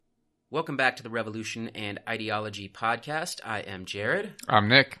Welcome back to the Revolution and Ideology podcast. I am Jared. I'm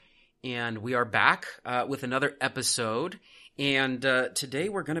Nick. And we are back with another episode. And today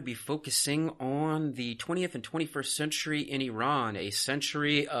we're going to be focusing on the 20th and 21st century in Iran, a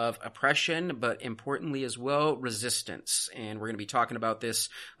century of oppression, but importantly as well, resistance. And we're going to be talking about this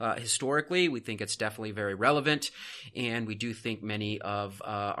historically. We think it's definitely very relevant. And we do think many of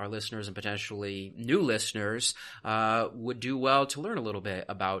our listeners and potentially new listeners would do well to learn a little bit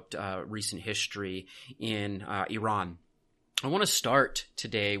about recent history in Iran. I want to start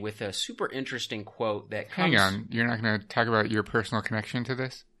today with a super interesting quote that comes... Hang on, you're not going to talk about your personal connection to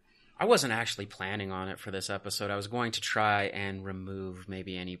this? I wasn't actually planning on it for this episode. I was going to try and remove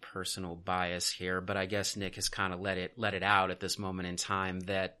maybe any personal bias here, but I guess Nick has kind of let it out at this moment in time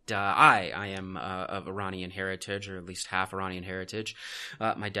that I am of Iranian heritage, or at least half Iranian heritage.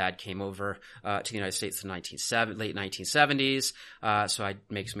 My dad came over to the United States in the late 1970s, so it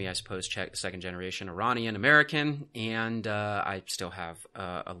makes me, I suppose, second generation Iranian American, and I still have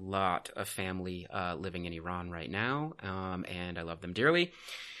a lot of family living in Iran right now, and I love them dearly.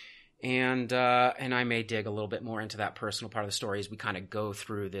 And I may dig a little bit more into that personal part of the story as we kind of go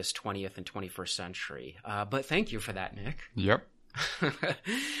through this 20th and 21st century. But thank you for that, Nick. Yep.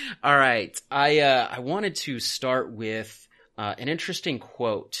 All right. I wanted to start with an interesting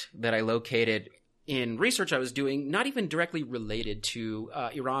quote that I located in research I was doing, not even directly related to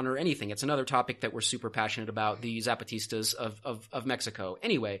Iran or anything. It's another topic that we're super passionate about, the Zapatistas of Mexico.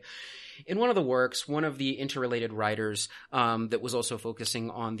 Anyway, in one of the works, one of the interrelated writers that was also focusing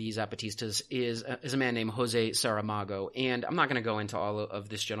on the Zapatistas is a man named Jose Saramago. And I'm not going to go into all of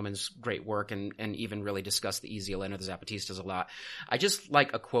this gentleman's great work and even really discuss the EZLN or the Zapatistas a lot. I just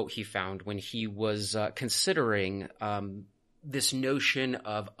like a quote he found when he was considering this notion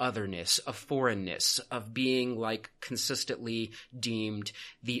of otherness, of foreignness, of being like consistently deemed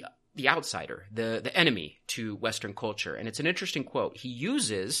the outsider, the enemy to Western culture. And it's an interesting quote. He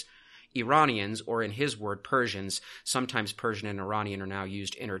uses Iranians, or in his word, Persians. Sometimes Persian and Iranian are now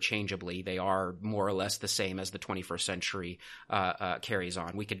used interchangeably. They are more or less the same as the 21st century carries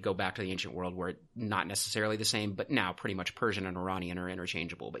on. We could go back to the ancient world where it's not necessarily the same, but now pretty much Persian and Iranian are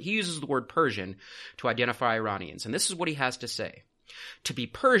interchangeable. But he uses the word Persian to identify Iranians. And this is what he has to say. To be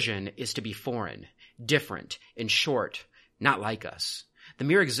Persian is to be foreign, different, in short, not like us. The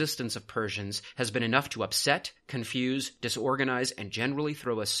mere existence of Persians has been enough to upset, confuse, disorganize, and generally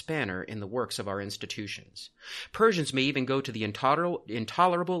throw a spanner in the works of our institutions. Persians may even go to the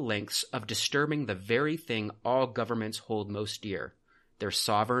intolerable lengths of disturbing the very thing all governments hold most dear, their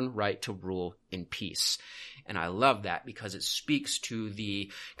sovereign right to rule in peace. And I love that because it speaks to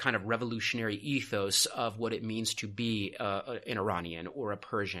the kind of revolutionary ethos of what it means to be an Iranian or a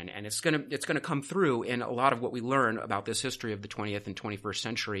Persian. And it's gonna come through in a lot of what we learn about this history of the 20th and 21st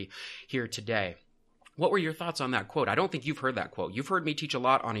century here today. What were your thoughts on that quote? I don't think you've heard that quote. You've heard me teach a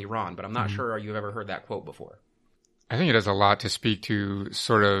lot on Iran, but I'm not sure you've ever heard that quote before. I think it has a lot to speak to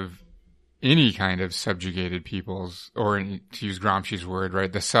sort of any kind of subjugated peoples, or to use Gramsci's word,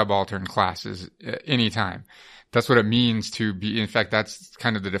 right, the subaltern classes, any time. That's what it means to be. In fact, that's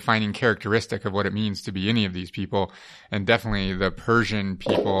kind of the defining characteristic of what it means to be any of these people. And definitely the Persian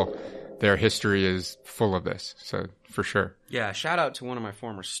people, their history is full of this. So for sure. Yeah. Shout out to one of my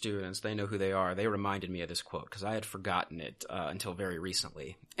former students. They know who they are. They reminded me of this quote because I had forgotten it until very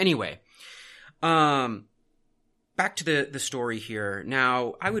recently. Anyway, back to the story here.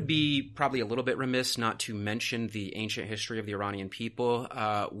 Now, I would be probably a little bit remiss not to mention the ancient history of the Iranian people.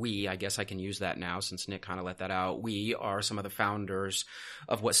 I guess I can use that now since Nick kind of let that out. We are some of the founders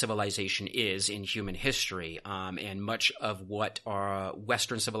of what civilization is in human history. And much of what our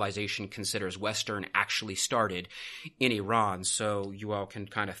Western civilization considers Western actually started in Iran. So you all can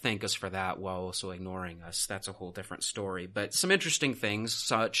kind of thank us for that while also ignoring us. That's a whole different story. But some interesting things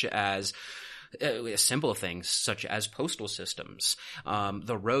such as simple things such as postal systems.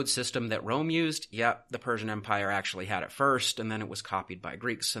 The road system that Rome used, the Persian Empire actually had it first, and then it was copied by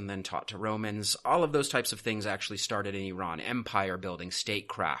Greeks and then taught to Romans. All of those types of things actually started in Iran. Empire building,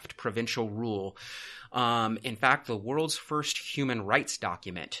 statecraft, provincial rule. In fact, the world's first human rights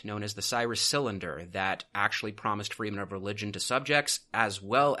document, known as the Cyrus Cylinder, that actually promised freedom of religion to subjects as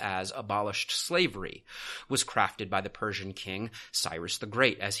well as abolished slavery, was crafted by the Persian king Cyrus the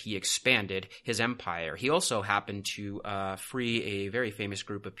Great as he expanded his empire. He also happened to free a very famous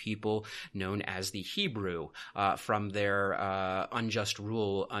group of people known as the Hebrew from their unjust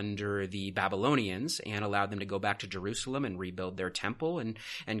rule under the Babylonians, and allowed them to go back to Jerusalem and rebuild their temple,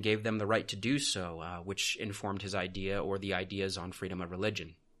 and gave them the right to do so, which informed his idea or the ideas on freedom of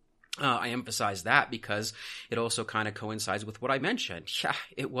religion. I emphasize that because it also kind of coincides with what I mentioned. Yeah,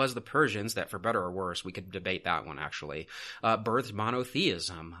 it was the Persians that, for better or worse, we could debate that one actually, birthed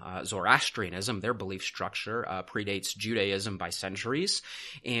monotheism. Zoroastrianism, their belief structure, predates Judaism by centuries.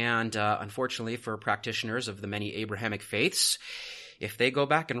 And unfortunately for practitioners of the many Abrahamic faiths, if they go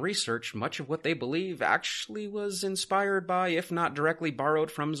back and research, much of what they believe actually was inspired by, if not directly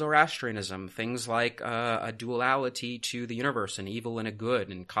borrowed from, Zoroastrianism. Things like a duality to the universe, an evil and a good,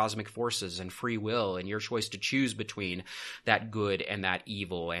 and cosmic forces and free will, and your choice to choose between that good and that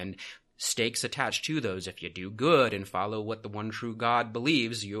evil, and stakes attached to those. If you do good and follow what the one true God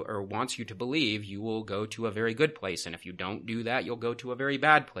believes you or wants you to believe, you will go to a very good place. And if you don't do that, you'll go to a very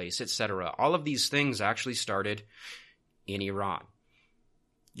bad place, etc. All of these things actually started in Iran.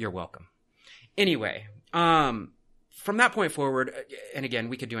 You're welcome. Anyway, from that point forward, and again,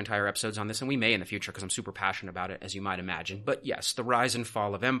 we could do entire episodes on this, and we may in the future because I'm super passionate about it, as you might imagine. But yes, the rise and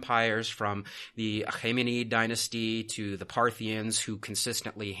fall of empires, from the Achaemenid dynasty to the Parthians, who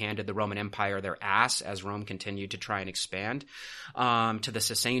consistently handed the Roman Empire their ass as Rome continued to try and expand, to the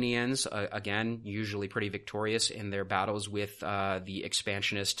Sasanians, again, usually pretty victorious in their battles with the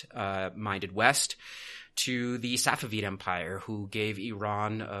expansionist-minded West, to the Safavid Empire, who gave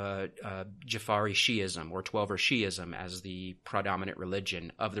Iran Jafari Shi'ism, or Twelver Shi'ism, as the predominant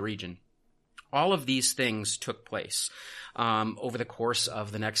religion of the region. All of these things took place over the course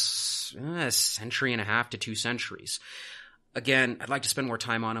of the next century and a half to 2 centuries. Again, I'd like to spend more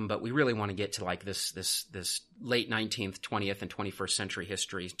time on them, but we really want to get to like this late 19th, 20th, and 21st century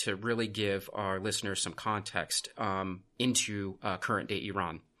history to really give our listeners some context into current-day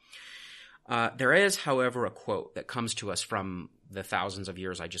Iran. There is, however, a quote that comes to us from the thousands of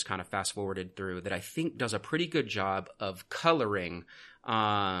years I just kind of fast-forwarded through that I think does a pretty good job of coloring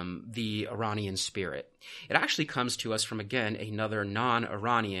the Iranian spirit. It actually comes to us from, again, another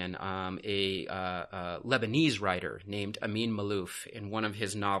non-Iranian, a Lebanese writer named Amin Maalouf. In one of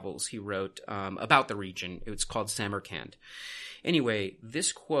his novels he wrote about the region. It's called Samarkand. Anyway,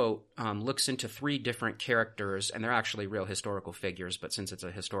 this quote looks into 3 different characters, and they're actually real historical figures, but since it's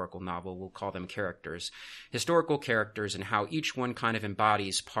a historical novel, we'll call them characters. Historical characters, and how each one kind of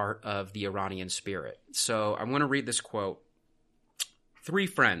embodies part of the Iranian spirit. So I want to read this quote. 3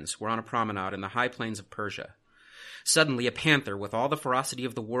 friends were on a promenade in the high plains of Persia. Suddenly a panther with all the ferocity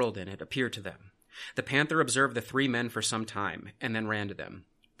of the world in it appeared to them. The panther observed the 3 men for some time, and then ran to them.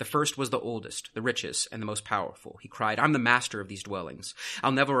 The first was the oldest, the richest, and the most powerful. He cried, "I'm the master of these dwellings.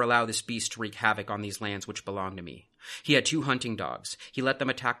 I'll never allow this beast to wreak havoc on these lands which belong to me." He had 2 hunting dogs. He let them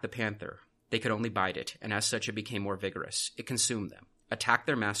attack the panther. They could only bite it, and as such it became more vigorous. It consumed them, attacked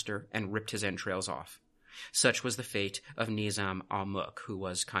their master, and ripped his entrails off. Such was the fate of Nizam al-Mulk, who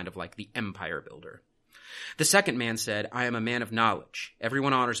was kind of like the empire builder. The second man said, "I am a man of knowledge.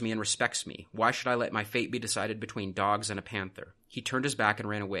 Everyone honors me and respects me. Why should I let my fate be decided between dogs and a panther?" He turned his back and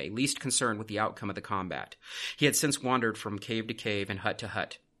ran away, least concerned with the outcome of the combat. He had since wandered from cave to cave and hut to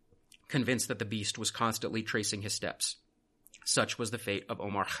hut, convinced that the beast was constantly tracing his steps. Such was the fate of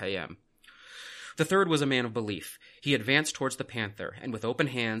Omar Khayyam. The third was a man of belief. He advanced towards the panther, and with open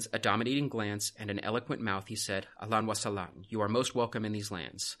hands, a dominating glance, and an eloquent mouth, he said, "Ahlan wa salam, you are most welcome in these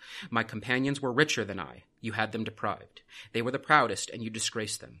lands. My companions were richer than I. You had them deprived. They were the proudest, and you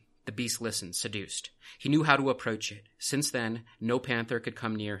disgraced them." The beast listened, seduced. He knew how to approach it. Since then, no panther could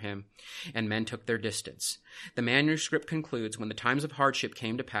come near him, and men took their distance. The manuscript concludes, when the times of hardship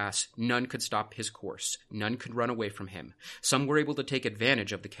came to pass, none could stop his course. None could run away from him. Some were able to take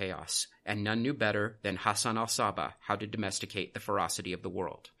advantage of the chaos, and none knew better than Hassan al-Sabah how to domesticate the ferocity of the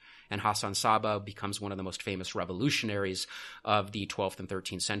world. And Hassan Sabah becomes one of the most famous revolutionaries of the 12th and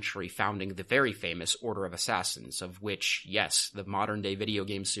 13th century, founding the very famous Order of Assassins, of which, yes, the modern-day video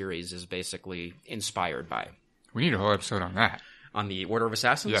game series is basically inspired by. We need a whole episode on that. On the Order of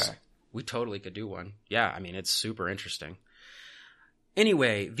Assassins? Yeah. We totally could do one. Yeah, I mean, it's super interesting.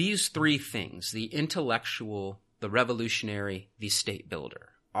 Anyway, these 3 things, the intellectual, the revolutionary, the state builder,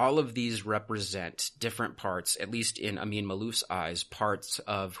 all of these represent different parts, at least in Amin Maalouf's eyes, parts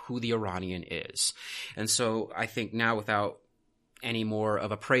of who the Iranian is. And so I think now, without any more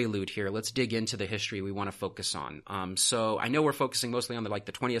of a prelude here, let's dig into the history we want to focus on. So I know we're focusing mostly on the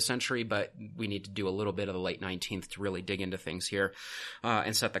 20th century, but we need to do a little bit of the late 19th to really dig into things here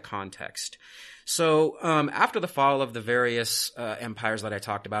and set the context. So after the fall of the various empires that I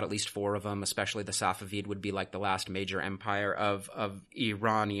talked about, at least 4 of them, especially the Safavid, would be like the last major empire of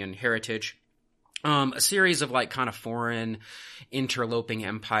Iranian heritage. A series of kind of foreign interloping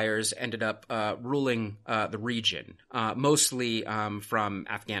empires ended up ruling the region, mostly from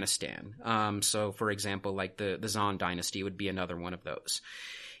Afghanistan. So, for example, like the Zand dynasty would be another one of those.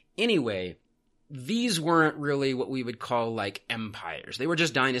 Anyway, these weren't really what we would call like empires. They were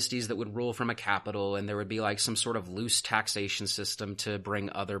just dynasties that would rule from a capital, and there would be like some sort of loose taxation system to bring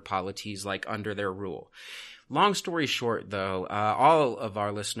other polities like under their rule. Long story short, though, all of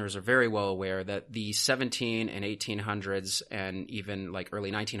our listeners are very well aware that the 17 and 1800s and even like early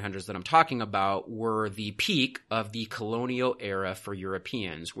 1900s that I'm talking about were the peak of the colonial era for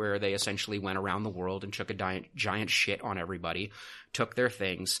Europeans, where they essentially went around the world and took a giant shit on everybody, took their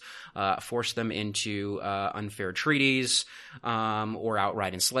things, forced them into unfair treaties, or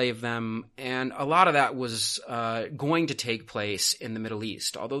outright enslaved them. And a lot of that was going to take place in the Middle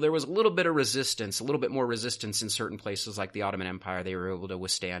East. Although there was a little bit of resistance, a little bit more resistance in certain places like the Ottoman Empire. They were able to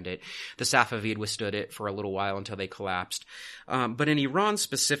withstand it. The Safavid withstood it for a little while until they collapsed. But in Iran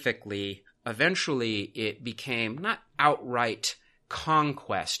specifically, eventually it became not outright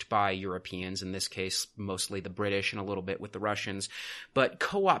conquest by Europeans, in this case mostly the British and a little bit with the Russians, but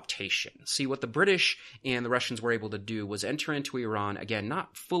co-optation. See, what the British and the Russians were able to do was enter into Iran, again,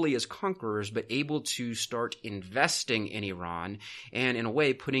 not fully as conquerors, but able to start investing in Iran and in a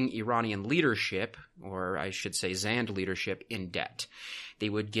way putting Iranian leadership, or I should say Zand leadership, in debt. They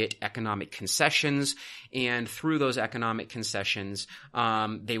would get economic concessions, and through those economic concessions,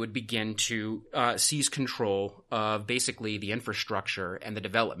 they would begin to seize control of basically the infrastructure and the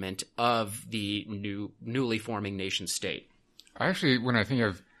development of the newly forming nation state. Actually, when I think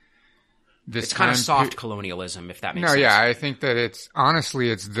of this, it's kind of soft colonialism, if that makes sense. No, yeah, I think that it's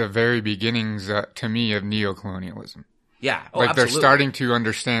the very beginnings to me of neocolonialism. Yeah. Oh, like absolutely. They're starting to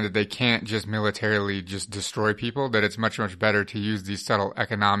understand that they can't just militarily just destroy people, that it's much, much better to use these subtle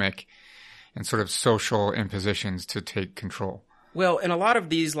economic and sort of social impositions to take control. Well, and a lot of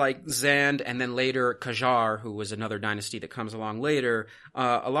these, like Zand and then later Qajar, who was another dynasty that comes along later,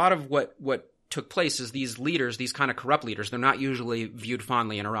 a lot of what took place is these leaders, these kind of corrupt leaders, they're not usually viewed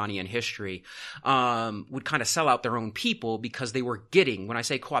fondly in Iranian history, would kind of sell out their own people because they were getting, when I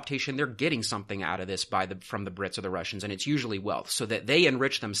say co-optation, they're getting something out of this from the Brits or the Russians, and it's usually wealth, so that they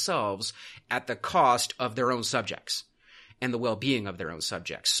enrich themselves at the cost of their own subjects and the well-being of their own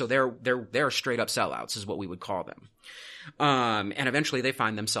subjects. So they're straight up sellouts is what we would call them. And eventually they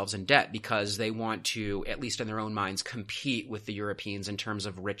find themselves in debt because they want to, at least in their own minds, compete with the Europeans in terms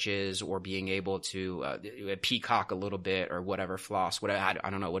of riches or being able to peacock a little bit or whatever, floss, whatever.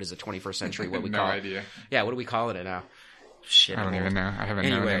 I don't know. What is the 21st century? What we call it? No idea. Yeah, what do we call it now? Shit. I don't even know. I haven't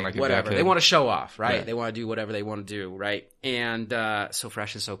known in like a whatever. decade. They want to show off, right? Yeah. They want to do whatever they want to do, right? And so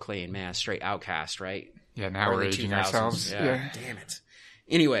fresh and so clean, man. Straight outcast, right? Yeah, now Early we're aging 2000s. ourselves. Yeah. Damn it.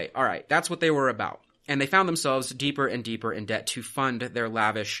 Anyway, all right. That's what they were about. And they found themselves deeper and deeper in debt to fund their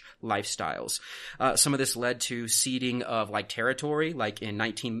lavish lifestyles. Some of this led to ceding of like territory, like in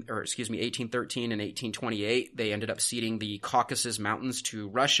 1813 and 1828. They ended up ceding the Caucasus Mountains to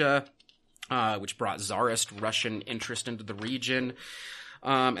Russia, which brought Tsarist Russian interest into the region.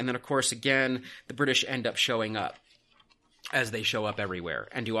 And then, of course, again, the British end up showing up, as they show up everywhere,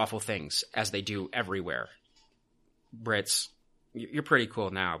 and do awful things, as they do everywhere. Brits, you're pretty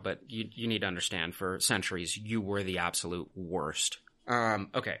cool now, but you need to understand, for centuries, you were the absolute worst.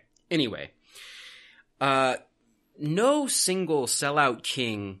 Okay. Anyway. No single sellout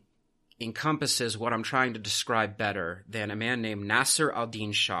king encompasses what I'm trying to describe better than a man named Nasser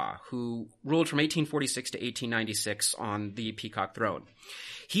al-Din Shah, who ruled from 1846 to 1896 on the Peacock Throne.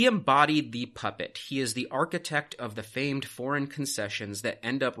 He embodied the puppet. He is the architect of the famed foreign concessions that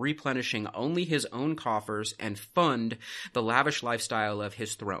end up replenishing only his own coffers and fund the lavish lifestyle of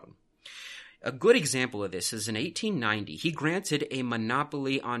his throne. A good example of this is in 1890, he granted a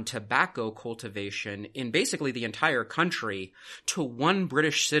monopoly on tobacco cultivation in basically the entire country to one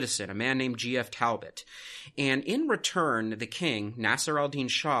British citizen, a man named G.F. Talbot. And in return, the king, Nasser al-Din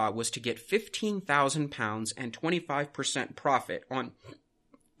Shah, was to get £15,000 and 25% profit on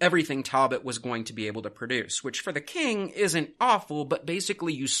everything Talbot was going to be able to produce, which for the king isn't awful, but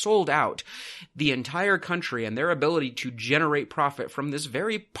basically you sold out the entire country and their ability to generate profit from this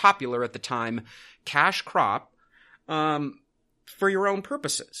very popular at the time cash crop for your own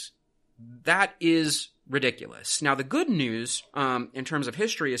purposes. That is ridiculous. Now, the good news, in terms of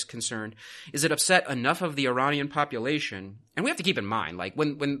history is concerned, is it upset enough of the Iranian population, and we have to keep in mind, like,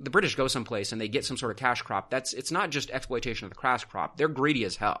 when the British go someplace and they get some sort of cash crop, it's not just exploitation of the cash crop. They're greedy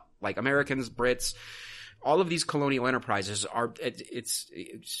as hell. Like, Americans, Brits, all of these colonial enterprises are,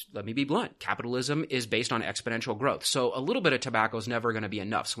 let me be blunt, capitalism is based on exponential growth. So a little bit of tobacco is never going to be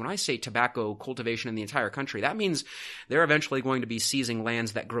enough. So when I say tobacco cultivation in the entire country, that means they're eventually going to be seizing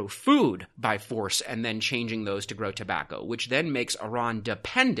lands that grow food by force and then changing those to grow tobacco, which then makes Iran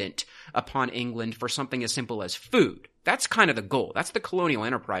dependent upon England for something as simple as food. That's kind of the goal. That's the colonial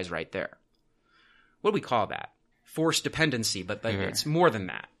enterprise right there. What do we call that? Forced dependency, but it's more than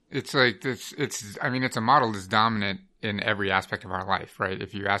that. It's like this. It's a model that's dominant in every aspect of our life, right?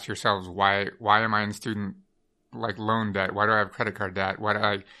 If you ask yourselves, why am I in student loan debt? Why do I have credit card debt?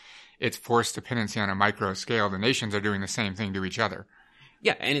 It's forced dependency on a micro scale. The nations are doing the same thing to each other.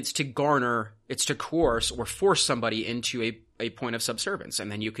 Yeah, and it's to coerce or force somebody into a point of subservience.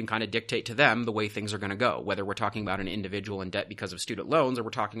 And then you can kind of dictate to them the way things are going to go, whether we're talking about an individual in debt because of student loans or we're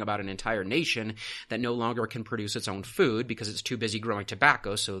talking about an entire nation that no longer can produce its own food because it's too busy growing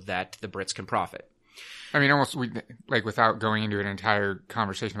tobacco so that the Brits can profit. I mean, without going into an entire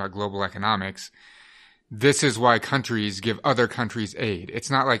conversation about global economics, this is why countries give other countries aid.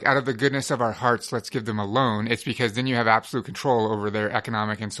 It's not like out of the goodness of our hearts, let's give them a loan. It's because then you have absolute control over their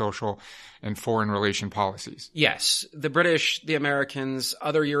economic and social and foreign relation policies. Yes. The British, the Americans,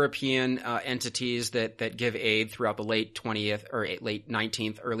 other European entities that give aid throughout the late 20th or late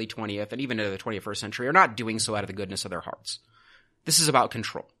 19th, early 20th, and even into the 21st century are not doing so out of the goodness of their hearts. This is about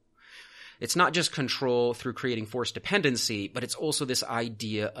control. It's not just control through creating forced dependency, but it's also this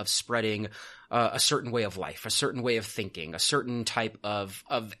idea of spreading a certain way of life, a certain way of thinking, a certain type of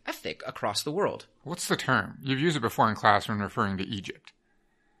ethic across the world. What's the term? You've used it before in class when referring to Egypt.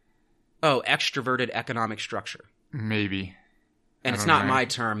 Oh, extroverted economic structure. Maybe. And it's not my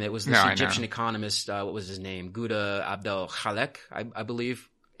term. It was this Egyptian economist, what was his name? Ghouta Abdel Khalek, I believe.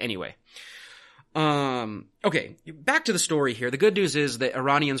 Anyway. Okay, back to the story here. The good news is that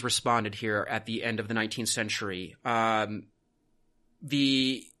Iranians responded here at the end of the 19th century.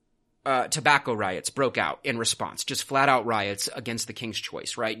 The tobacco riots broke out in response, just flat out riots against the king's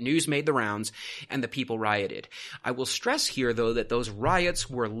choice, right? News made the rounds and the people rioted. I will stress here, though, that those riots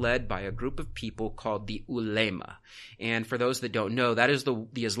were led by a group of people called the ulema. And for those that don't know, that is the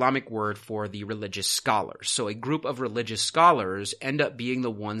Islamic word for the religious scholars. So a group of religious scholars end up being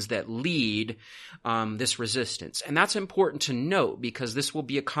the ones that lead this resistance. And that's important to note because this will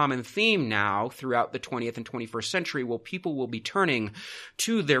be a common theme now throughout the 20th and 21st century where people will be turning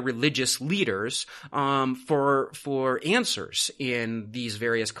to their religious leaders for answers in these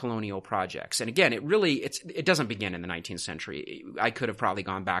various colonial projects. And again, it doesn't begin in the 19th century. I could have probably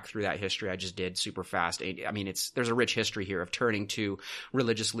gone back through that history. I just did super fast. I mean, there's a rich history here of turning to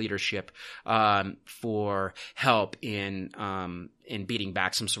religious leadership for help in beating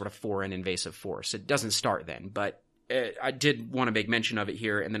back some sort of foreign invasive force. It doesn't start then, but I did want to make mention of it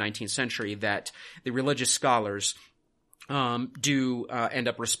here in the 19th century that the religious scholars do end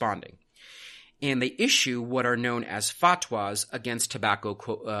up responding. And they issue what are known as fatwas against tobacco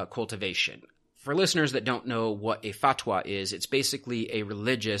cultivation. For listeners that don't know what a fatwa is, it's basically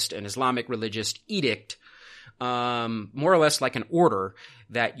an Islamic religious edict, more or less like an order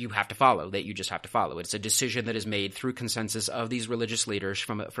that you have to follow, that you just have to follow. It's a decision that is made through consensus of these religious leaders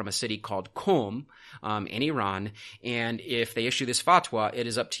from a city called Qom in Iran. And if they issue this fatwa, it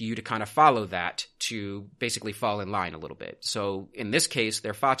is up to you to kind of follow that to basically fall in line a little bit. So in this case,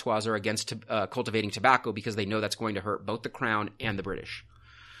 their fatwas are against cultivating tobacco because they know that's going to hurt both the crown and the British.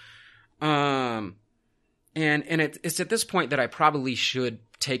 And it's at this point that I probably should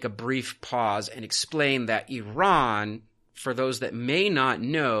take a brief pause and explain that Iran, for those that may not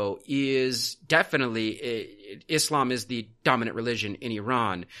know, is definitely Islam is the dominant religion in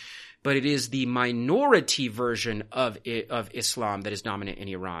Iran, but it is the minority version of Islam that is dominant in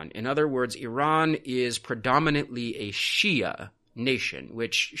Iran. In other words, Iran is predominantly a Shia nation,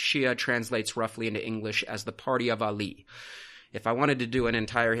 which Shia translates roughly into English as the party of Ali. If I wanted to do an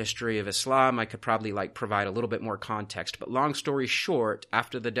entire history of Islam, I could probably provide a little bit more context. But long story short,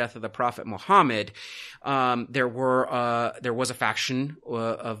 after the death of the Prophet Muhammad, there was a faction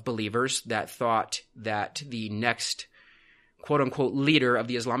of believers that thought that the next quote-unquote leader of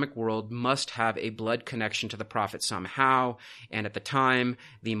the Islamic world must have a blood connection to the Prophet somehow. And at the time,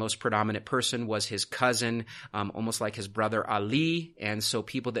 the most predominant person was his cousin, almost like his brother Ali. And so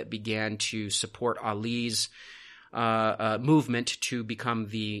people that began to support Ali's movement to become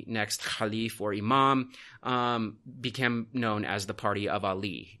the next Khalif or Imam became known as the Party of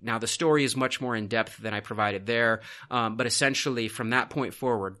Ali. Now, the story is much more in-depth than I provided there, but essentially from that point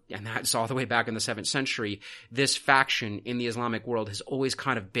forward, and that's all the way back in the 7th century, this faction in the Islamic world has always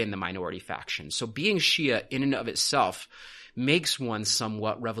kind of been the minority faction. So being Shia in and of itself makes one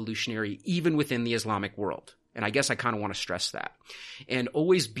somewhat revolutionary even within the Islamic world. And I guess I kind of want to stress that. And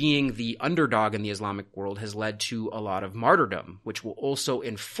always being the underdog in the Islamic world has led to a lot of martyrdom, which will also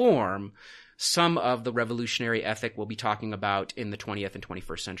inform some of the revolutionary ethic we'll be talking about in the 20th and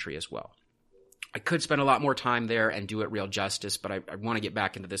 21st century as well. I could spend a lot more time there and do it real justice, but I want to get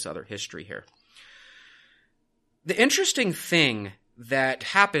back into this other history here. The interesting thing that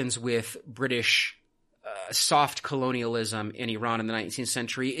happens with British soft colonialism in Iran in the 19th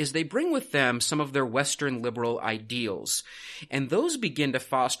century is they bring with them some of their Western liberal ideals. And those begin to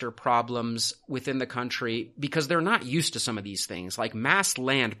foster problems within the country because they're not used to some of these things, like mass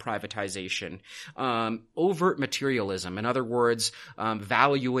land privatization, overt materialism. In other words,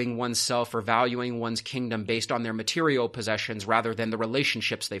 valuing oneself or valuing one's kingdom based on their material possessions rather than the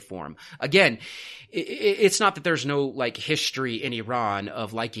relationships they form. Again, it's not that there's no like history in Iran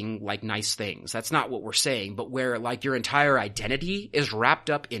of liking like nice things. That's not what we're saying, but where like your entire identity is wrapped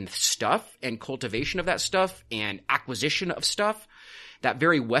up in stuff and cultivation of that stuff and acquisition of stuff. That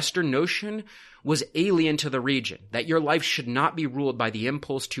very Western notion was alien to the region, that your life should not be ruled by the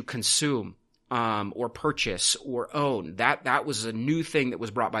impulse to consume or purchase or own. That was a new thing that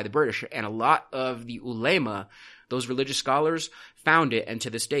was brought by the British, and a lot of the ulema, those religious scholars, found it, and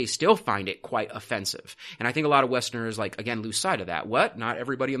to this day still find it quite offensive. And I think a lot of Westerners, like, again, lose sight of that. What? Not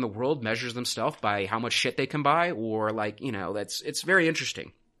everybody in the world measures themselves by how much shit they can buy, or like, you know, it's very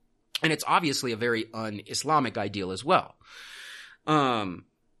interesting. And it's obviously a very un-Islamic ideal as well.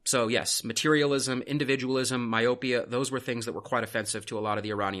 So yes, materialism, individualism, myopia, those were things that were quite offensive to a lot of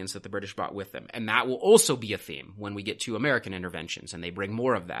the Iranians that the British brought with them. And that will also be a theme when we get to American interventions, and they bring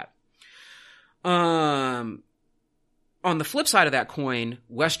more of that. On the flip side of that coin,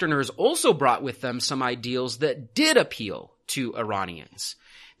 Westerners also brought with them some ideals that did appeal to Iranians.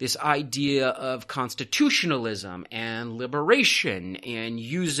 This idea of constitutionalism and liberation and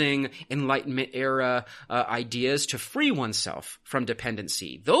using Enlightenment era ideas to free oneself from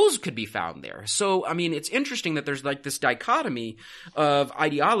dependency. Those could be found there. So, I mean, it's interesting that there's like this dichotomy of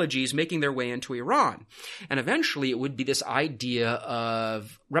ideologies making their way into Iran. And eventually it would be this idea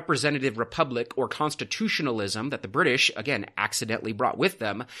of representative republic or constitutionalism that the British, again, accidentally brought with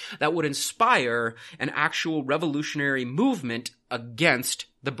them, that would inspire an actual revolutionary movement against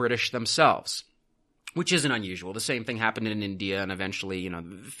the British themselves, which isn't unusual. The same thing happened in India, and eventually, you know,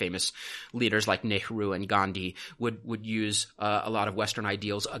 famous leaders like Nehru and Gandhi would use a lot of Western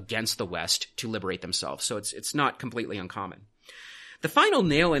ideals against the West to liberate themselves. So it's not completely uncommon. The final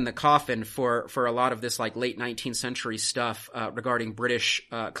nail in the coffin for a lot of this like late 19th century stuff regarding British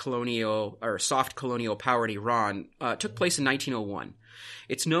colonial or soft colonial power in Iran took place in 1901.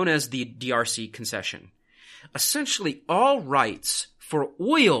 It's known as the DRC concession. Essentially, all rights for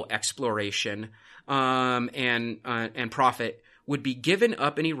oil exploration and profit would be given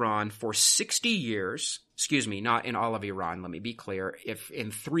up in Iran for 60 years. Excuse me, not in all of Iran, let me be clear. If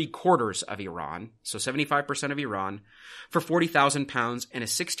in 3/4 of Iran, so 75% of Iran, for £40,000 and a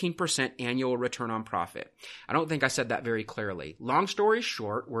 16% annual return on profit. I don't think I said that very clearly. Long story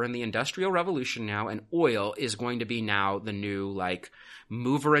short, we're in the Industrial Revolution now, and oil is going to be now the new, like,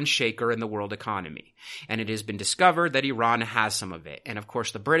 mover and shaker in the world economy. And it has been discovered that Iran has some of it. And of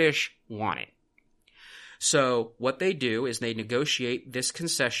course, the British want it. So what they do is they negotiate this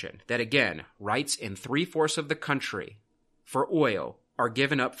concession that, again, rights in 3/4 of the country for oil are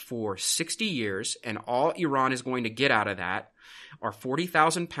given up for 60 years, and all Iran is going to get out of that are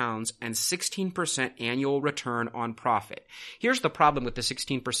 £40,000 and 16% annual return on profit. Here's the problem with the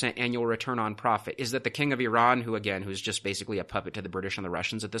 16% annual return on profit is that the king of Iran, who's just basically a puppet to the British and the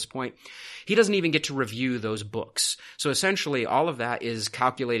Russians at this point, he doesn't even get to review those books. So essentially all of that is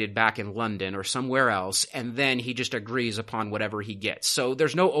calculated back in London or somewhere else, and then he just agrees upon whatever he gets. So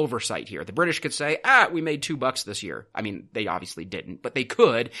there's no oversight here. The British could say, we made $2 this year. I mean, they obviously didn't, but they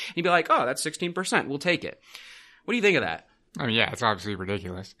could. And he'd be like, oh, that's 16%. We'll take it. What do you think of that? I mean, yeah, it's obviously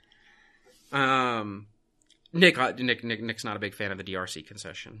ridiculous. Nick's not a big fan of the DRC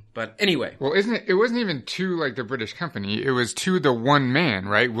concession, but anyway. Well, it wasn't even to like the British company. It was to the one man,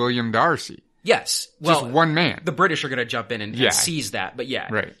 right? William Darcy. Yes. Well, just one man. The British are going to jump in and seize that, but yeah.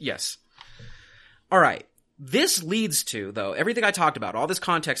 Right. Yes. All right. This leads to, though, everything I talked about, all this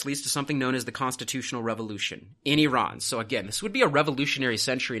context leads to something known as the Constitutional Revolution in Iran. So again, this would be a revolutionary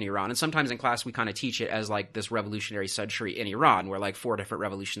century in Iran. And sometimes in class we kind of teach it as like this revolutionary century in Iran where like 4 different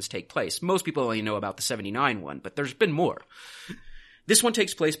revolutions take place. Most people only know about the 79 one, but there's been more. This one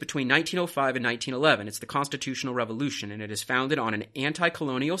takes place between 1905 and 1911. It's the Constitutional Revolution, and it is founded on an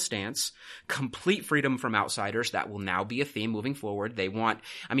anti-colonial stance, complete freedom from outsiders. That will now be a theme moving forward. They want,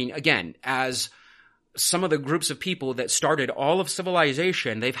 I mean, again, as some of the groups of people that started all of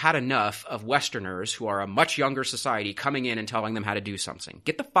civilization, they've had enough of Westerners who are a much younger society coming in and telling them how to do something.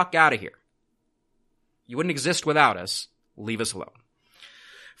 Get the fuck out of here. You wouldn't exist without us. Leave us alone.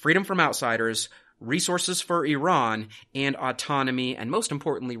 Freedom from outsiders, resources for Iran, and autonomy, and most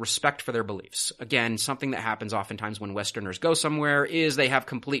importantly, respect for their beliefs. Again, something that happens oftentimes when Westerners go somewhere is they have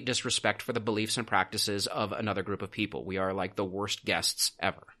complete disrespect for the beliefs and practices of another group of people. We are like the worst guests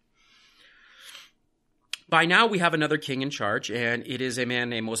ever. By now, we have another king in charge, and it is a man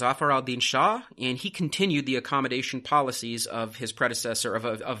named Muzaffar al-Din Shah, and he continued the accommodation policies of his predecessor,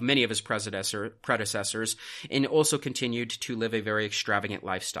 of many of his predecessors, and also continued to live a very extravagant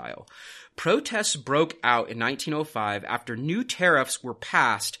lifestyle. Protests broke out in 1905 after new tariffs were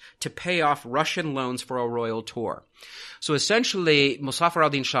passed to pay off Russian loans for a royal tour. So essentially, Muzaffar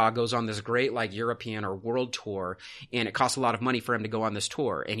al-Din Shah goes on this great European or world tour, and it costs a lot of money for him to go on this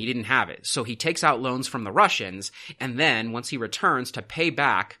tour, and he didn't have it. So he takes out loans from the Russians, and then once he returns to pay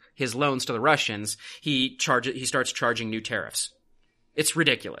back his loans to the Russians, he starts charging new tariffs. It's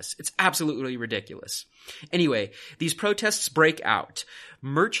ridiculous. It's absolutely ridiculous. Anyway, these protests break out.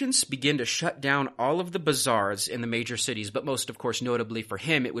 Merchants begin to shut down all of the bazaars in the major cities, but most, of course, notably for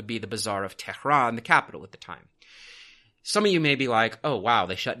him, it would be the bazaar of Tehran, the capital at the time. Some of you may be like, oh, wow,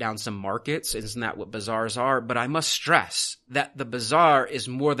 they shut down some markets. Isn't that what bazaars are? But I must stress that the bazaar is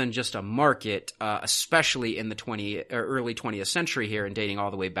more than just a market, especially in the early 20th century here and dating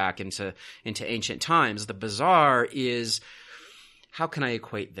all the way back into ancient times. The bazaar is... How can I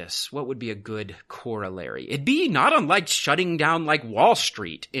equate this? What would be a good corollary? It'd be not unlike shutting down Wall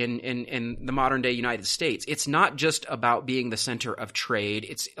Street in the modern day United States. It's not just about being the center of trade.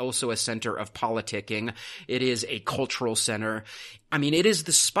 It's also a center of politicking. It is a cultural center. I mean, it is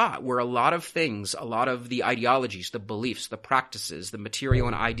the spot where a lot of things, a lot of the ideologies, the beliefs, the practices, the material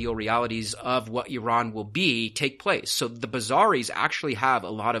and ideal realities of what Iran will be take place. So the Bazaris actually have a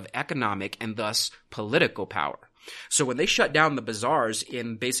lot of economic and thus political power. So when they shut down the bazaars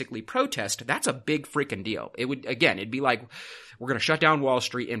in basically protest, that's a big freaking deal. It'd be like, we're going to shut down Wall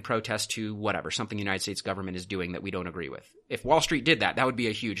Street in protest to whatever, something the United States government is doing that we don't agree with. If Wall Street did that, that would be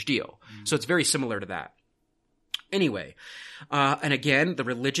a huge deal. So it's very similar to that. Anyway, and again, the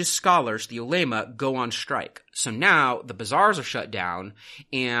religious scholars, the ulema, go on strike. So now the bazaars are shut down,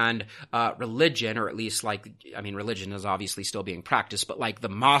 and religion, or at least religion is obviously still being practiced, but the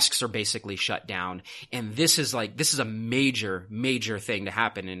mosques are basically shut down. And this is a major, major thing to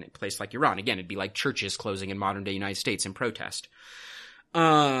happen in a place like Iran. Again, it'd be like churches closing in modern day United States in protest.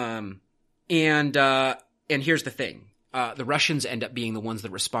 And here's the thing. The Russians end up being the ones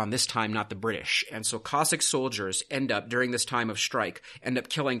that respond this time, not the British. And so Cossack soldiers during this time of strike, end up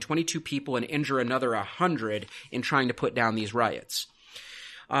killing 22 people and injure another 100 in trying to put down these riots.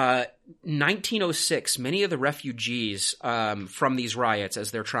 1906, many of the refugees from these riots,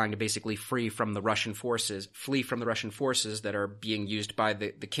 as they're trying to basically flee from the Russian forces that are being used by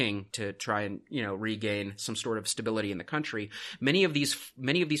the king to try and regain some sort of stability in the country. Many of these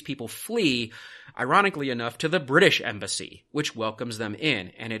people flee, ironically enough, to the British embassy, which welcomes them in.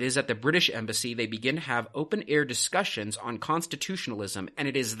 And it is at the British embassy they begin to have open air discussions on constitutionalism, and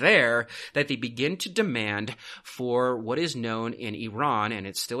it is there that they begin to demand for what is known in Iran, and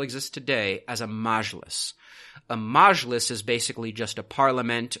it still exists today, as a majlis. A majlis is basically just a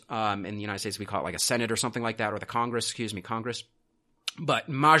parliament. In the United States, we call it a Senate or something like that, or the Congress. But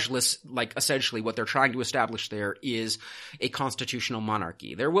majlis, essentially what they're trying to establish there is a constitutional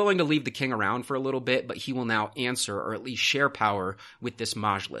monarchy. They're willing to leave the king around for a little bit, but he will now answer or at least share power with this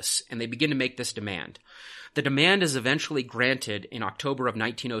majlis. And they begin to make this demand. The demand is eventually granted in October of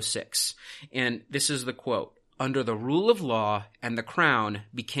 1906. And this is the quote. Under the rule of law, and the crown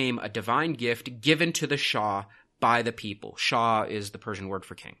became a divine gift given to the Shah by the people. Shah is the Persian word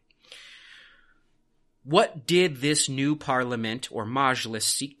for king. What did this new parliament or majlis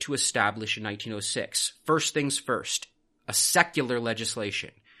seek to establish in 1906? First things first, a secular legislation.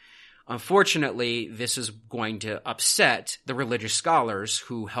 Unfortunately, this is going to upset the religious scholars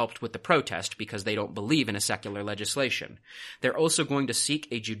who helped with the protest because they don't believe in a secular legislation. They're also going to seek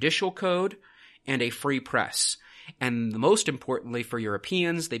a judicial code and a free press. And most importantly for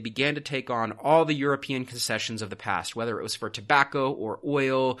Europeans, they began to take on all the European concessions of the past, whether it was for tobacco or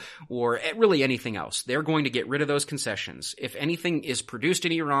oil or really anything else. They're going to get rid of those concessions. If anything is produced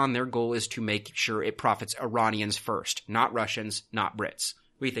in Iran, their goal is to make sure it profits Iranians first, not Russians, not Brits.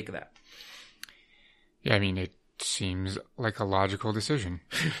 What do you think of that? Yeah, it seems like a logical decision.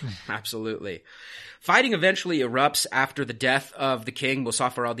 Absolutely. Fighting eventually erupts after the death of the king,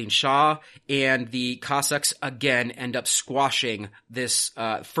 Muzaffar al-Din Shah, and the Cossacks again end up squashing this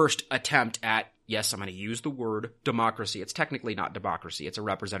first attempt at, yes, I'm going to use the word democracy. It's technically not democracy. It's a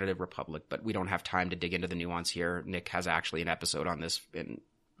representative republic, but we don't have time to dig into the nuance here. Nick has actually an episode on this in,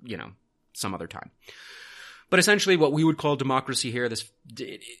 some other time. But essentially what we would call democracy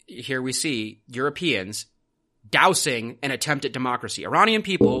here we see Europeans dousing an attempt at democracy. Iranian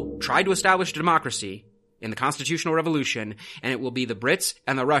people tried to establish democracy in the Constitutional Revolution, and it will be the Brits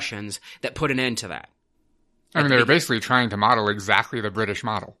and the Russians that put an end to that. I mean, they were basically trying to model exactly the British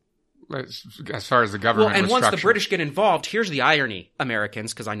model as far as the government and was once structured. The British get involved, here's the irony,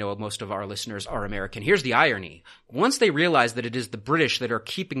 Americans, because I know most of our listeners are American. Here's the irony. Once they realize that it is the British that are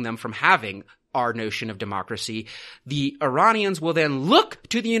keeping them from having our notion of democracy, the Iranians will then look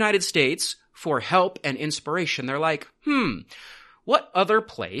to the United States for help and inspiration. They're like, what other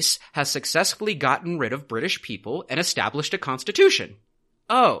place has successfully gotten rid of British people and established a constitution?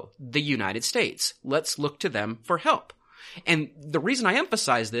 Oh, the United States. Let's look to them for help. And the reason I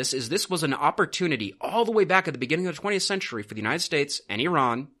emphasize this is this was an opportunity all the way back at the beginning of the 20th century for the United States and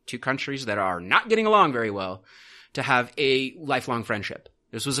Iran, two countries that are not getting along very well, to have a lifelong friendship.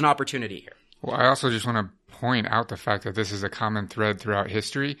 This was an opportunity here. Well, I also just want to point out the fact that this is a common thread throughout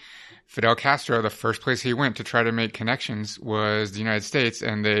history. Fidel Castro, the first place he went to try to make connections was the United States,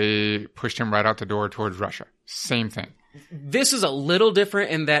 and they pushed him right out the door towards Russia. Same thing. This is a little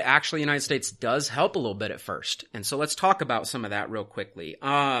different in that actually the United States does help a little bit at first. And so let's talk about some of that real quickly.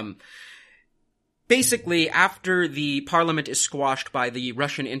 Basically, after the parliament is squashed by the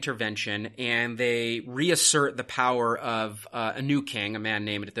Russian intervention and they reassert the power of a new king, a man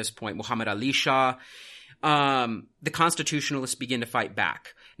named at this point Muhammad Ali Shah, the constitutionalists begin to fight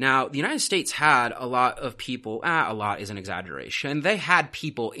back. Now, the United States had a lot of people, a lot is an exaggeration, they had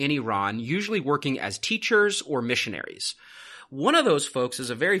people in Iran usually working as teachers or missionaries. One of those folks is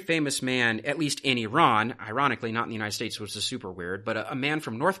a very famous man, at least in Iran, ironically not in the United States, which is super weird, but a man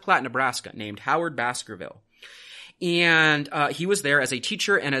from North Platte, Nebraska, named Howard Baskerville. And he was there as a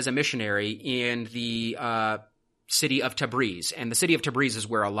teacher and as a missionary in the city of Tabriz. And the city of Tabriz is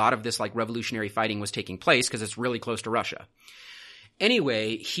where a lot of this like revolutionary fighting was taking place because it's really close to Russia.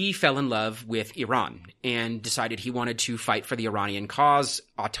 Anyway, he fell in love with Iran and decided he wanted to fight for the Iranian cause,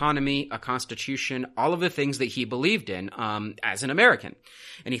 autonomy, a constitution, all of the things that he believed in as an American.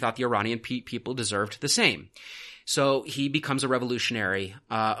 And he thought the Iranian people deserved the same. So he becomes a revolutionary.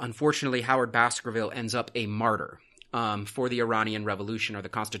 Unfortunately, Howard Baskerville ends up a martyr for the Iranian Revolution or the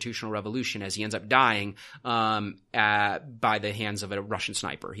Constitutional Revolution as he ends up dying by the hands of a Russian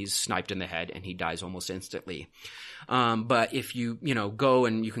sniper. He's sniped in the head and he dies almost instantly. But if you go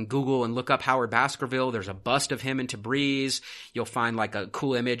and you can Google and look up Howard Baskerville, there's a bust of him in Tabriz. You'll find like a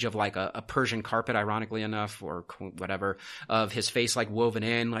cool image of like a Persian carpet, ironically enough, or whatever, of his face like woven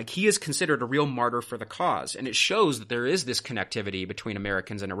in. Like he is considered a real martyr for the cause. And it shows that there is this connectivity between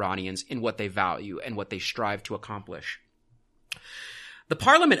Americans and Iranians in what they value and what they strive to accomplish. The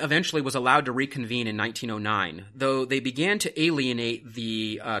parliament eventually was allowed to reconvene in 1909, though they began to alienate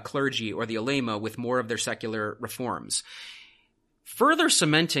the clergy or the ulema with more of their secular reforms. Further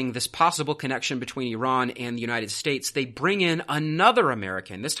cementing this possible connection between Iran and the United States, they bring in another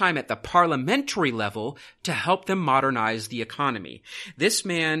American, this time at the parliamentary level, to help them modernize the economy. This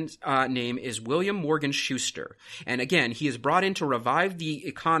man's name is William Morgan Schuster. And again, he is brought in to revive the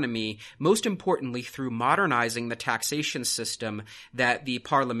economy, most importantly through modernizing the taxation system that the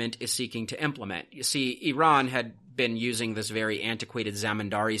parliament is seeking to implement. You see, Iran had been using this very antiquated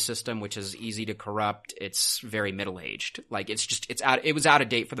zamindari system, which is easy to corrupt. It's very middle-aged. Like it was out of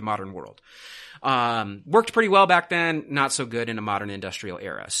date for the modern world. Worked pretty well back then, not so good in a modern industrial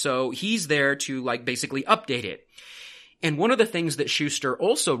era. So he's there to like basically update it. And one of the things that Schuster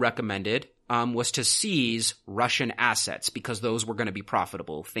also recommended was to seize Russian assets because those were going to be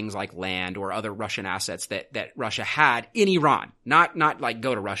profitable. Things like land or other Russian assets that Russia had in Iran. Not like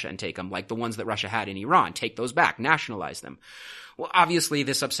go to Russia and take them, like the ones that Russia had in Iran. Take those back, nationalize them. Well, obviously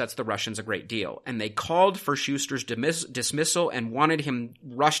this upsets the Russians a great deal. And they called for Schuster's dismissal and wanted him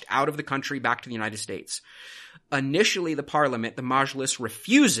rushed out of the country back to the United States. Initially, the parliament, the Majlis,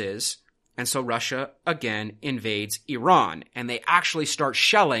 refuses. And so Russia, again, invades Iran, and they actually start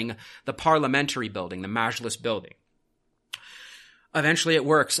shelling the parliamentary building, the Majlis building. Eventually it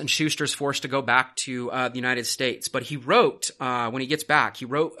works, and Schuster's forced to go back to the United States. But he wrote, when he gets back, he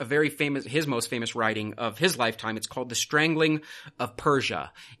wrote his most famous writing of his lifetime. It's called The Strangling of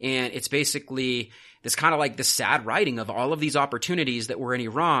Persia. And it's basically this kind of like the sad writing of all of these opportunities that were in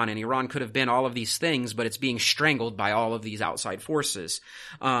Iran, and Iran could have been all of these things, but it's being strangled by all of these outside forces.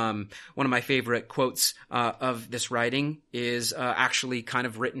 One of my favorite quotes of this writing is actually kind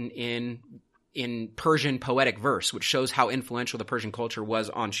of written in Persian poetic verse, which shows how influential the Persian culture was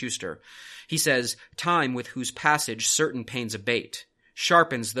on Schuster. He says, "Time with whose passage certain pains abate,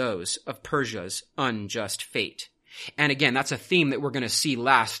 sharpens those of Persia's unjust fate. And again, that's a theme that we're going to see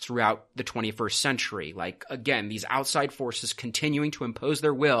last throughout the 21st century. Like, again, these outside forces continuing to impose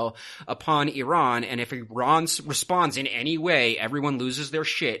their will upon Iran, and if Iran responds in any way, everyone loses their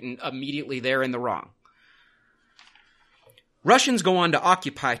shit, and immediately they're in the wrong. Russians go on to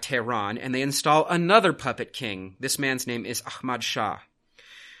occupy Tehran, and they install another puppet king. This man's name is Ahmad Shah.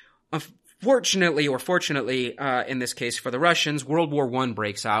 Fortunately, in this case for the Russians, World War I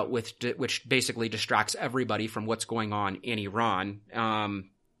breaks out, which basically distracts everybody from what's going on in Iran.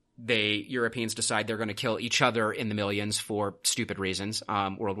 Europeans decide they're going to kill each other in the millions for stupid reasons.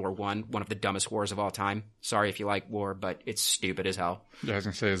 World War I, one of the dumbest wars of all time. Sorry if you like war, but it's stupid as hell. Yeah, I was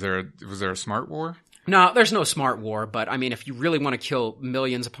going to say, was there a smart war? No, there's no smart war, but I mean, if you really want to kill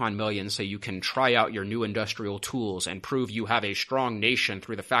millions upon millions so you can try out your new industrial tools and prove you have a strong nation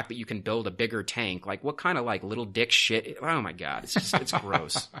through the fact that you can build a bigger tank, like what kind of like little dick shit? Oh my God, it's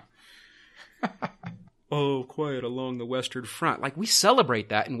gross. Oh, quiet along the Western Front. Like, we celebrate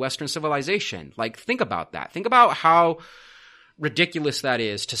that in Western civilization. Like, think about that. Think about how ridiculous that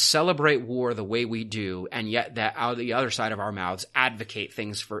is to celebrate war the way we do, and yet that out of the other side of our mouths advocate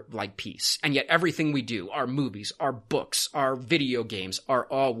things for like peace. And yet everything we do, our movies, our books, our video games, are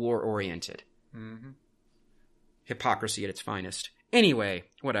all war-oriented. Mm-hmm. Hypocrisy at its finest. Anyway,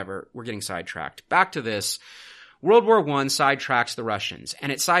 whatever, we're getting sidetracked. Back to this. World War I sidetracks the Russians,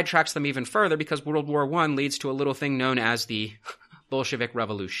 and it sidetracks them even further because World War I leads to a little thing known as the Bolshevik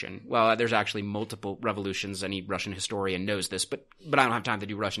Revolution. Well, there's actually multiple revolutions. Any Russian historian knows this, but I don't have time to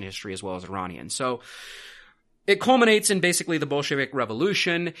do Russian history as well as Iranian. So it culminates in basically the Bolshevik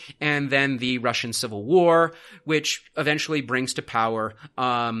Revolution and then the Russian Civil War, which eventually brings to power,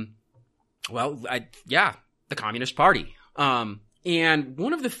 the Communist Party. And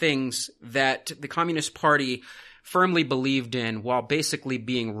one of the things that the Communist Party firmly believed in while basically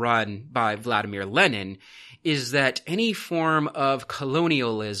being run by Vladimir Lenin is that any form of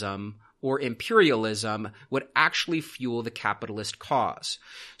colonialism or imperialism would actually fuel the capitalist cause.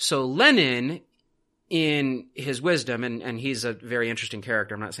 So Lenin, in his wisdom, and he's a very interesting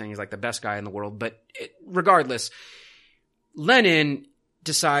character, I'm not saying he's like the best guy in the world, but regardless, Lenin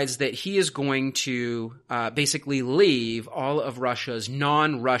decides that he is going to basically leave all of Russia's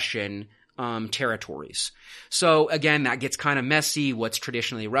non-Russian territories. So again, that gets kind of messy. What's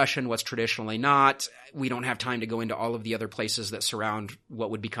traditionally Russian, what's traditionally not. We don't have time to go into all of the other places that surround what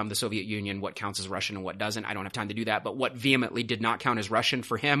would become the Soviet Union, what counts as Russian and what doesn't. I don't have time to do that. But what vehemently did not count as Russian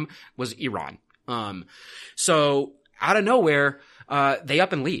for him was Iran. So out of nowhere, they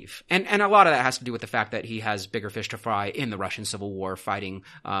up and leave. And a lot of that has to do with the fact that he has bigger fish to fry in the Russian Civil War, fighting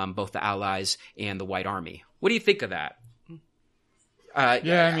both the Allies and the White Army. What do you think of that?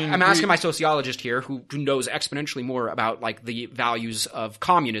 I'm asking my sociologist here, who knows exponentially more about like the values of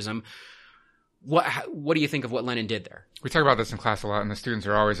communism. What do you think of what Lenin did there? We talk about this in class a lot, and the students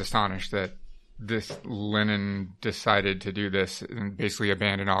are always astonished that this Lenin decided to do this and basically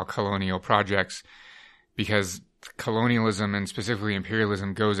abandon all colonial projects, because colonialism and specifically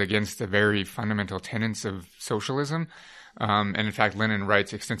imperialism goes against the very fundamental tenets of socialism. And in fact, Lenin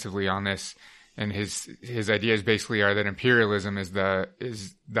writes extensively on this. And his ideas basically are that imperialism is the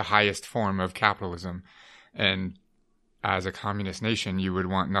highest form of capitalism, and as a communist nation, you would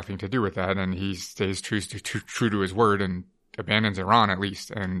want nothing to do with that. And he stays true to his word and abandons Iran, at least,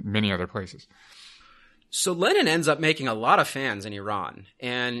 and many other places. So Lenin ends up making a lot of fans in Iran,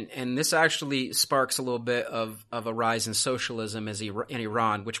 and this actually sparks a little bit of a rise in socialism in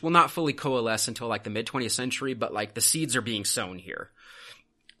Iran, which will not fully coalesce until like the mid 20th century, but like the seeds are being sown here.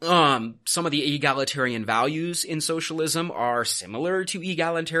 Some of the egalitarian values in socialism are similar to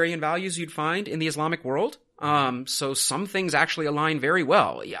egalitarian values you'd find in the Islamic world. So some things actually align very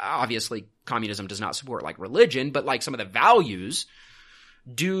well. Yeah, obviously communism does not support like religion, but like some of the values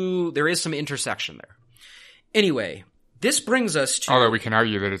there is some intersection there. Anyway, this brings us to... Although we can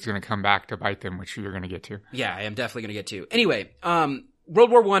argue that it's going to come back to bite them, which you're going to get to. Yeah, I am definitely going to get to. Anyway,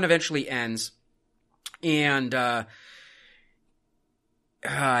 World War I eventually ends, and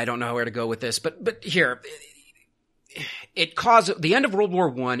I don't know where to go with this, but here, the end of World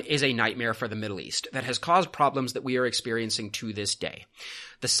War I is a nightmare for the Middle East that has caused problems that we are experiencing to this day.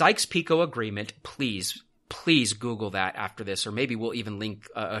 The Sykes-Picot Agreement, please Google that after this, or maybe we'll even link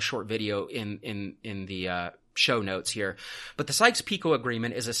a short video in the show notes here. But the Sykes-Picot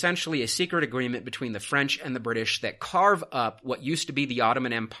Agreement is essentially a secret agreement between the French and the British that carve up what used to be the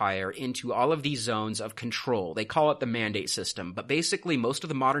Ottoman Empire into all of these zones of control. They call it the Mandate System. But basically, most of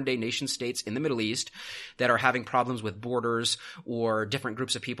the modern-day nation-states in the Middle East that are having problems with borders or different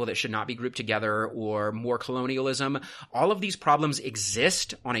groups of people that should not be grouped together or more colonialism, all of these problems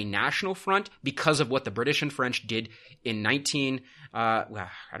exist on a national front because of what the British and French did in I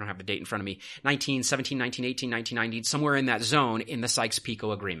don't have the date in front of me, 1917, 1918, 1919, somewhere in that zone in the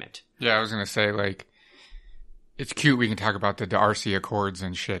Sykes-Picot Agreement. Yeah, I was going to say, like, it's cute we can talk about the D'Arcy Accords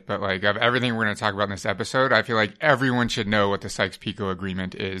and shit, but, like, of everything we're going to talk about in this episode, I feel like everyone should know what the Sykes-Picot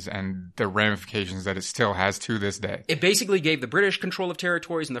Agreement is and the ramifications that it still has to this day. It basically gave the British control of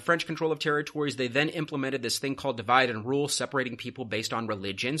territories and the French control of territories. They then implemented this thing called divide and rule, separating people based on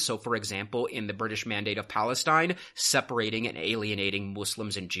religion. So, for example, in the British Mandate of Palestine, separating and alienating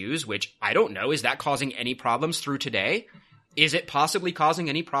Muslims and Jews, which I don't know, is that causing any problems through today? Is it possibly causing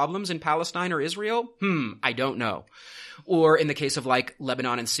any problems in Palestine or Israel? I don't know. Or in the case of like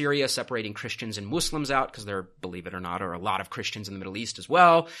Lebanon and Syria, separating Christians and Muslims out because there, believe it or not, are a lot of Christians in the Middle East as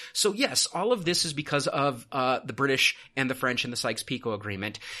well. So yes, all of this is because of the British and the French and the Sykes-Picot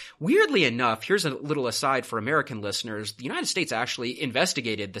Agreement. Weirdly enough, here's a little aside for American listeners. The United States actually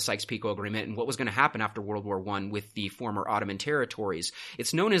investigated the Sykes-Picot Agreement and what was going to happen after World War I with the former Ottoman territories.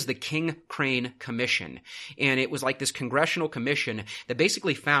 It's known as the King-Crane Commission. And it was like this congressional commission that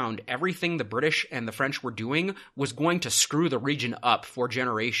basically found everything the British and the French were doing was going to screw the region up for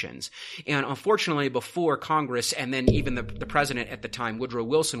generations. And unfortunately, before Congress and then even the president at the time, Woodrow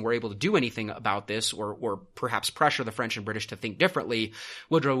Wilson, were able to do anything about this or perhaps pressure the French and British to think differently,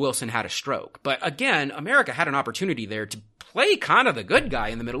 Woodrow Wilson had a stroke. But again, America had an opportunity there to play kind of the good guy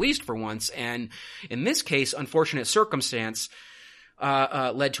in the Middle East for once. And in this case, unfortunate circumstance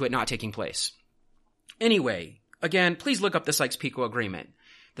led to it not taking place. Anyway, again, please look up the Sykes-Picot Agreement.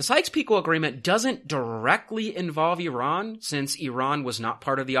 The Sykes-Picot Agreement doesn't directly involve Iran, since Iran was not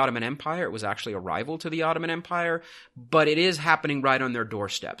part of the Ottoman Empire. It was actually a rival to the Ottoman Empire, but it is happening right on their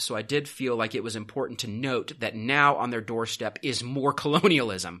doorstep. So I did feel like it was important to note that now on their doorstep is more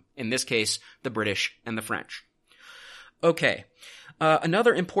colonialism, in this case, the British and the French. Okay.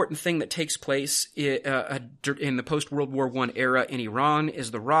 Another important thing that takes place in the post-World War I era in Iran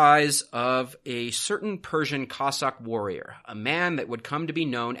is the rise of a certain Persian Cossack warrior, a man that would come to be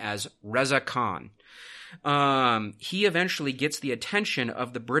known as Reza Khan. He eventually gets the attention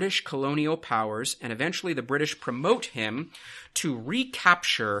of the British colonial powers, and eventually the British promote him to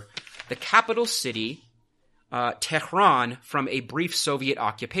recapture the capital city, Tehran, from a brief Soviet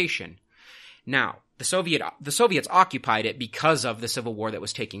occupation. Now, the Soviets occupied it because of the civil war that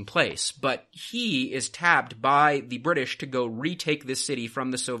was taking place, but he is tabbed by the British to go retake this city from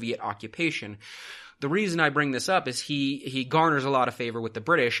the Soviet occupation. The reason I bring this up is he garners a lot of favor with the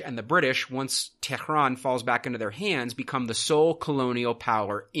British, and the British, once Tehran falls back into their hands, become the sole colonial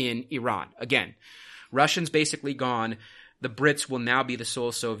power in Iran. Again, Russians basically gone. The Brits will now be the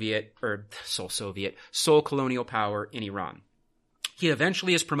sole colonial power in Iran. He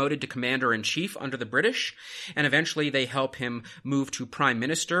eventually is promoted to commander-in-chief under the British, and eventually they help him move to prime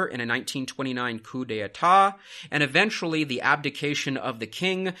minister in a 1929 coup d'etat, and eventually the abdication of the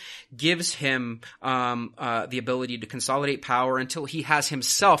king gives him the ability to consolidate power until he has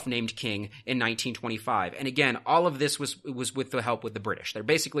himself named king in 1925. And again, all of this was with the help with the British. They're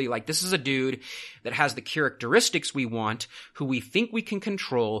basically like, this is a dude that has the characteristics we want, who we think we can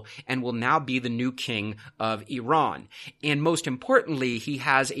control, and will now be the new king of Iran. And most importantly, he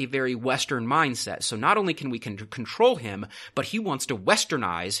has a very Western mindset. So not only can we control him, but he wants to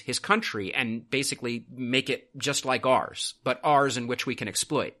westernize his country and basically make it just like ours, but ours in which we can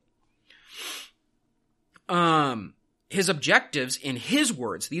exploit. His objectives, in his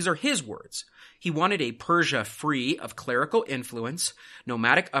words, these are his words. He wanted a Persia free of clerical influence,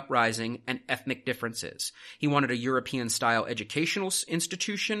 nomadic uprising, and ethnic differences. He wanted a European-style educational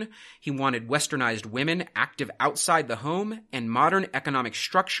institution. He wanted westernized women active outside the home, and modern economic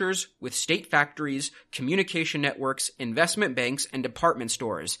structures with state factories, communication networks, investment banks, and department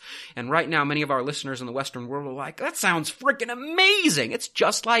stores. And right now, many of our listeners in the Western world are like, that sounds freaking amazing! It's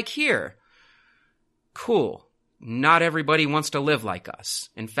just like here. Cool. Not everybody wants to live like us.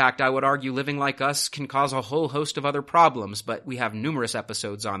 In fact, I would argue living like us can cause a whole host of other problems, but we have numerous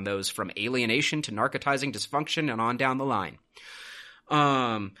episodes on those, from alienation to narcotizing dysfunction and on down the line.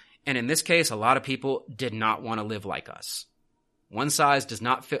 And in this case, a lot of people did not want to live like us. One size does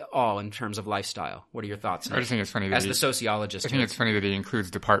not fit all in terms of lifestyle. What are your thoughts, Nick? I just think it's funny that as the sociologist. I think it's funny that he includes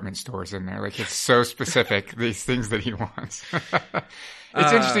department stores in there. Like, it's so specific, these things that he wants.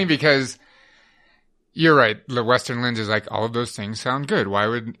 It's interesting because You're right. The Western lens is like, all of those things sound good. Why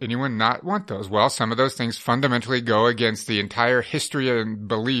would anyone not want those? Well, some of those things fundamentally go against the entire history and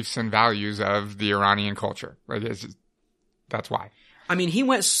beliefs and values of the Iranian culture. Like, that's why. I mean, he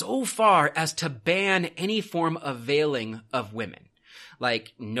went so far as to ban any form of veiling of women.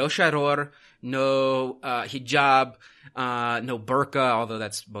 Like, no sharor, no hijab, no burqa, although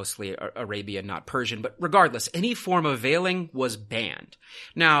that's mostly Arabian, not Persian. But regardless, any form of veiling was banned.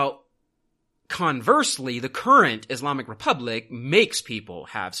 Now, conversely, the current Islamic Republic makes people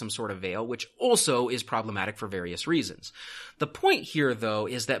have some sort of veil, which also is problematic for various reasons. The point here, though,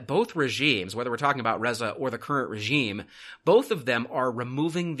 is that both regimes, whether we're talking about Reza or the current regime, both of them are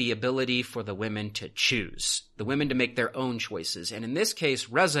removing the ability for the women to choose, the women to make their own choices. And in this case,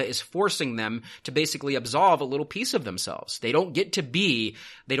 Reza is forcing them to basically absolve a little piece of themselves. They don't get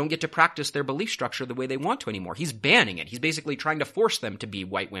to practice their belief structure the way they want to anymore. He's banning it. He's basically trying to force them to be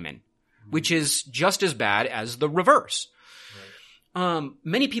white women, which is just as bad as the reverse. Right.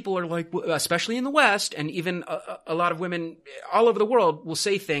 Many people are like, especially in the West, and even a lot of women all over the world will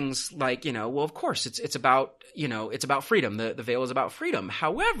say things like, well, of course, it's about freedom. The veil is about freedom.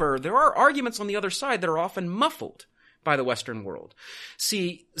 However, there are arguments on the other side that are often muffled by the Western world.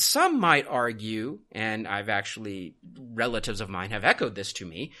 See, some might argue, and relatives of mine have echoed this to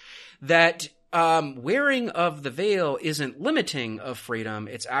me, that wearing of the veil isn't limiting of freedom.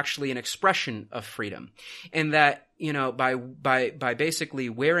 It's actually an expression of freedom. And that, by basically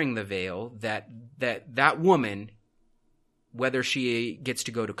wearing the veil, that woman, whether she gets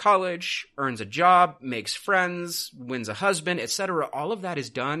to go to college, earns a job, makes friends, wins a husband, etc., all of that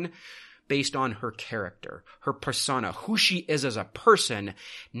is done based on her character, her persona, who she is as a person,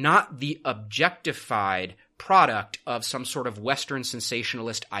 not the objectified product of some sort of Western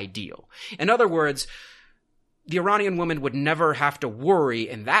sensationalist ideal. In other words, the Iranian woman would never have to worry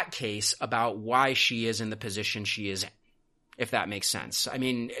in that case about why she is in the position she is in, if that makes sense. I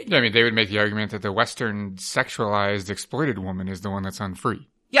mean, they would make the argument that the Western sexualized, exploited woman is the one that's unfree.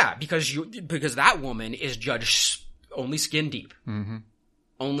 Yeah, because that woman is judged only skin deep. Mm-hmm.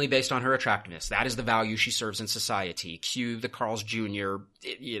 Only based on her attractiveness. That is the value she serves in society. Cue the Carl's Jr.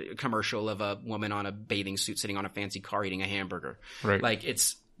 commercial of a woman on a bathing suit sitting on a fancy car eating a hamburger. Right. Like,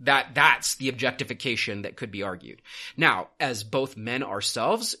 that's the objectification that could be argued. Now, as both men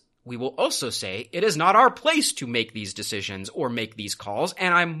ourselves, we will also say it is not our place to make these decisions or make these calls,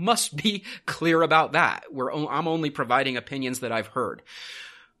 and I must be clear about that. I'm only providing opinions that I've heard.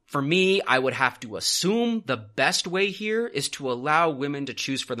 For me, I would have to assume the best way here is to allow women to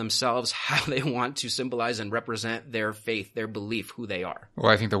choose for themselves how they want to symbolize and represent their faith, their belief, who they are.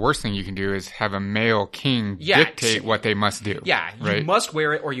 Well, I think the worst thing you can do is have a male king dictate what they must do. Yeah, you must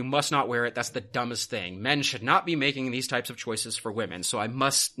wear it or you must not wear it. That's the dumbest thing. Men should not be making these types of choices for women. So I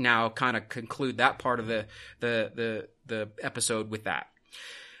must now kind of conclude that part of the episode with that.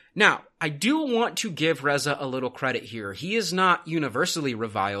 Now, I do want to give Reza a little credit here. He is not universally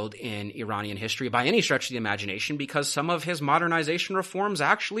reviled in Iranian history by any stretch of the imagination because some of his modernization reforms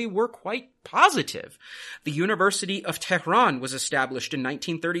actually were quite positive. The University of Tehran was established in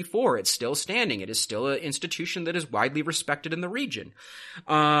 1934. It's still standing. It is still an institution that is widely respected in the region.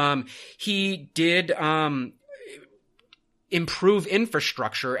 He did improve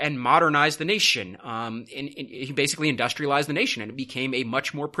infrastructure and modernize the nation. He basically industrialized the nation and it became a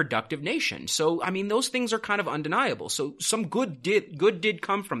much more productive nation. So, I mean, those things are kind of undeniable. So some good did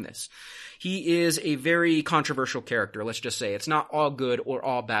come from this. He is a very controversial character. Let's just say it's not all good or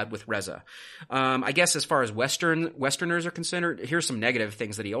all bad with Reza. I guess as far as Westerners are concerned, here's some negative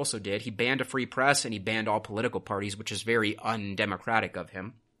things that he also did. He banned a free press and he banned all political parties, which is very undemocratic of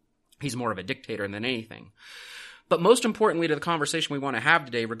him. He's more of a dictator than anything. But most importantly to the conversation we want to have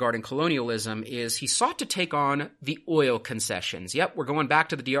today regarding colonialism is he sought to take on the oil concessions. Yep, we're going back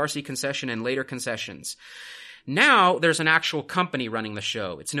to the DRC concession and later concessions. Now there's an actual company running the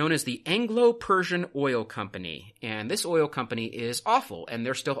show. It's known as the Anglo-Persian Oil Company. And this oil company is awful, and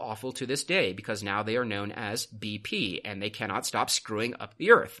they're still awful to this day because now they are known as BP, and they cannot stop screwing up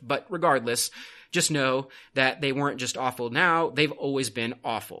the earth. But regardless, just know that they weren't just awful now, they've always been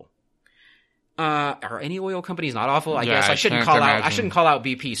awful. Are any oil companies not awful? I guess I shouldn't call out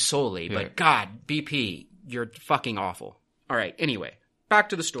BP solely, but God, BP, you're fucking awful. All right. Anyway, back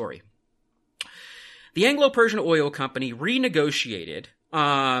to the story. The Anglo-Persian Oil Company renegotiated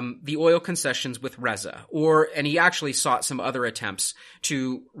the oil concessions with Reza, and he actually sought some other attempts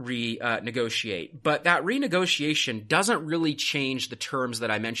to renegotiate. But that renegotiation doesn't really change the terms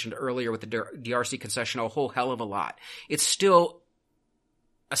that I mentioned earlier with the DRC concession a whole hell of a lot. It's still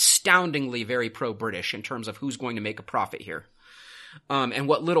astoundingly very pro-British in terms of who's going to make a profit here. And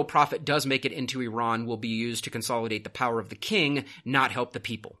what little profit does make it into Iran will be used to consolidate the power of the king, not help the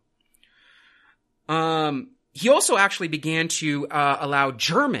people. He also actually began to allow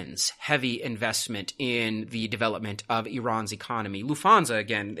Germans heavy investment in the development of Iran's economy. Lufthansa,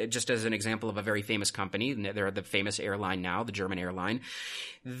 again, just as an example of a very famous company, they're the famous airline now, the German airline.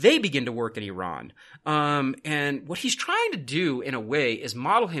 They begin to work in Iran. And what he's trying to do, in a way, is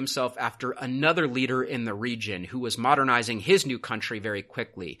model himself after another leader in the region who was modernizing his new country very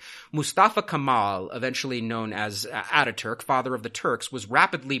quickly. Mustafa Kemal, eventually known as Ataturk, father of the Turks, was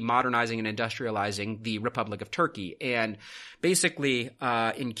rapidly modernizing and industrializing the Republic of Turkey. And basically,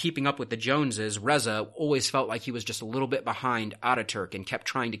 in keeping up with the Joneses, Reza always felt like he was just a little bit behind Ataturk and kept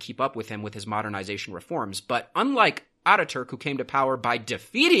trying to keep up with him with his modernization reforms. But unlike Ataturk, who came to power by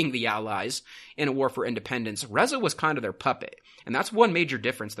defeating the Allies in a war for independence, Reza was kind of their puppet. And that's one major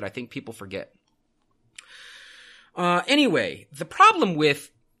difference that I think people forget. Anyway, the problem with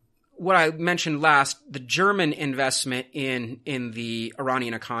what I mentioned last, the German investment in the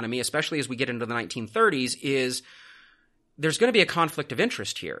Iranian economy, especially as we get into the 1930s, is there's going to be a conflict of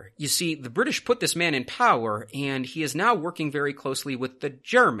interest here. You see, the British put this man in power, and he is now working very closely with the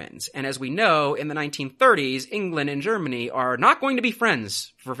Germans. And as we know, in the 1930s, England and Germany are not going to be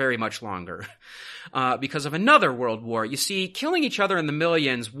friends for very much longer because of another world war. You see, killing each other in the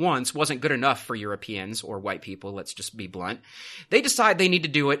millions once wasn't good enough for Europeans or white people, let's just be blunt. They decide they need to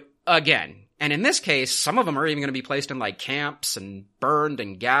do it again. And in this case, some of them are even going to be placed in like camps and burned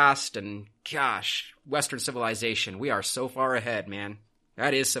and gassed, and gosh, Western civilization. We are so far ahead, man.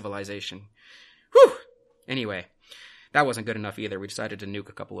 That is civilization. Whew. Anyway, that wasn't good enough either. We decided to nuke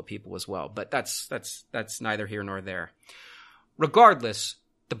a couple of people as well, but that's neither here nor there. Regardless,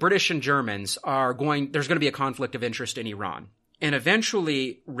 the British and Germans there's going to be a conflict of interest in Iran. And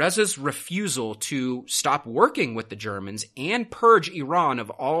eventually, Reza's refusal to stop working with the Germans and purge Iran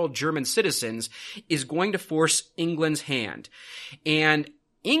of all German citizens is going to force England's hand. And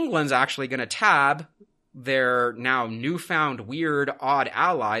England's actually going to tab their now newfound weird, odd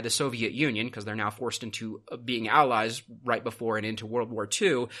ally, the Soviet Union, because they're now forced into being allies right before and into World War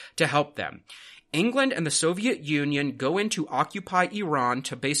II, to help them. England and the Soviet Union go in to occupy Iran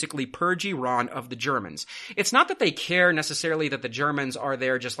to basically purge Iran of the Germans. It's not that they care necessarily that the Germans are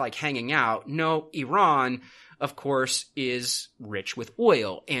there just like hanging out. No, Iran, of course, is rich with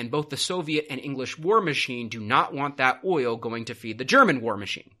oil, and both the Soviet and English war machine do not want that oil going to feed the German war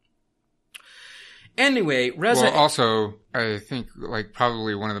machine. Anyway, Reza... Well, also, I think like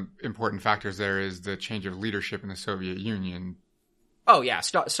probably one of the important factors there is the change of leadership in the Soviet Union. Oh, yeah.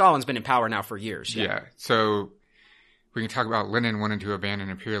 Stalin's been in power now for years. Yeah. So we can talk about Lenin wanting to abandon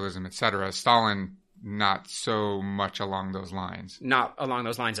imperialism, etc. Stalin, not so much along those lines. Not along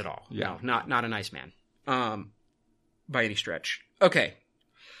those lines at all. Yeah. No, not a nice man. By any stretch. Okay.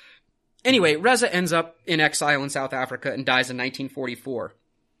 Anyway, Reza ends up in exile in South Africa and dies in 1944.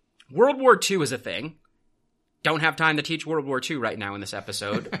 World War II is a thing. Don't have time to teach World War II right now in this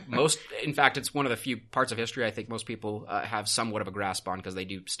episode. In fact, it's one of the few parts of history I think most people have somewhat of a grasp on, because they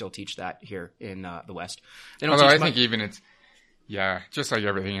do still teach that here in the West. They don't Although I much. think even it's, yeah, just like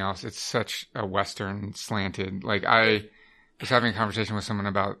everything else, it's such a Western slanted. Like I was having a conversation with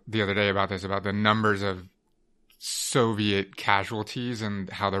someone the other day about the numbers of Soviet casualties and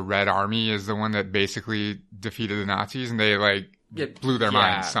how the Red Army is the one that basically defeated the Nazis, and they blew their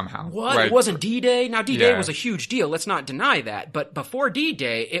minds somehow. What? It wasn't D-Day? Now, D-Day was a huge deal. Let's not deny that. But before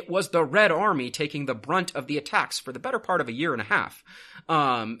D-Day, it was the Red Army taking the brunt of the attacks for the better part of a year and a half.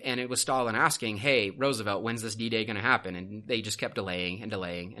 And it was Stalin asking, hey, Roosevelt, when's this D-Day going to happen? And they just kept delaying and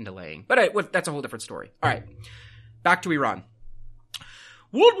delaying and delaying. But that's a whole different story. All right. Back to Iran.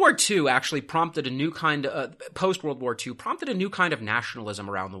 World War II actually prompted a new kind of, post-World War II, prompted a new kind of nationalism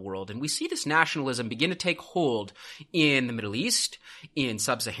around the world. And we see this nationalism begin to take hold in the Middle East, in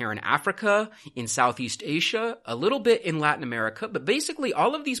Sub-Saharan Africa, in Southeast Asia, a little bit in Latin America, but basically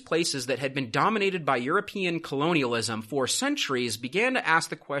all of these places that had been dominated by European colonialism for centuries began to ask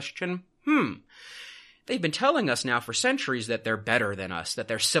the question, they've been telling us now for centuries that they're better than us, that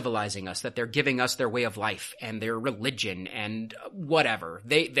they're civilizing us, that they're giving us their way of life and their religion and whatever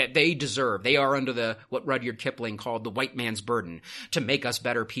that they deserve. They are under what Rudyard Kipling called the white man's burden to make us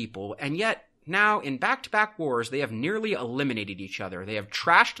better people. And yet now, in back-to-back wars, they have nearly eliminated each other. They have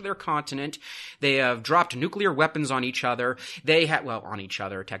trashed their continent. They have dropped nuclear weapons on each other. On each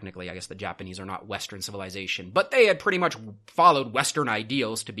other, technically. I guess the Japanese are not Western civilization. But they had pretty much followed Western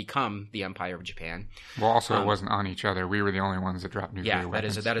ideals to become the Empire of Japan. Well, also, it wasn't on each other. We were the only ones that dropped nuclear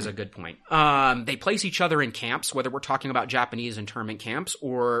weapons. Yeah, that is a good point. They place each other in camps, whether we're talking about Japanese internment camps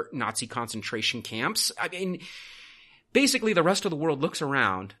or Nazi concentration camps. I mean, Basically, the rest of the world looks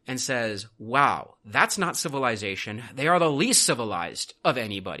around and says, wow, that's not civilization. They are the least civilized of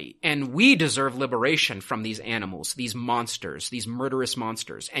anybody. And we deserve liberation from these animals, these monsters, these murderous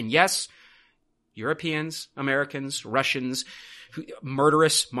monsters. And yes, Europeans, Americans, Russians,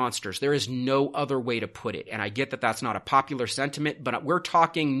 murderous monsters. There is no other way to put it. And I get that that's not a popular sentiment, but we're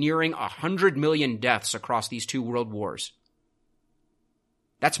talking nearing 100 million deaths across these two world wars.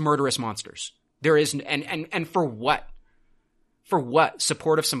 That's murderous monsters. There is, and for what? For what?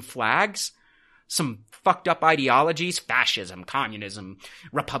 Support of some flags? Some fucked up ideologies? Fascism, communism,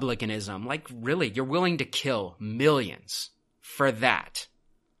 republicanism. Like, really, you're willing to kill millions for that?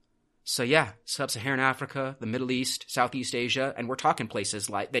 So yeah, Sub-Saharan Africa, the Middle East, Southeast Asia, and we're talking places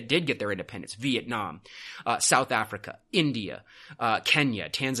like that did get their independence: Vietnam, South Africa, India, Kenya,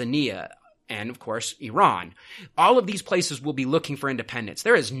 Tanzania, and of course, Iran. All of these places will be looking for independence.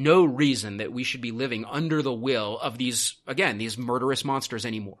 There is no reason that we should be living under the will of these, again, these murderous monsters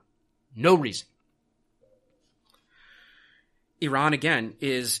anymore. No reason. Iran, again,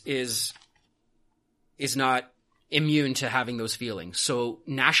 is not immune to having those feelings. So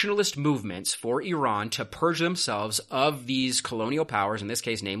nationalist movements for Iran to purge themselves of these colonial powers, in this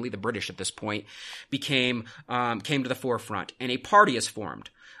case, namely the British at this point, came to the forefront, and a party is formed.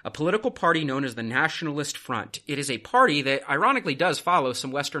 A political party known as the Nationalist Front. It is a party that ironically does follow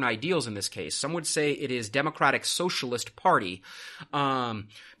some Western ideals in this case. Some would say it is Democratic Socialist Party,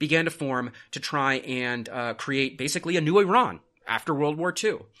 began to form to try and create basically a new Iran after World War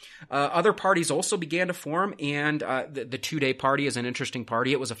II. Other parties also began to form, and the Two-Day Party is an interesting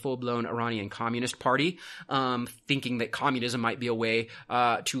party. It was a full-blown Iranian communist party, thinking that communism might be a way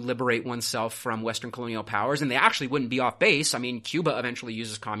to liberate oneself from Western colonial powers, and they actually wouldn't be off base. I mean, Cuba eventually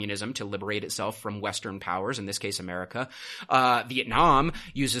uses communism to liberate itself from Western powers, in this case America. Vietnam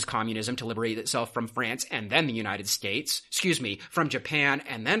uses communism to liberate itself from France and then the United States. From Japan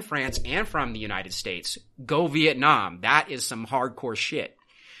and then France and from the United States. Go Vietnam. That is some hardcore shit.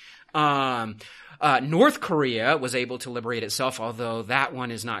 North Korea was able to liberate itself, although that one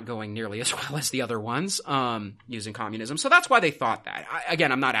is not going nearly as well as the other ones, using communism. So that's why they thought that.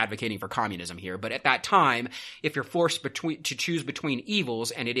 Again, I'm not advocating for communism here, but at that time, if you're forced to choose between evils,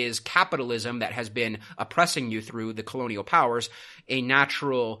 and it is capitalism that has been oppressing you through the colonial powers, a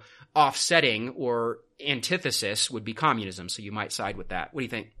natural offsetting or antithesis would be communism. So you might side with that. What do you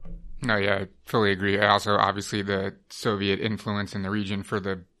think? No, yeah, I fully agree. I also, obviously, the Soviet influence in the region for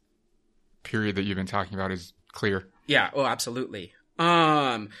the period that you've been talking about is clear. Yeah, oh, absolutely.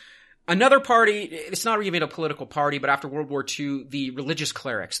 Another party, it's not even a political party, but after World War II, the religious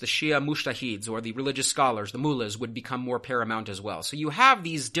clerics, the Shia Mujtahids, or the religious scholars, the mullahs, would become more paramount as well. So you have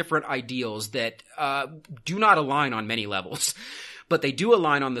these different ideals that do not align on many levels, but they do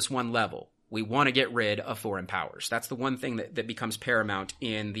align on this one level. We want to get rid of foreign powers. That's the one thing that becomes paramount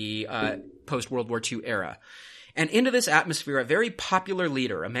in the post-World War II era. And into this atmosphere, a very popular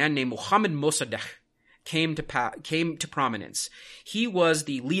leader, a man named Mohammad Mossadegh, came to prominence. He was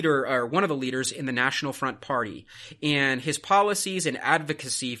the leader, or one of the leaders in the National Front Party, and his policies and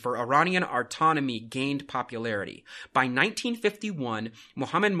advocacy for Iranian autonomy gained popularity. By 1951,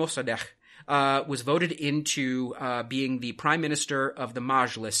 Mohammad Mossadegh was voted into being the prime minister of the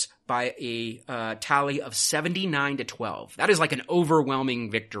Majlis by a tally of 79-12. That is like an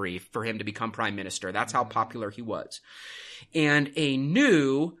overwhelming victory for him to become prime minister. That's how popular he was. And a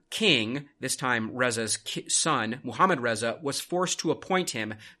new king, this time Reza's son, Mohammad Reza, was forced to appoint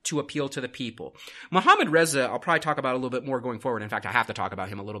him to appeal to the people. Mohammad Reza, I'll probably talk about a little bit more going forward. In fact, I have to talk about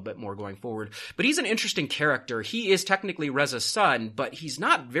him a little bit more going forward. But he's an interesting character. He is technically Reza's son, but he's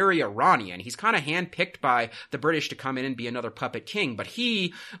not very Iranian. He's kind of handpicked by the British to come in and be another puppet king. But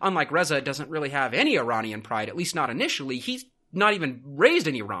he, unlike Reza, doesn't really have any Iranian pride, at least not initially. He's not even raised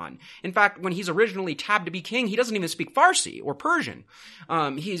in Iran. In fact, when he's originally tabbed to be king, he doesn't even speak Farsi or Persian.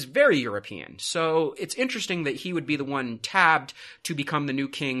 He's very European. So it's interesting that he would be the one tabbed to become the new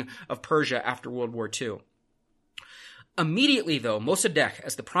king of Persia after World War II. Immediately, though, Mossadegh,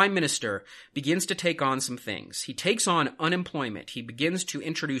 as the prime minister, begins to take on some things. He takes on unemployment. He begins to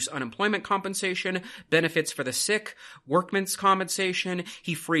introduce unemployment compensation, benefits for the sick, workmen's compensation.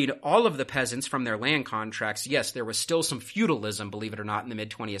 He freed all of the peasants from their land contracts. Yes, there was still some feudalism, believe it or not, in the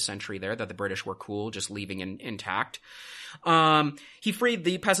mid-20th century there, that the British were cool, just leaving intact. He freed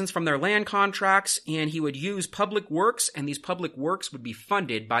the peasants from their land contracts, and he would use public works, and these public works would be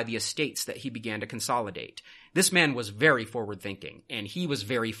funded by the estates that he began to consolidate. This man was very forward-thinking, and he was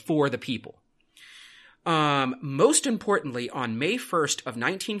very for the people. Most importantly, on May 1st of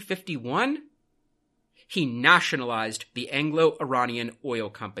 1951, He nationalized the Anglo-Iranian Oil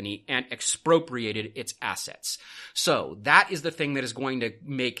Company and expropriated its assets. So that is the thing that is going to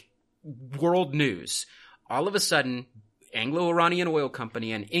make world news. All of a sudden, Anglo-Iranian Oil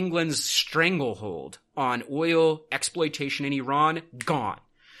Company and England's stranglehold on oil exploitation in Iran, gone.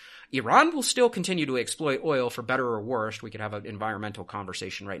 Iran will still continue to exploit oil for better or worse. We could have an environmental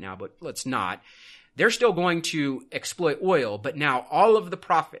conversation right now, but let's not. They're still going to exploit oil, but now all of the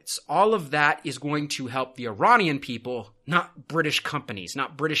profits, all of that is going to help the Iranian people, not British companies,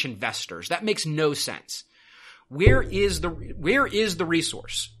 not British investors. That makes no sense. Where is the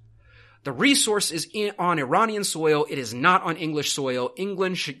resource? The resource is on Iranian soil. It is not on English soil.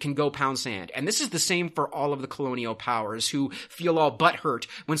 England can go pound sand. And this is the same for all of the colonial powers who feel all butthurt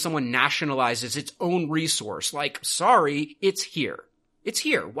when someone nationalizes its own resource. Like, sorry, it's here. It's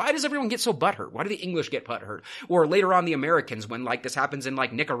here. Why does everyone get so butthurt? Why do the English get butthurt? Or later on the Americans when like this happens in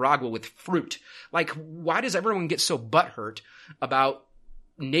like Nicaragua with fruit. Like, why does everyone get so butthurt about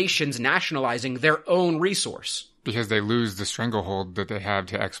nations nationalizing their own resource? Because they lose the stranglehold that they have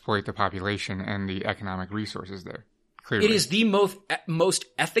to exploit the population and the economic resources there. Clearly. It is the most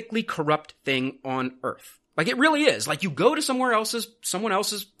ethically corrupt thing on earth. Like, it really is. Like, you go to someone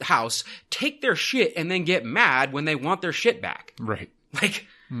else's house, take their shit, and then get mad when they want their shit back. Right. Like,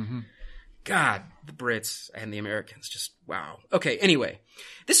 God, the Brits and the Americans, just wow. Okay, anyway,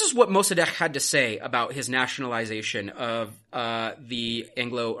 this is what Mossadegh had to say about his nationalization of the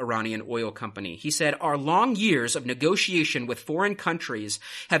Anglo-Iranian Oil Company. He said, "Our long years of negotiation with foreign countries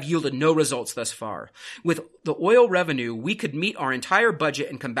have yielded no results thus far. With the oil revenue, we could meet our entire budget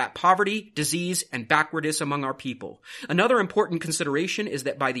and combat poverty, disease, and backwardness among our people. Another important consideration is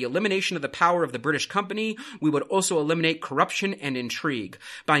that by the elimination of the power of the British company, we would also eliminate corruption and intrigue,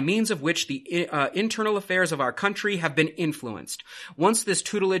 by means of which the internal affairs of our country have been influenced. Once this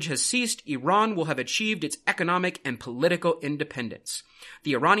tutelage has ceased, Iran will have achieved its economic and political independence.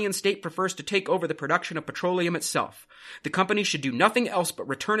 The Iranian state prefers to take over the production of petroleum itself. The company should do nothing else but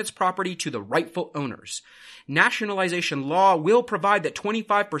return its property to the rightful owners. Nationalization law will provide that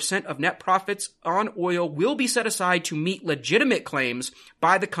 25% of net profits on oil will be set aside to meet legitimate claims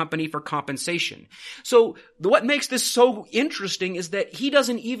by the company for compensation." So what makes this so interesting is that he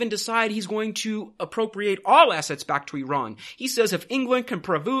doesn't even decide he's going to appropriate all assets back to Iran. He says if England can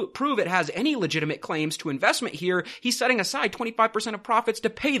prove it has any legitimate claims to investment here, he's setting aside 25% of profits to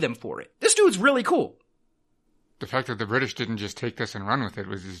pay them for it. This dude's really cool. The fact that the British didn't just take this and run with it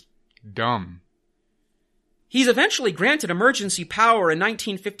was just dumb. He's eventually granted emergency power in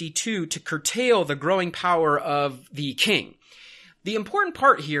 1952 to curtail the growing power of the king. The important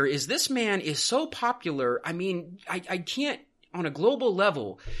part here is this man is so popular. I mean, I can't, on a global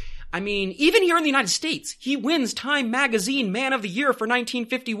level, I mean, even here in the United States, he wins Time Magazine Man of the Year for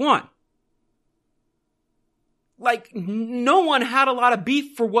 1951. Like, no one had a lot of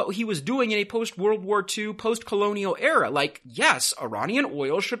beef for what he was doing in a post-World War II, post-colonial era. Like, yes, Iranian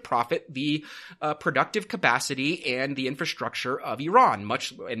oil should profit the productive capacity and the infrastructure of Iran,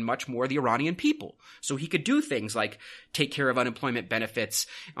 much more the Iranian people. So he could do things like take care of unemployment benefits,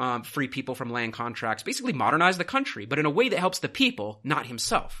 free people from land contracts, basically modernize the country, but in a way that helps the people, not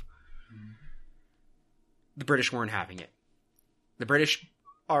himself. The British weren't having it. The British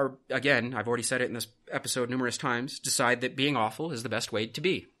are, again, I've already said it in this episode numerous times, decide that being awful is the best way to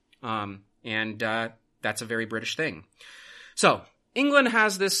be. And that's a very British thing. So, England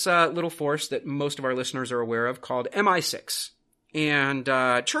has this little force that most of our listeners are aware of called MI6. And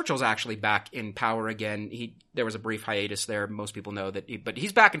Churchill's actually back in power again. There was a brief hiatus there. Most people know that, but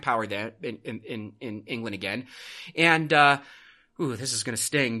he's back in power there in England again. And this is going to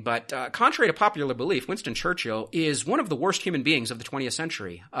sting, but contrary to popular belief, Winston Churchill is one of the worst human beings of the 20th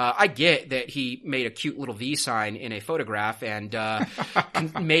century. I get that he made a cute little V sign in a photograph and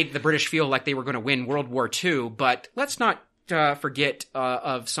made the British feel like they were going to win World War II, but let's not forget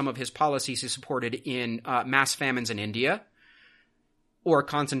of some of his policies he supported in mass famines in India, or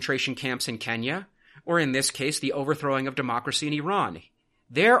concentration camps in Kenya, or in this case, the overthrowing of democracy in Iran.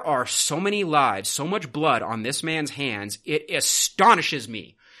 There are so many lives, so much blood on this man's hands, it astonishes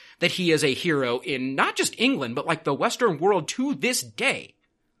me that he is a hero in not just England, but like the Western world to this day.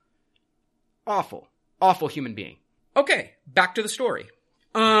 Awful. Awful human being. Okay, back to the story.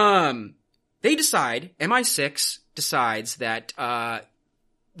 They decide, MI6 decides that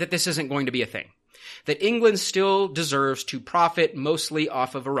this isn't going to be a thing. That England still deserves to profit mostly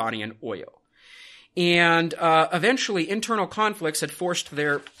off of Iranian oil. And eventually, internal conflicts had forced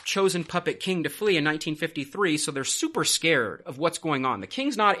their chosen puppet king to flee in 1953, so they're super scared of what's going on. The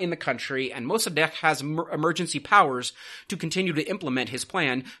king's not in the country, and Mossadegh has emergency powers to continue to implement his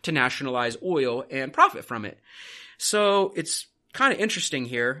plan to nationalize oil and profit from it. So it's kind of interesting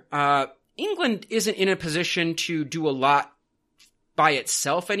here. England isn't in a position to do a lot by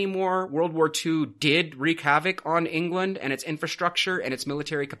itself anymore. World War II did wreak havoc on England and its infrastructure and its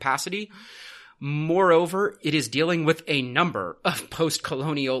military capacity. Moreover, it is dealing with a number of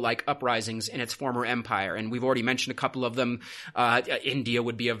post-colonial uprisings in its former empire, and we've already mentioned a couple of them. India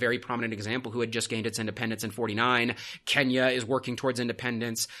would be a very prominent example, who had just gained its independence in 49. Kenya is working towards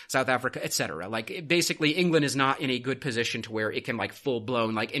independence, South Africa, etc. Basically, England is not in a good position to where it can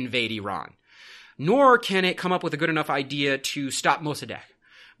full-blown invade Iran. Nor can it come up with a good enough idea to stop Mossadegh.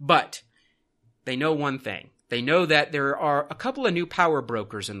 But they know one thing. They know that there are a couple of new power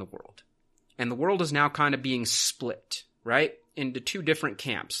brokers in the world. And the world is now kind of being split, right, into two different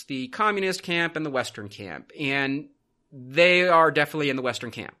camps, the communist camp and the Western camp. And they are definitely in the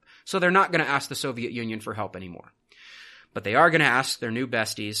Western camp. So they're not going to ask the Soviet Union for help anymore. But they are going to ask their new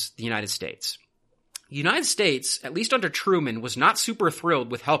besties, the United States. The United States, at least under Truman, was not super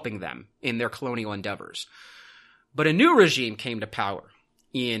thrilled with helping them in their colonial endeavors. But a new regime came to power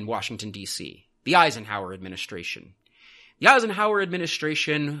in Washington, D.C., the Eisenhower administration. The Eisenhower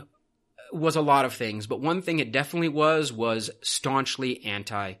administration was a lot of things, but one thing it definitely was staunchly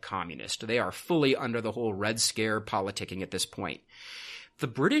anti-communist. They are fully under the whole Red Scare politicking at this point. The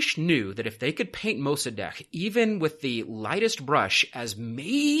British knew that if they could paint Mossadegh, even with the lightest brush, as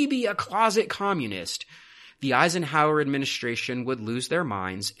maybe a closet communist, the Eisenhower administration would lose their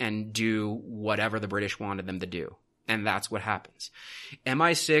minds and do whatever the British wanted them to do. And that's what happens.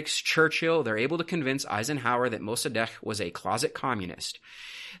 MI6, Churchill, they're able to convince Eisenhower that Mossadegh was a closet communist.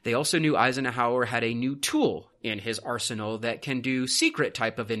 They also knew Eisenhower had a new tool in his arsenal that can do secret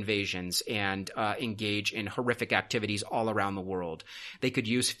type of invasions and engage in horrific activities all around the world. They could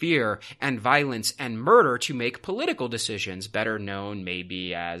use fear and violence and murder to make political decisions, better known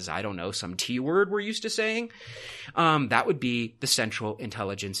maybe as, I don't know, some T word we're used to saying. That would be the Central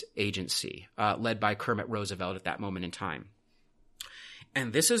Intelligence Agency, led by Kermit Roosevelt at that moment in time.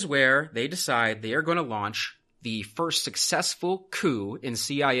 And this is where they decide they are going to launch the first successful coup in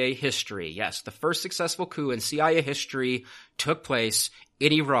CIA history. Yes, the first successful coup in CIA history took place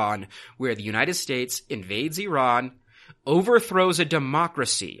in Iran, where the United States invades Iran, overthrows a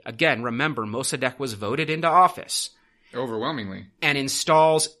democracy. Again, remember, Mossadegh was voted into office. Overwhelmingly. And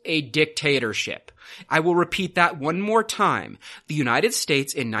installs a dictatorship. I will repeat that one more time. The United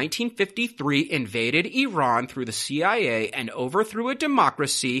States in 1953 invaded Iran through the CIA and overthrew a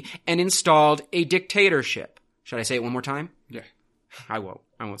democracy and installed a dictatorship. Should I say it one more time? Yeah. I won't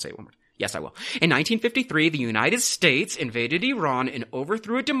say it one more time. Yes, I will. In 1953, the United States invaded Iran and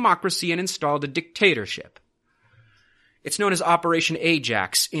overthrew a democracy and installed a dictatorship. It's known as Operation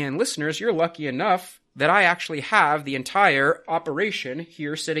Ajax. And listeners, you're lucky enough that I actually have the entire operation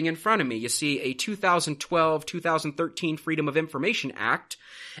here sitting in front of me. You see, a 2012-2013 Freedom of Information Act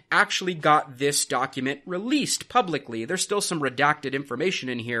actually got this document released publicly. There's still some redacted information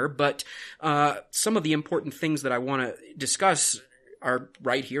in here, but some of the important things that I want to discuss are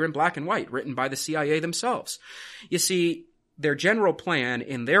right here in black and white, written by the CIA themselves. You see, their general plan,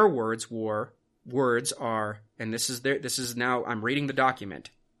 in their words are, and this is now, I'm reading the document,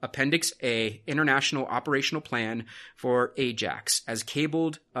 Appendix A, International Operational Plan for Ajax, as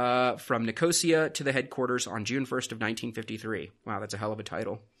cabled from Nicosia to the headquarters on June 1st of 1953. Wow, that's a hell of a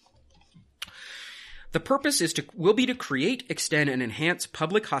title. The purpose will be to create, extend, and enhance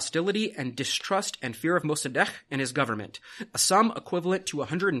public hostility and distrust and fear of Mossadegh and his government. A sum equivalent to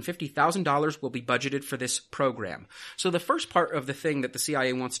 $150,000 will be budgeted for this program. So the first part of the thing that the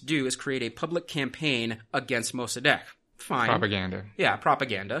CIA wants to do is create a public campaign against Mossadegh. Fine. Propaganda. Yeah,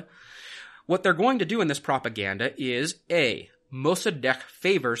 propaganda. What they're going to do in this propaganda is, A, Mossadegh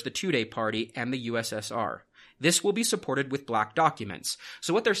favors the Tudeh Party and the USSR. This will be supported with black documents.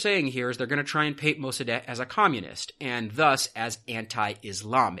 So what they're saying here is they're going to try and paint Mossadegh as a communist, and thus as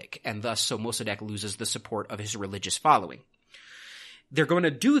anti-Islamic, and thus so Mossadegh loses the support of his religious following. They're going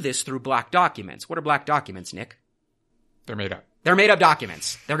to do this through black documents. What are black documents, Nick? They're made up. They're made up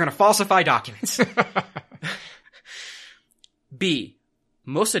documents. They're going to falsify documents. B,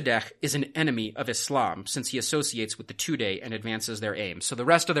 Mossadegh is an enemy of Islam since he associates with the Tudeh and advances their aims. So the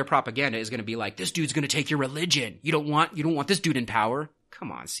rest of their propaganda is going to be like, this dude's going to take your religion. You don't want this dude in power.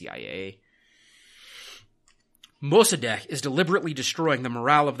 Come on, CIA. Mossadegh is deliberately destroying the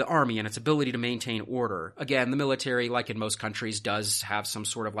morale of the army and its ability to maintain order. Again, the military, like in most countries, does have some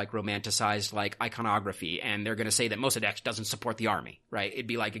sort of like romanticized like iconography, and they're going to say that Mossadegh doesn't support the army, right? It'd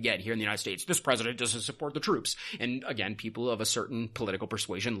be like, again, here in the United States, this president doesn't support the troops. And again, people of a certain political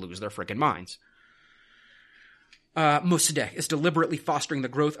persuasion lose their frickin' minds. Mossadegh is deliberately fostering the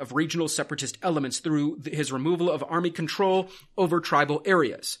growth of regional separatist elements through his removal of army control over tribal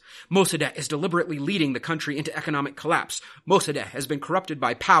areas. Mossadegh is deliberately leading the country into economic collapse. Mossadegh has been corrupted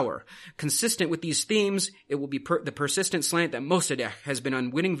by power. Consistent with these themes, it will be the persistent slant that Mossadegh has been an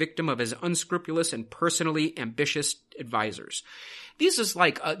unwitting victim of his unscrupulous and personally ambitious advisors. This is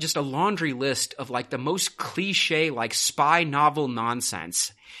like just a laundry list of like the most cliche like spy novel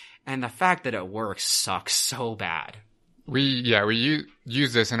nonsense. And the fact that it works sucks so bad. We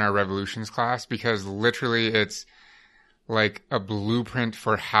use this in our revolutions class because literally it's like a blueprint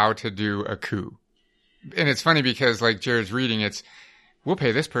for how to do a coup. And it's funny because like Jared's reading, we'll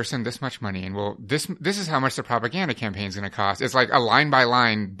pay this person this much money and this is how much the propaganda campaign is going to cost. It's like a line by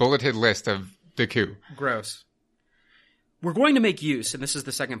line bulleted list of the coup. Gross. We're going to make use, and this is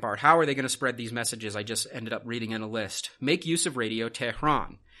the second part. How are they going to spread these messages? I just ended up reading in a list. Make use of Radio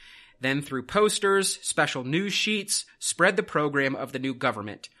Tehran. Then through posters, special news sheets, spread the program of the new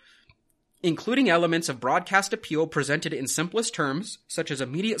government, including elements of broadcast appeal presented in simplest terms, such as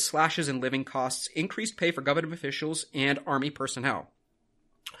immediate slashes in living costs, increased pay for government officials, and army personnel.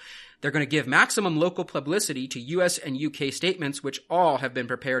 They're going to give maximum local publicity to US and UK statements, which all have been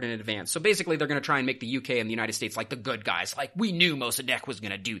prepared in advance. So basically, they're going to try and make the UK and the United States like the good guys. Like, we knew Mossadegh was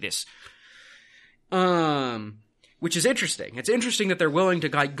going to do this. Which is interesting. It's interesting that they're willing to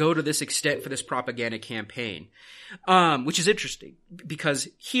go to this extent for this propaganda campaign. Which is interesting because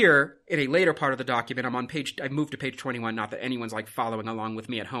here in a later part of the document, I moved to page 21, not that anyone's like following along with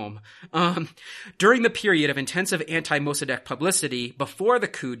me at home. During the period of intensive anti-Mossadegh publicity before the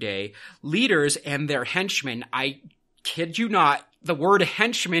coup day, leaders and their henchmen, I kid you not, the word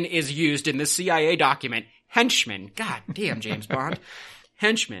henchman is used in the CIA document. Henchman. God damn, James Bond.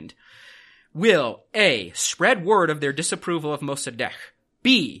 Henchmen. Will A. Spread word of their disapproval of Mossadegh.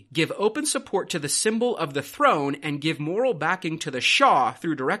 B. Give open support to the symbol of the throne and give moral backing to the Shah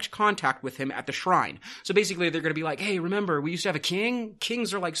through direct contact with him at the shrine. So basically they're going to be like, hey, remember, we used to have a king?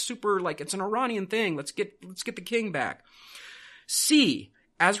 Kings are like super, like it's an Iranian thing. Let's get the king back. C.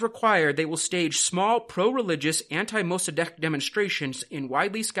 As required, they will stage small pro-religious anti-Mossadegh demonstrations in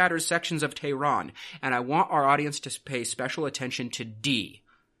widely scattered sections of Tehran. And I want our audience to pay special attention to D.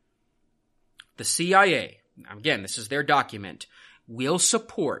 The CIA, again, this is their document, will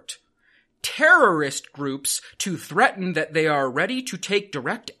support terrorist groups to threaten that they are ready to take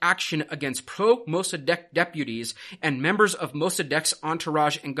direct action against pro-Mossadegh deputies and members of Mossadegh's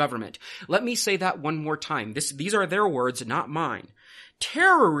entourage and government. Let me say that one more time. These are their words, not mine.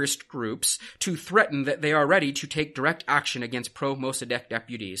 Terrorist groups to threaten that they are ready to take direct action against pro-Mossadegh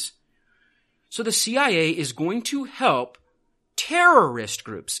deputies. So the CIA is going to help terrorist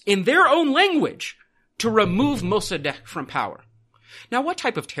groups, in their own language, to remove Mossadegh from power. Now, what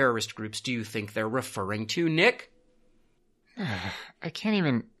type of terrorist groups do you think they're referring to, Nick? I can't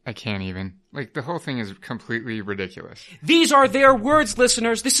even. Like, the whole thing is completely ridiculous. These are their words,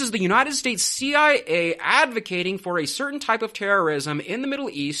 listeners. This is the United States CIA advocating for a certain type of terrorism in the Middle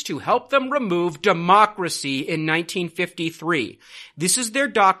East to help them remove democracy in 1953. This is their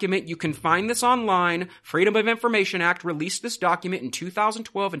document. You can find this online. Freedom of Information Act released this document in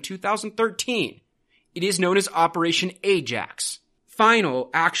 2012 and 2013. It is known as Operation Ajax. Final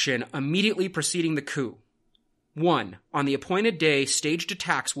action immediately preceding the coup. 1. On the appointed day, staged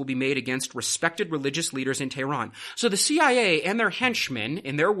attacks will be made against respected religious leaders in Tehran. So the CIA and their henchmen,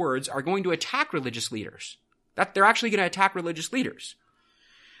 in their words, are going to attack religious leaders. They're actually going to attack religious leaders.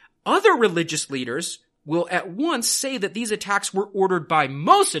 Other religious leaders will at once say that these attacks were ordered by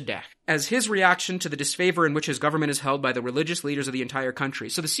Mossadegh as his reaction to the disfavor in which his government is held by the religious leaders of the entire country.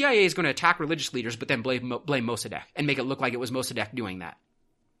 So the CIA is going to attack religious leaders, but then blame Mossadegh and make it look like it was Mossadegh doing that.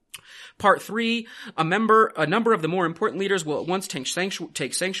 Part 3, a number of the more important leaders will at once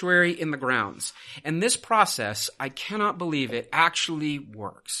take sanctuary in the grounds. And this process, I cannot believe it, actually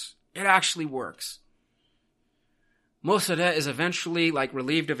works. It actually works. Mossadegh is eventually,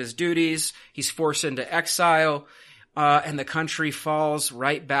 relieved of his duties. He's forced into exile, and the country falls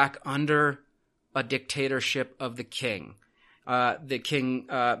right back under a dictatorship of the king. The king,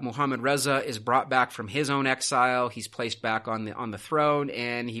 Mohammad Reza, is brought back from his own exile. He's placed back on the throne,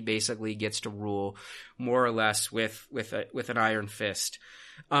 and he basically gets to rule more or less with an iron fist.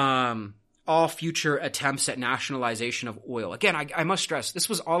 all future attempts at nationalization of oil. Again, I must stress, this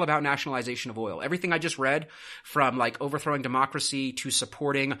was all about nationalization of oil. Everything I just read, from like overthrowing democracy to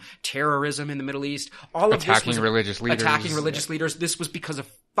supporting terrorism in the Middle East, all of this was attacking religious leaders. This was because of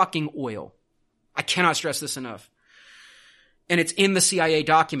fucking oil. I cannot stress this enough. And it's in the CIA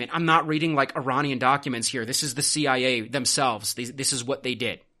document. I'm not reading like Iranian documents here. This is the CIA themselves. This is what they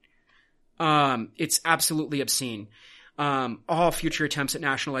did. It's absolutely obscene. All future attempts at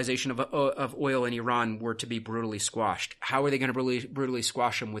nationalization of oil in Iran were to be brutally squashed. How are they going to brutally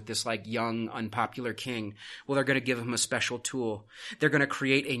squash them with this like young, unpopular king? Well, they're going to give him a special tool. They're going to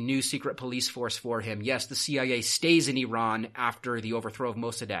create a new secret police force for him. Yes, the CIA stays in Iran after the overthrow of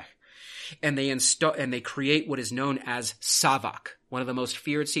Mossadegh. And they create what is known as SAVAK, one of the most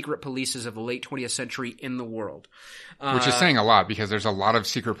feared secret polices of the late 20th century in the world. Which is saying a lot, because there's a lot of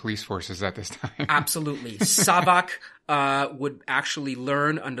secret police forces at this time. Absolutely. SAVAK would actually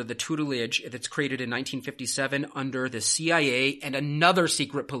learn under the tutelage that's created in 1957 under the CIA and another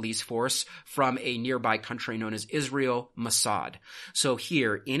secret police force from a nearby country known as Israel, Mossad. So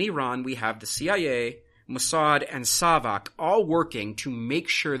here in Iran, we have the CIA, Mossad, and SAVAK all working to make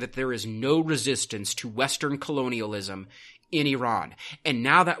sure that there is no resistance to Western colonialism in Iran. And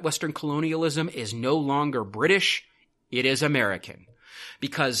now that Western colonialism is no longer British, it is American.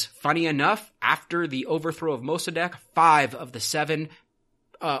 Because, funny enough, after the overthrow of Mossadegh, 5 of the 7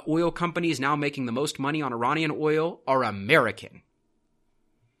 oil companies now making the most money on Iranian oil are American.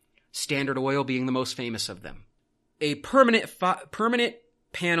 Standard Oil being the most famous of them. A permanent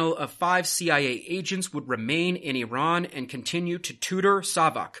panel of 5 CIA agents would remain in Iran and continue to tutor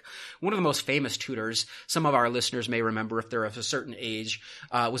SAVAK. One of the most famous tutors, some of our listeners may remember if they're of a certain age,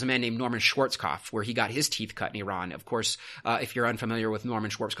 was a man named Norman Schwarzkopf, where he got his teeth cut in Iran. Of course, if you're unfamiliar with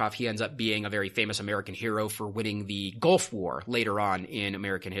Norman Schwarzkopf, he ends up being a very famous American hero for winning the Gulf War later on in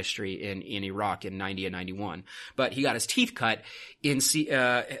American history in Iraq in 90 and 91. But he got his teeth cut with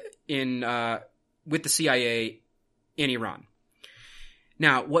the CIA in Iran.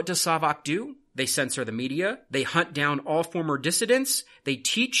 Now, what does SAVAK do? They censor the media, they hunt down all former dissidents, they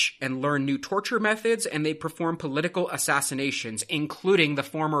teach and learn new torture methods, and they perform political assassinations, including the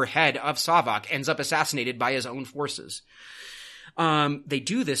former head of SAVAK ends up assassinated by his own forces. They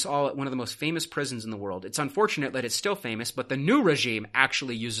do this all at one of the most famous prisons in the world. It's unfortunate that it's still famous, but the new regime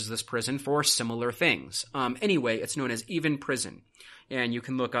actually uses this prison for similar things. Anyway, it's known as Evin Prison, and you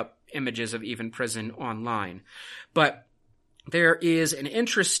can look up images of Evin Prison online. But there is an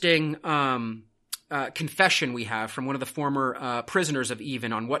interesting confession we have from one of the former prisoners of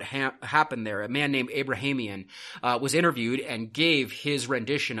Evin on what happened there. A man named Abrahamian was interviewed and gave his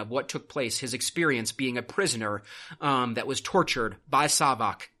rendition of what took place, his experience being a prisoner that was tortured by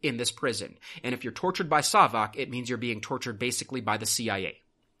SAVAK in this prison. And if you're tortured by SAVAK, it means you're being tortured basically by the CIA.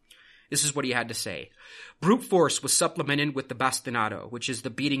 This is what he had to say. Brute force was supplemented with the bastinado, which is the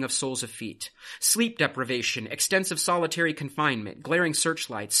beating of soles of feet. Sleep deprivation, extensive solitary confinement, glaring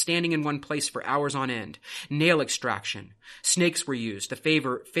searchlights, standing in one place for hours on end, nail extraction. Snakes were used,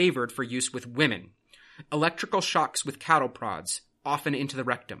 favored for use with women. Electrical shocks with cattle prods, often into the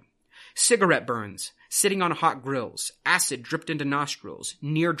rectum. Cigarette burns, sitting on hot grills, acid dripped into nostrils,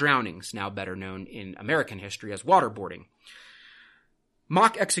 near drownings, now better known in American history as waterboarding.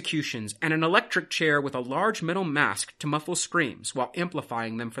 Mock executions, and an electric chair with a large metal mask to muffle screams while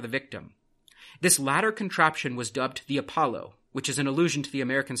amplifying them for the victim. This latter contraption was dubbed the Apollo, which is an allusion to the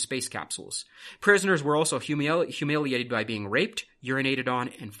American space capsules. Prisoners were also humiliated by being raped, urinated on,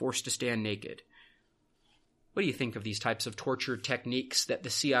 and forced to stand naked. What do you think of these types of torture techniques that the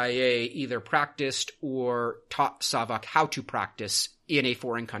CIA either practiced or taught SAVAK how to practice in a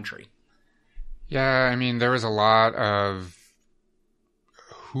foreign country? Yeah, I mean, there was a lot of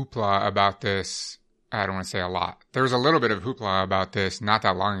hoopla about this. I don't want to say a lot. There was a little bit of hoopla about this not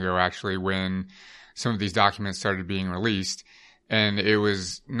that long ago, actually, when some of these documents started being released. And it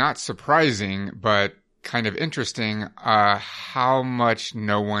was not surprising, but kind of interesting, how much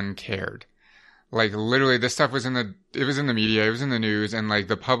no one cared. Like, literally, this stuff was in the media, it was in the news, and like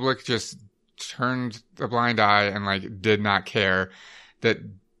the public just turned a blind eye and like did not care that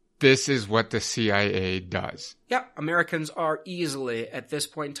this is what the CIA does. Yeah, Americans are easily, at this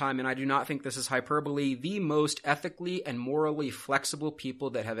point in time, and I do not think this is hyperbole, the most ethically and morally flexible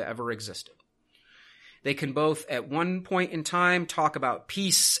people that have ever existed. They can both, at one point in time, talk about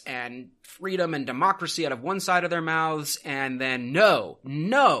peace and freedom and democracy out of one side of their mouths, and then know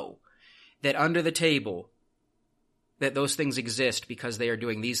that under the table, that those things exist because they are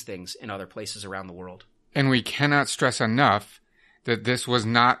doing these things in other places around the world. And we cannot stress enough that this was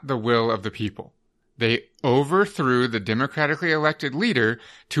not the will of the people. They overthrew the democratically elected leader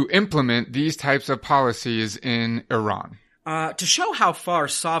to implement these types of policies in Iran. To show how far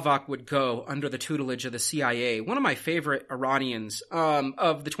Savak would go under the tutelage of the CIA, one of my favorite Iranians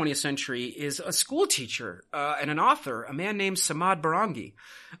of the 20th century is a school teacher and an author, a man named Samad Barangi,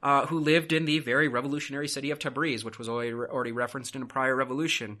 who lived in the very revolutionary city of Tabriz, which was already referenced in a prior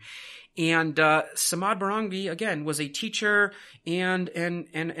revolution. And Samad Barangi, again, was a teacher and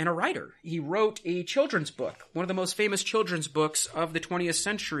a writer. He wrote a children's book, one of the most famous children's books of the 20th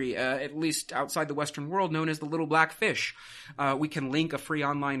century, at least outside the Western world, known as The Little Black Fish. We can link a free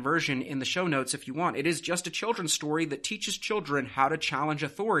online version in the show notes if you want. It is just a children's story that teaches children how to challenge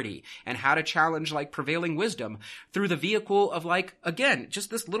authority and how to challenge, like, prevailing wisdom through the vehicle of, like, again, just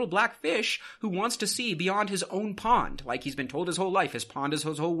this little black fish who wants to see beyond his own pond. Like, he's been told his whole life, his pond is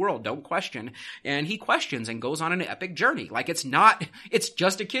his whole world. Don't question. And he questions and goes on an epic journey. Like, it's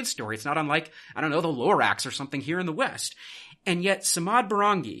just a kid's story. It's not unlike, I don't know, the Lorax or something here in the West. And yet Samad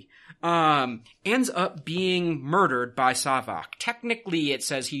Barangi ends up being murdered by Savak. Technically, it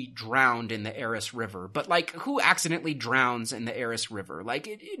says he drowned in the Aras River, but, like, who accidentally drowns in the Aras River? Like,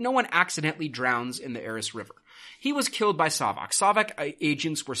 no one accidentally drowns in the Aras River. He was killed by Savak. Savak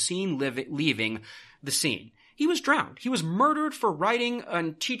agents were seen leaving the scene. He was drowned. He was murdered for writing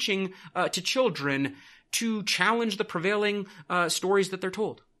and teaching to children to challenge the prevailing stories that they're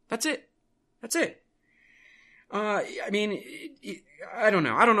told. That's it. That's it. I mean, I don't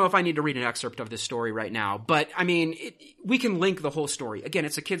know. I don't know if I need to read an excerpt of this story right now, but I mean, we can link the whole story. Again,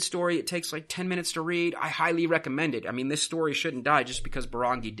 it's a kid's story. It takes like 10 minutes to read. I highly recommend it. I mean, this story shouldn't die just because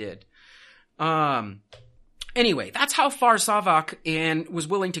Barangi did. Anyway, that's how far Savak was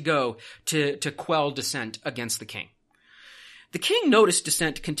willing to go to quell dissent against the king. The king noticed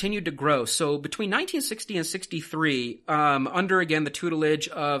dissent continued to grow, so between 1960 and 63, under, again, the tutelage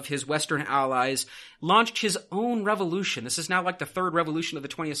of his Western allies, launched his own revolution. This is now like the third revolution of the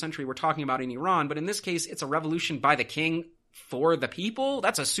 20th century we're talking about in Iran, but in this case, it's a revolution by the king for the people.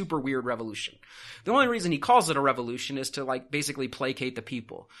 That's a super weird revolution. The only reason he calls it a revolution is to, like, basically placate the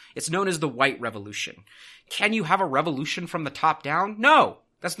people. It's known as the White Revolution. Can you have a revolution from the top down? No!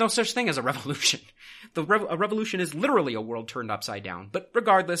 That's no such thing as a revolution. A revolution is literally a world turned upside down. But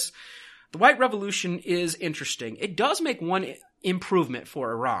regardless, the White Revolution is interesting. It does make one improvement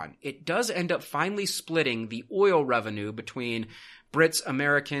for Iran. It does end up finally splitting the oil revenue between Brits,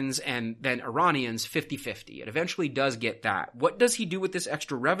 Americans, and then Iranians 50-50. It eventually does get that. What does he do with this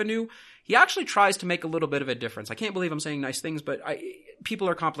extra revenue? He actually tries to make a little bit of a difference. I can't believe I'm saying nice things, but people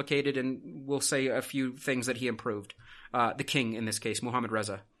are complicated, and we'll say a few things that he improved. The king, in this case, Mohammad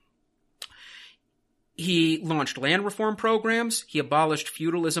Reza. He launched land reform programs. He abolished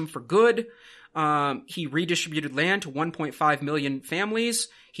feudalism for good. He redistributed land to 1.5 million families.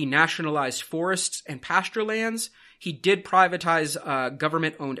 He nationalized forests and pasture lands. He did privatize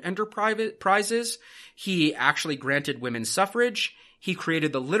government-owned enterprises. He actually granted women's suffrage. He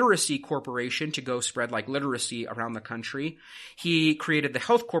created the Literacy Corporation to go spread, like, literacy around the country. He created the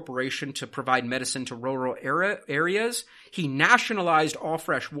Health Corporation to provide medicine to rural areas. He nationalized all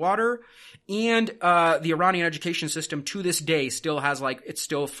fresh water. And the Iranian education system to this day still has, like, it's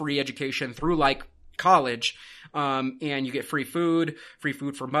still free education through, like, college. And you get free food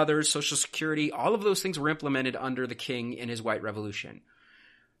for mothers, Social Security. All of those things were implemented under the king in his White Revolution.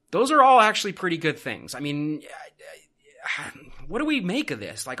 Those are all actually pretty good things. I mean, what do we make of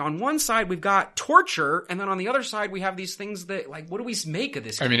this? Like, on one side, we've got torture, and then on the other side, we have these things that, like, what do we make of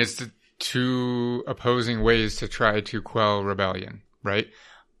this? I mean, it's the two opposing ways to try to quell rebellion, right?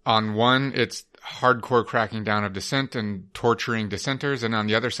 On one, it's hardcore cracking down of dissent and torturing dissenters, and on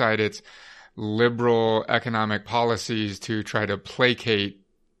the other side, it's liberal economic policies to try to placate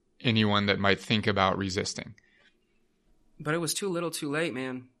anyone that might think about resisting. But it was too little too late,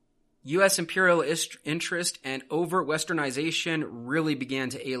 man. U.S. imperial interest and overt westernization really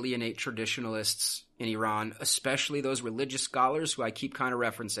began to alienate traditionalists in Iran, especially those religious scholars who I keep kind of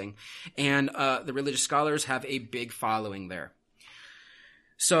referencing. And the religious scholars have a big following there.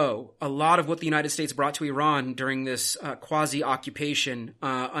 So a lot of what the United States brought to Iran during this quasi-occupation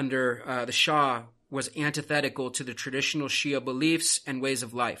under the Shah was antithetical to the traditional Shia beliefs and ways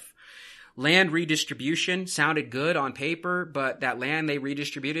of life. Land redistribution sounded good on paper, but that land they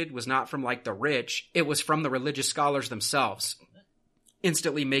redistributed was not from, like, the rich. It was from the religious scholars themselves,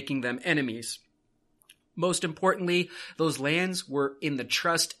 instantly making them enemies. Most importantly, those lands were in the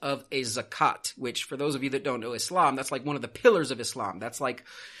trust of a zakat, which, for those of you that don't know Islam, that's like one of the pillars of Islam. That's like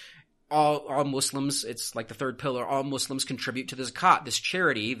all Muslims, it's like the third pillar, all Muslims contribute to the zakat, this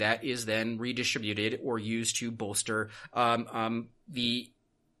charity that is then redistributed or used to bolster the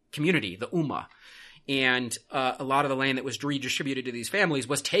community, the ummah. And a lot of the land that was redistributed to these families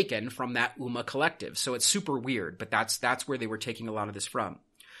was taken from that Ummah collective. So it's super weird, but that's where they were taking a lot of this from.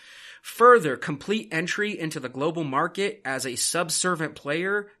 Further, complete entry into the global market as a subservient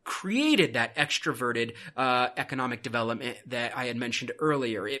player created that extroverted economic development that I had mentioned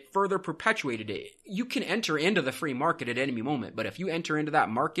earlier. It further perpetuated it. You can enter into the free market at any moment, but if you enter into that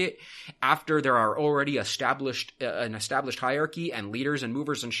market after there are already an established hierarchy and leaders and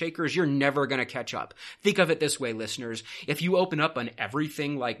movers and shakers, you're never going to catch up. Think of it this way, listeners. If you open up an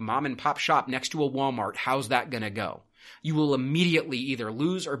everything like mom and pop shop next to a Walmart, how's that going to go? You will immediately either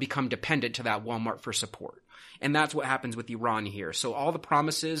lose or become dependent to that Walmart for support. And that's what happens with Iran here. So all the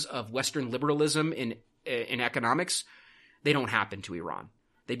promises of Western liberalism in economics, they don't happen to Iran.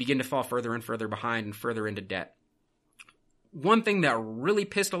 They begin to fall further and further behind and further into debt. One thing that really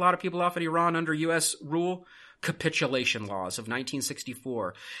pissed a lot of people off at Iran under U.S. rule, capitulation laws of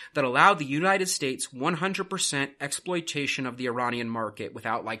 1964 that allowed the United States 100% exploitation of the Iranian market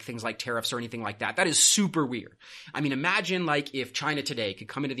without like things like tariffs or anything like that. That is super weird. I mean, imagine like if China today could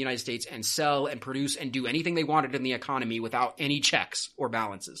come into the United States and sell and produce and do anything they wanted in the economy without any checks or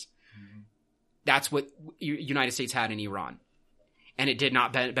balances. Mm-hmm. That's what United States had in Iran. And it did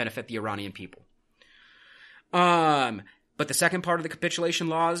not benefit the Iranian people. But the second part of the capitulation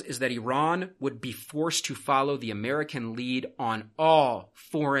laws is that Iran would be forced to follow the American lead on all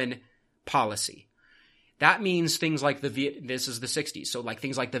foreign policy. That means things like this is the 60s, so like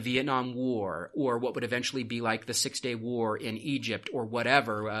things like the Vietnam War, or what would eventually be like the Six-Day War in Egypt, or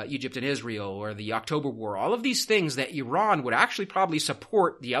whatever, Egypt and Israel, or the October War. All of these things that Iran would actually probably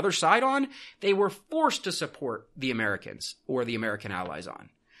support the other side on, they were forced to support the Americans or the American allies on.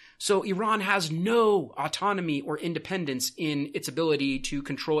 So Iran has no autonomy or independence in its ability to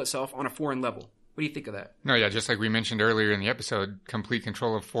control itself on a foreign level. What do you think of that? No, yeah, just like we mentioned earlier in the episode, complete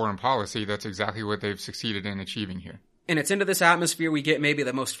control of foreign policy, that's exactly what they've succeeded in achieving here. And it's into this atmosphere we get maybe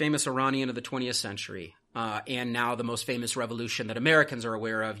the most famous Iranian of the 20th century, and now the most famous revolution that Americans are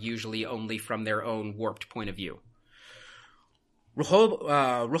aware of, usually only from their own warped point of view.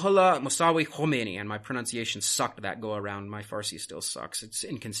 Ruhollah Mossawi Khomeini, and my pronunciation sucked that go around. My Farsi still sucks. It's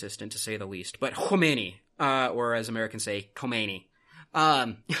inconsistent to say the least. But Khomeini, or as Americans say, Khomeini.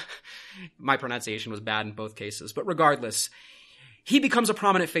 My pronunciation was bad in both cases. But regardless, he becomes a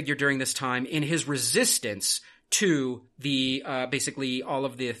prominent figure during this time in his resistance to the basically all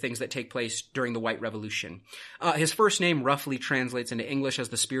of the things that take place during the White Revolution. His first name roughly translates into English as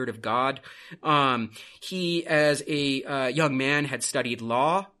the Spirit of God. He, as a young man, had studied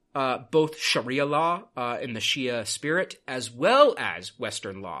law, both Sharia law in the Shia spirit, as well as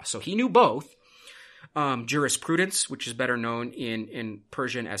Western law. So he knew both. Jurisprudence, which is better known in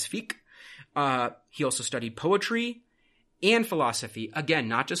Persian as fiqh. He also studied poetry and philosophy. Again,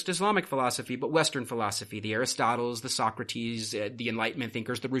 not just Islamic philosophy, but Western philosophy. The Aristotles, the Socrates, the Enlightenment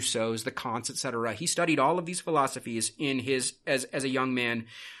thinkers, the Rousseaus, the Kants, etc. He studied all of these philosophies in his as a young man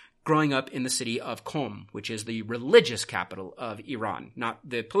growing up in the city of Qom, which is the religious capital of Iran. Not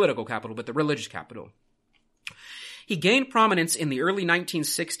the political capital, but the religious capital. He gained prominence in the early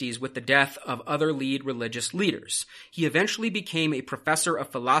 1960s with the death of other lead religious leaders. He eventually became a professor of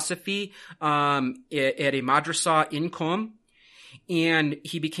philosophy at a madrasa in Qom, and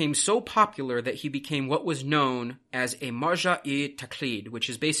he became so popular that he became what was known as a marja-e-taqlid, which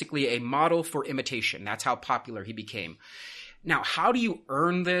is basically a model for imitation. That's how popular he became. Now, how do you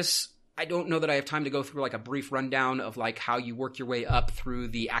earn this? I don't know that I have time to go through like a brief rundown of like how you work your way up through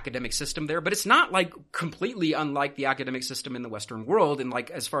the academic system there, but it's not like completely unlike the academic system in the Western world. And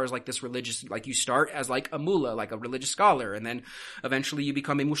like, as far as like this religious, like you start as like a mullah, like a religious scholar, and then eventually you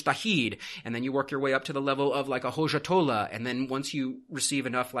become a mujtahid, and then you work your way up to the level of like a hojatollah. And then once you receive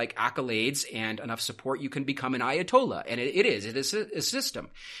enough like accolades and enough support, you can become an ayatollah. And it is a system.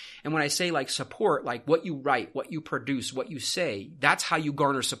 And when I say like support, like what you write, what you produce, what you say, that's how you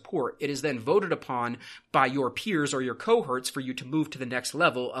garner support. It is then voted upon by your peers or your cohorts for you to move to the next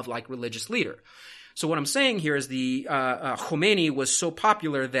level of like religious leader. So what I'm saying here is the Khomeini was so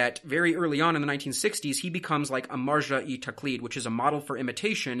popular that very early on in the 1960s, he becomes like a marja-e-taqlid, which is a model for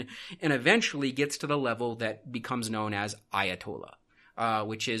imitation, and eventually gets to the level that becomes known as ayatollah,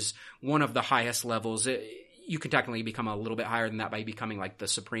 which is one of the highest levels. You can technically become a little bit higher than that by becoming like the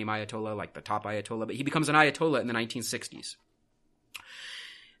supreme ayatollah, like the top ayatollah, but he becomes an ayatollah in the 1960s.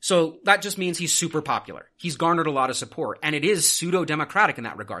 So that just means he's super popular. He's garnered a lot of support, and it is pseudo-democratic in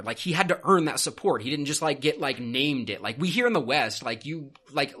that regard. Like, he had to earn that support. He didn't just like get like named it. Like we here in the West, like you,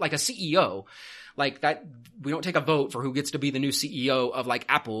 like a CEO, like that, we don't take a vote for who gets to be the new CEO of like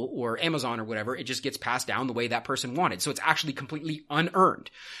Apple or Amazon or whatever. It just gets passed down the way that person wanted. So it's actually completely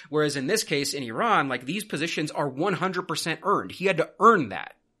unearned. Whereas in this case, in Iran, like these positions are 100% earned. He had to earn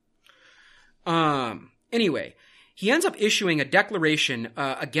that. Anyway, he ends up issuing a declaration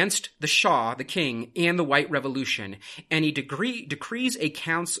against the Shah, the king, and the White Revolution, and he decrees a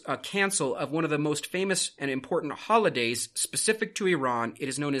cancel of one of the most famous and important holidays specific to Iran. It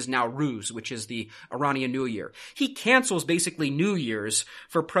is known as Nowruz, which is the Iranian New Year. He cancels basically New Year's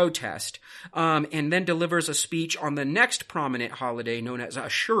for protest, and then delivers a speech on the next prominent holiday known as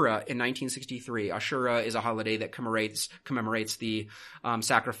Ashura in 1963. Ashura is a holiday that commemorates the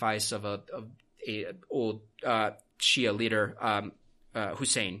sacrifice of a old Shia leader,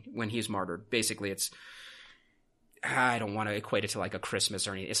 Hussein, when he's martyred. Basically, I don't want to equate it to like a Christmas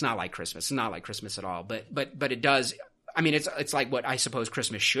or anything. It's not like Christmas. It's not like Christmas at all. But it does. I mean, it's like what I suppose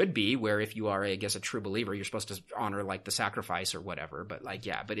Christmas should be, where if you are, I guess, a true believer, you're supposed to honor like the sacrifice or whatever. But like,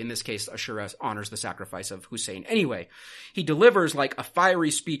 yeah, but in this case, Ashura honors the sacrifice of Hussein. Anyway, he delivers like a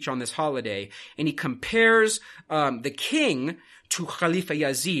fiery speech on this holiday, and he compares the king to Khalifa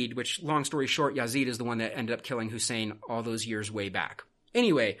Yazid, which, long story short, Yazid is the one that ended up killing Hussein all those years way back.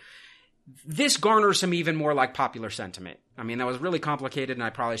 Anyway, this garners some even more like popular sentiment. I mean, that was really complicated, and I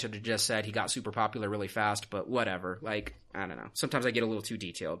probably should have just said he got super popular really fast, but whatever. Like, I don't know. Sometimes I get a little too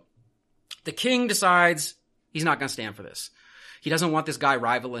detailed. The king decides he's not going to stand for this. He doesn't want this guy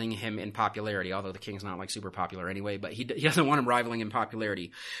rivaling him in popularity, although the king's not like super popular anyway, but he doesn't want him rivaling in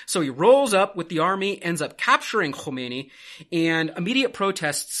popularity. So he rolls up with the army, ends up capturing Khomeini, and immediate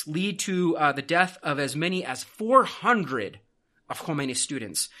protests lead to the death of as many as 400 of Khomeini's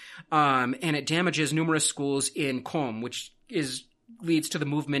students. And it damages numerous schools in Qom, which leads to the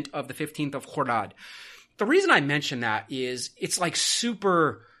movement of the 15th of Khordad. The reason I mention that is it's like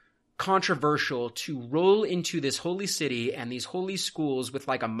super controversial to roll into this holy city and these holy schools with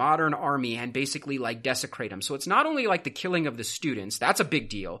like a modern army and basically like desecrate them. So it's not only like the killing of the students, that's a big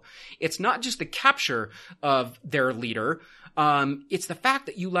deal. It's not just the capture of their leader. It's the fact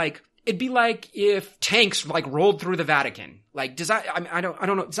that you like, it'd be like if tanks like rolled through the Vatican. Like, does that, I don't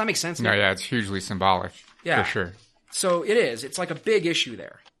know. Does that make sense? No, yeah, it's hugely symbolic. Yeah. For sure. So it is. It's like a big issue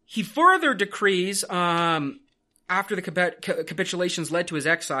there. He further decrees, after the capitulations led to his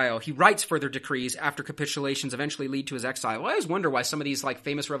exile, he writes further decrees after capitulations eventually lead to his exile. Well, I always wonder why some of these like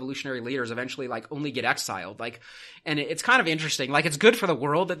famous revolutionary leaders eventually like only get exiled. Like, and it's kind of interesting. Like, it's good for the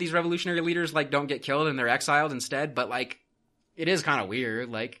world that these revolutionary leaders like don't get killed and they're exiled instead. But like, it is kind of weird.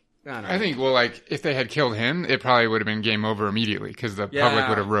 Like, I don't know. I think, well, like if they had killed him, it probably would have been game over immediately because the public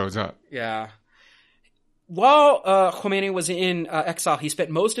would have rose up. Yeah. While Khomeini was in exile, he spent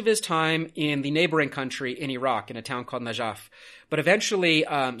most of his time in the neighboring country in Iraq, in a town called Najaf. But eventually,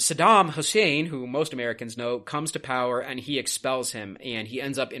 Saddam Hussein, who most Americans know, comes to power and he expels him, and he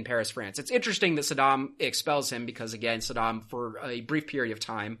ends up in Paris, France. It's interesting that Saddam expels him because, again, Saddam, for a brief period of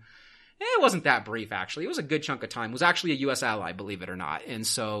time, it wasn't that brief, actually. It was a good chunk of time. Was actually a U.S. ally, believe it or not. And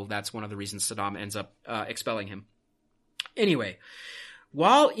so that's one of the reasons Saddam ends up expelling him. Anyway,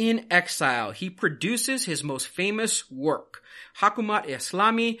 while in exile, he produces his most famous work,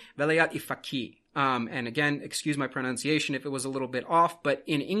 Hakumat-e-Islami Velayat-e-Faqih. And again, excuse my pronunciation if it was a little bit off, but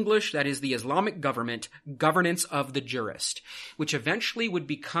in English, that is the Islamic governance of the jurist, which eventually would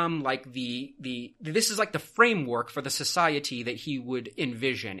become like this is like the framework for the society that he would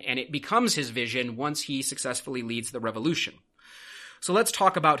envision. And it becomes his vision once he successfully leads the revolution. So let's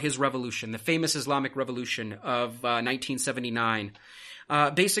talk about his revolution, the famous Islamic Revolution of 1979.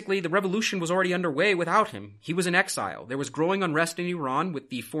 Basically, the revolution was already underway without him. He was in exile. There was growing unrest in Iran with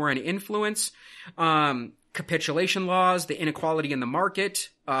the foreign influence, capitulation laws, the inequality in the market,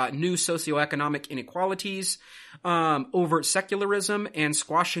 new socioeconomic inequalities, overt secularism, and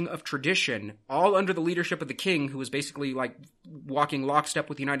squashing of tradition, all under the leadership of the king, who was basically like walking lockstep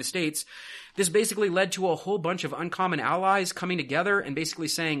with the United States. This basically led to a whole bunch of uncommon allies coming together and basically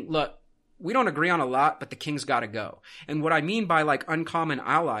saying, look, we don't agree on a lot, but the king's got to go. And what I mean by like uncommon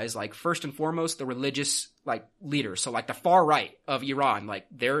allies, like first and foremost, the religious like leaders. So like the far right of Iran, like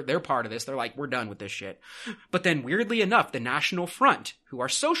they're part of this. They're like, we're done with this shit. But then weirdly enough, the National Front, who are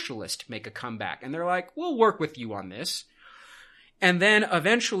socialist, make a comeback and they're like, we'll work with you on this. And then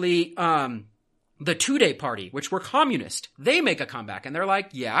eventually, the Tudeh Party, which were communist, they make a comeback and they're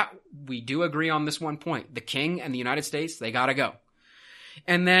like, yeah, we do agree on this one point. The king and the United States, they got to go.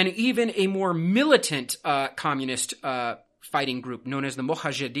 And then even a more militant communist fighting group known as the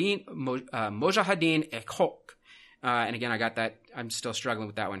Mojahedin-e-Khalq. And again, I got that. I'm still struggling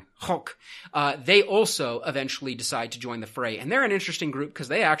with that one. Khalq. They also eventually decide to join the fray. And they're an interesting group because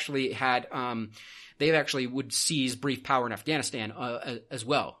they actually had, they actually would seize brief power in Afghanistan, as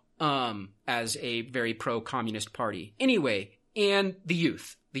well, as a very pro-communist party. Anyway, and the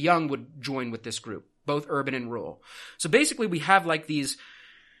youth, the young would join with this group, both urban and rural. So basically we have like these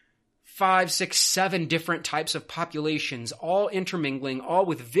 5, 6, 7 different types of populations, all intermingling, all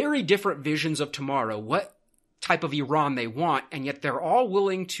with very different visions of tomorrow, what type of Iran they want, and yet they're all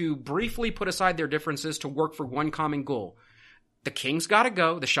willing to briefly put aside their differences to work for one common goal. The king's gotta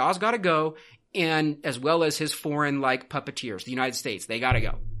go, the Shah's gotta go, and as well as his foreign, like, puppeteers, the United States, they gotta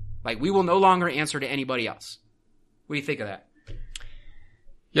go. Like, we will no longer answer to anybody else. What do you think of that?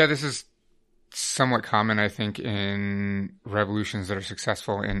 Yeah, this is somewhat common, I think, in revolutions that are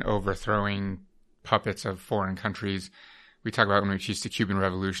successful in overthrowing puppets of foreign countries. We talk about when we choose the Cuban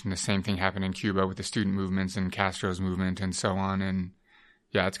Revolution, the same thing happened in Cuba with the student movements and Castro's movement and so on. And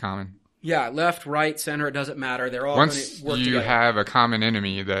yeah, it's common. Yeah, left, right, center, it doesn't matter. They're all going to work together. Once you have a common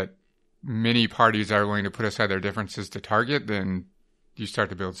enemy that many parties are willing to put aside their differences to target, then you start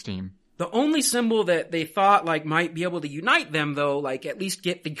to build steam. The only symbol that they thought like might be able to unite them, though, like at least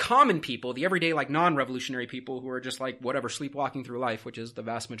get the common people, the everyday like non-revolutionary people who are just like whatever sleepwalking through life, which is the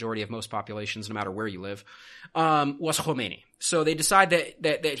vast majority of most populations, no matter where you live, was Khomeini. So they decide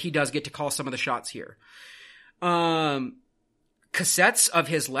that he does get to call some of the shots here. Cassettes of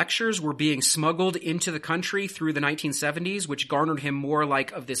his lectures were being smuggled into the country through the 1970s, which garnered him more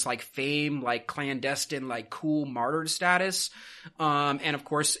like of this like fame, like clandestine, like cool martyr status. And of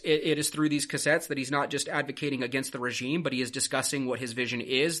course, it is through these cassettes that he's not just advocating against the regime, but he is discussing what his vision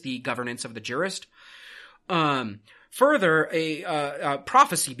is, the governance of the jurist. Further, a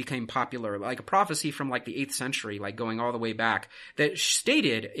prophecy became popular, like a prophecy from like the 8th century, like going all the way back, that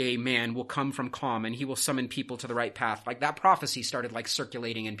stated a man will come from Qom and he will summon people to the right path. Like that prophecy started like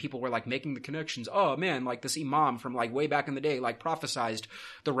circulating and people were like making the connections. Oh man, like this imam from like way back in the day, like prophesized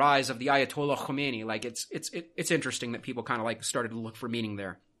the rise of the Ayatollah Khomeini. Like it's interesting that people kind of like started to look for meaning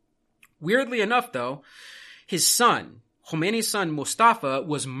there. Weirdly enough though, his son, Khomeini's son Mustafa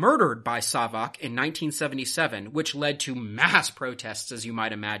was murdered by Savak in 1977, which led to mass protests, as you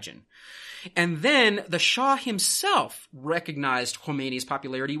might imagine. And then the Shah himself recognized Khomeini's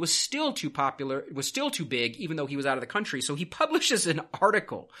popularity was still too big, even though he was out of the country. So he publishes an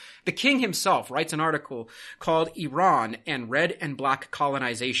article. The king himself writes an article called Iran and Red and Black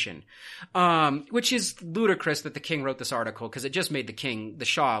Colonization, which is ludicrous that the king wrote this article because it just made the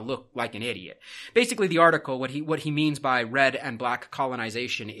Shah look like an idiot. Basically, the article, what he means by red and black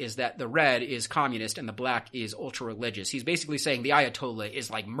colonization is that the red is communist and the black is ultra-religious. He's basically saying the Ayatollah is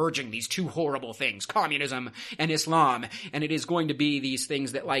like merging these two horrible things, communism and Islam, and it is going to be these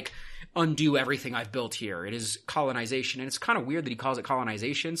things that like undo everything I've built here. It is colonization, and it's kind of weird that he calls it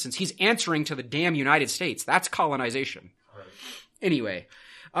colonization since he's answering to the damn United States. That's colonization. Right. Anyway,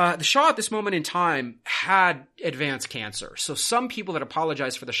 the Shah at this moment in time had advanced cancer. So some people that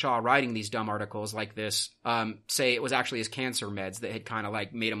apologize for the Shah writing these dumb articles like this say it was actually his cancer meds that had kind of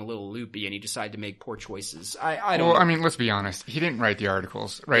like made him a little loopy and he decided to make poor choices. I don't know. I mean, let's be honest. He didn't write the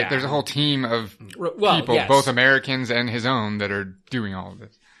articles, right? Yeah. There's a whole team of people, yes, both Americans and his own, that are doing all of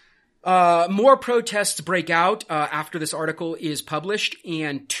this. More protests break out after this article is published,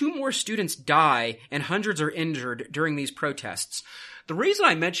 and 2 more students die and hundreds are injured during these protests. The reason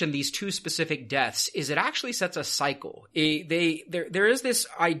I mention these 2 specific deaths is it actually sets a cycle. There is this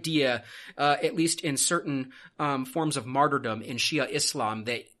idea, at least in certain forms of martyrdom in Shia Islam,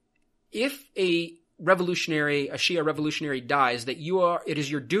 that if a Shia revolutionary dies, that it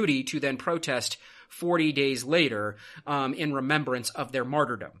is your duty to then protest 40 days later in remembrance of their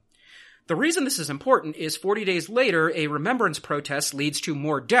martyrdom. The reason this is important is 40 days later, a remembrance protest leads to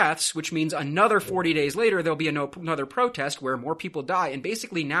more deaths, which means another 40 days later, there'll be another protest where more people die. And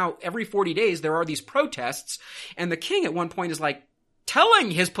basically now, every 40 days, there are these protests. And the king at one point is like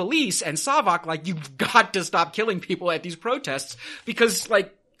telling his police and Savak, like, you've got to stop killing people at these protests because,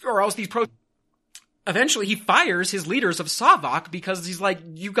 like, or else these protests. Eventually, he fires his leaders of Savak because he's like,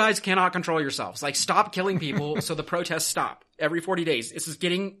 you guys cannot control yourselves. Like, stop killing people so the protests stop every 40 days. This is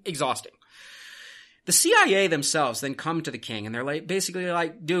getting exhausting. The CIA themselves then come to the king and they're like, basically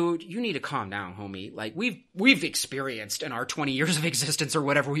like, dude, you need to calm down, homie. Like, we've experienced in our 20 years of existence or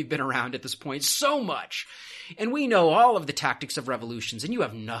whatever we've been around at this point so much. And we know all of the tactics of revolutions and you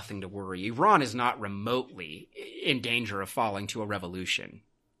have nothing to worry. Iran is not remotely in danger of falling to a revolution.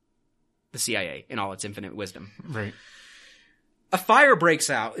 The CIA in all its infinite wisdom. Right. A fire breaks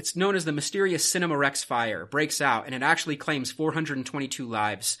out. It's known as the mysterious Cinema Rex fire. Breaks out, and it actually claims 422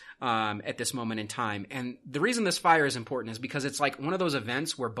 lives at this moment in time. And the reason this fire is important is because it's like one of those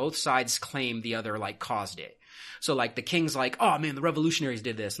events where both sides claim the other like caused it. So like the king's like, oh man, the revolutionaries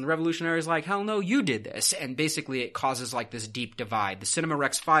did this. And the revolutionaries like, hell no, you did this. And basically it causes like this deep divide. The Cinema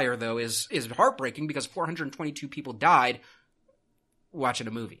Rex fire though is heartbreaking because 422 people died watching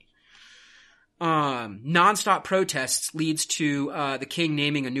a movie. Non-stop protests leads to the king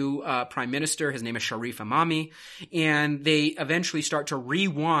naming a new prime minister. His name is Sharif Amami, and they eventually start to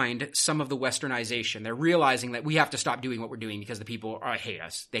rewind some of the westernization. They're realizing that we have to stop doing what we're doing because the people hate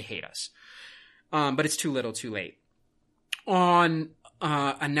us. They hate us. But it's too little, too late. And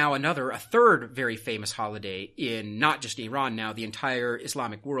now a third very famous holiday in not just Iran now, the entire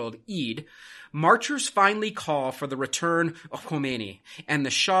Islamic world, Eid. Marchers finally call for the return of Khomeini, and the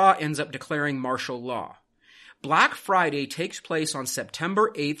Shah ends up declaring martial law. Black Friday takes place on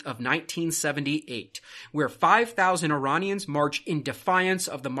September 8th of 1978, where 5,000 Iranians march in defiance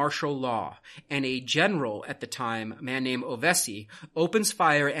of the martial law, and a general at the time, a man named Ovesi, opens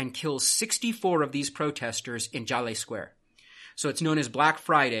fire and kills 64 of these protesters in Jaleh Square. So it's known as Black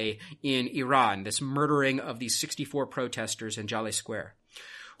Friday in Iran, this murdering of these 64 protesters in Jaleh Square.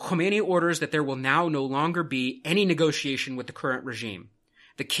 Khomeini orders that there will now no longer be any negotiation with the current regime.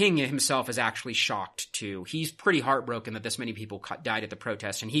 The king himself is actually shocked too. He's pretty heartbroken that this many people died at the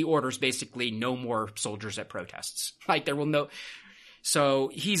protest, and he orders basically no more soldiers at protests. Like there will no.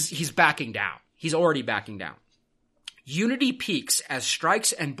 So he's backing down. He's already backing down. Unity peaks as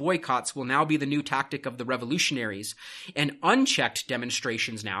strikes and boycotts will now be the new tactic of the revolutionaries, and unchecked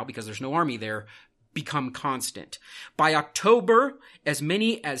demonstrations now, because there's no army there, become constant. By October, as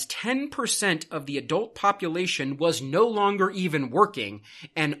many as 10% of the adult population was no longer even working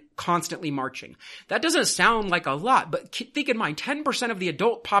and constantly marching. That doesn't sound like a lot, but think in mind, 10% of the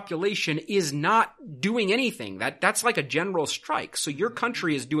adult population is not doing anything. That's like a general strike. So your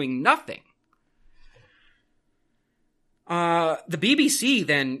country is doing nothing. The BBC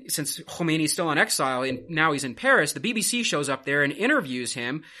then, since Khomeini's still in exile and now he's in Paris, the BBC shows up there and interviews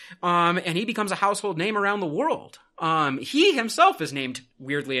him, and he becomes a household name around the world. He himself is named,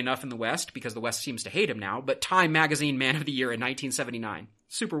 weirdly enough, in the West, because the West seems to hate him now, but Time Magazine Man of the Year in 1979.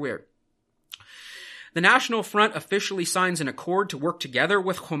 Super weird. The National Front officially signs an accord to work together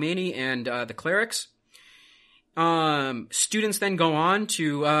with Khomeini and the clerics. Students then go on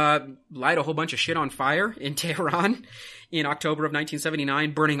to light a whole bunch of shit on fire in Tehran in October of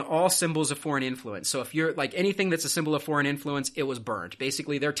 1979, burning all symbols of foreign influence. So if you're like anything that's a symbol of foreign influence, it was burned.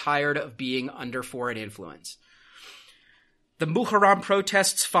 Basically, they're tired of being under foreign influence. The Muharram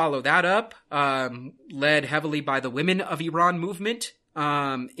protests follow that up, led heavily by the Women of Iran movement.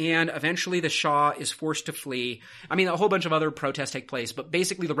 And eventually the Shah is forced to flee. I mean, a whole bunch of other protests take place, but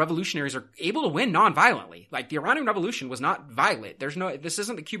basically the revolutionaries are able to win non-violently. Like, the Iranian Revolution was not violent. This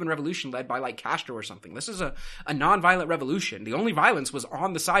isn't the Cuban Revolution led by, like, Castro or something. This is a non-violent revolution. The only violence was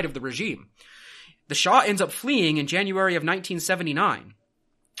on the side of the regime. The Shah ends up fleeing in January of 1979,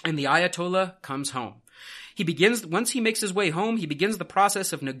 and the Ayatollah comes home. Once he makes his way home, he begins the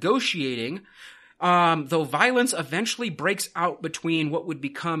process of negotiating, though violence eventually breaks out between what would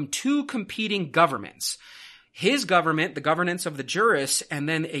become two competing governments. His government, the governance of the jurists, and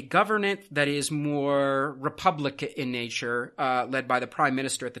then a government that is more republican in nature, led by the prime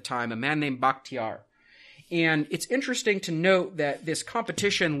minister at the time, a man named Bakhtiar. And it's interesting to note that this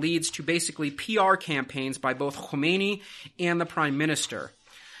competition leads to basically PR campaigns by both Khomeini and the prime minister.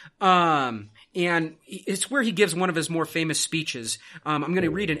 And it's where he gives one of his more famous speeches. I'm going to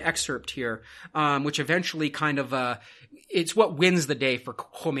read an excerpt here, which eventually kind of, it's what wins the day for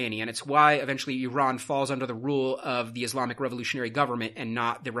Khomeini, and it's why eventually Iran falls under the rule of the Islamic Revolutionary Government and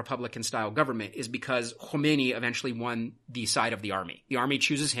not the Republican-style government, is because Khomeini eventually won the side of the army. The army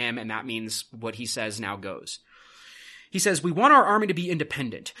chooses him, and that means what he says now goes. He says, "We want our army to be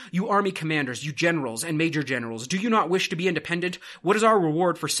independent. You army commanders, you generals and major generals, do you not wish to be independent? What is our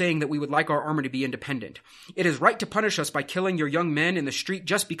reward for saying that we would like our army to be independent? It is right to punish us by killing your young men in the street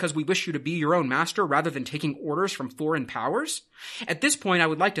just because we wish you to be your own master rather than taking orders from foreign powers? At this point, I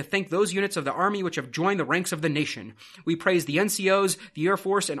would like to thank those units of the army which have joined the ranks of the nation. We praise the NCOs, the Air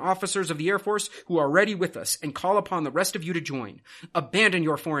Force, and officers of the Air Force who are already with us and call upon the rest of you to join. Abandon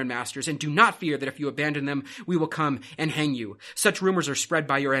your foreign masters and do not fear that if you abandon them, we will come and hang you. Such rumors are spread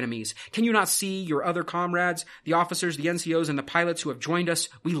by your enemies. Can you not see your other comrades, the officers, the NCOs, and the pilots who have joined us?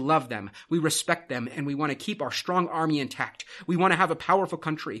 We love them. We respect them, and we want to keep our strong army intact. We want to have a powerful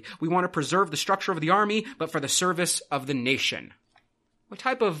country. We want to preserve the structure of the army, but for the service of the nation." What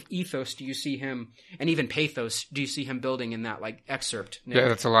type of ethos do you see him, and even pathos, do you see him building in that like excerpt? Nick? Yeah,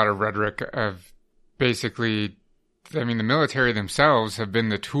 that's a lot of rhetoric of basically, I mean, the military themselves have been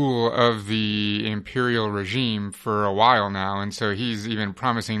the tool of the imperial regime for a while now, and so he's even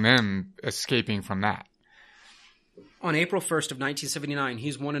promising them escaping from that. On April 1st of 1979,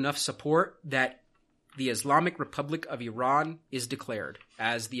 he's won enough support that the Islamic Republic of Iran is declared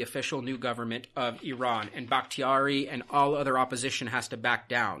as the official new government of Iran, and Bakhtiari and all other opposition has to back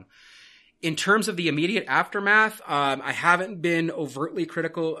down. In terms of the immediate aftermath, I haven't been overtly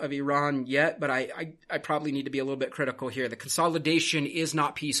critical of Iran yet, but I probably need to be a little bit critical here. The consolidation is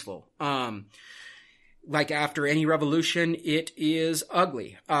not peaceful. Like after any revolution, it is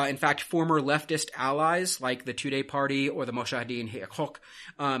ugly. In fact, former leftist allies like the Tudeh Party or the Mojahedin Haqq,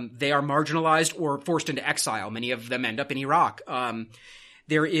 they are marginalized or forced into exile. Many of them end up in Iraq.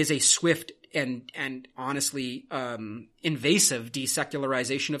 There is a swift and honestly invasive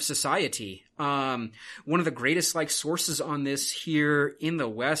desecularization of society. One of the greatest like sources on this here in the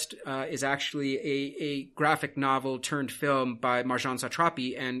West is actually a graphic novel turned film by Marjane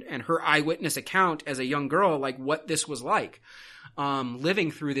Satrapi and her eyewitness account as a young girl, like what this was like,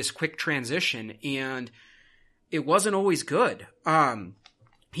 living through this quick transition, and it wasn't always good.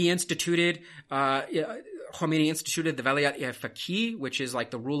 Khomeini instituted the Velayat-e-Faqih, which is like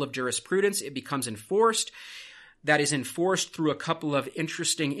the rule of jurisprudence. It becomes enforced. That is enforced through a couple of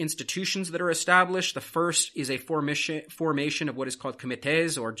interesting institutions that are established. The first is a formation of what is called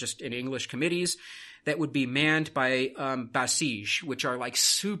comités, or just in English committees, that would be manned by basij, which are like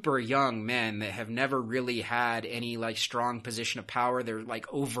super young men that have never really had any like strong position of power. They're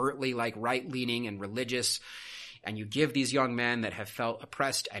like overtly like right-leaning and religious. And you give these young men that have felt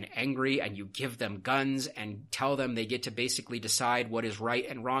oppressed and angry, and you give them guns and tell them they get to basically decide what is right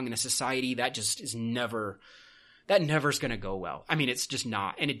and wrong in a society, that just is never's going to go well. I mean, it's just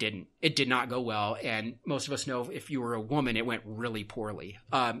not, and it didn't. It did not go well, and most of us know if you were a woman, it went really poorly.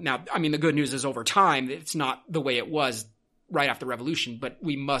 Now, I mean, the good news is over time, it's not the way it was right after the revolution, but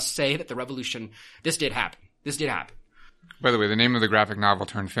we must say that the revolution, this did happen. This did happen. By the way, the name of the graphic novel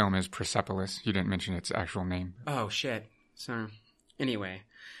turned film is Persepolis. You didn't mention its actual name. Oh, shit. So, anyway.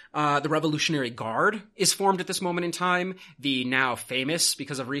 The Revolutionary Guard is formed at this moment in time. The now famous,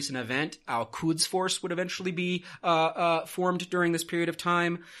 because of recent event, Al-Quds Force would eventually be formed during this period of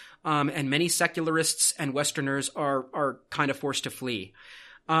time. And many secularists and Westerners are kind of forced to flee.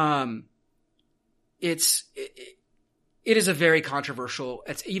 It is a very controversial,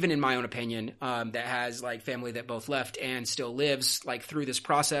 it's even in my own opinion, that has like family that both left and still lives like through this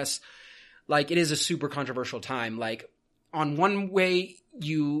process. Like it is a super controversial time. Like on one way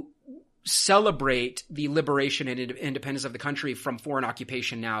you celebrate the liberation and independence of the country from foreign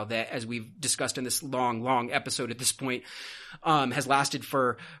occupation now that, as we've discussed in this long episode at this point, has lasted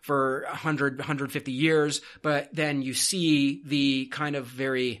for 150 years. But then you see the kind of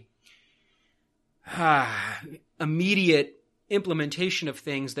very, immediate implementation of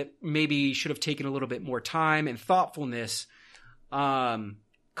things that maybe should have taken a little bit more time and thoughtfulness,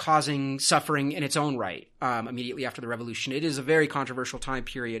 causing suffering in its own right, immediately after the revolution. It is a very controversial time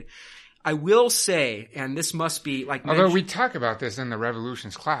period. I will say, and this must be like, although we talk about this in the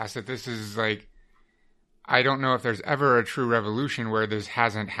revolutions class, that this is like, I don't know if there's ever a true revolution where this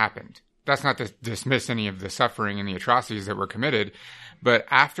hasn't happened. That's not to dismiss any of the suffering and the atrocities that were committed, but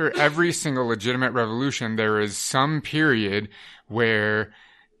after every single legitimate revolution, there is some period where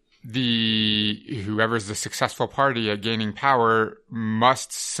whoever's the successful party at gaining power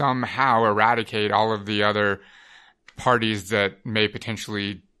must somehow eradicate all of the other parties that may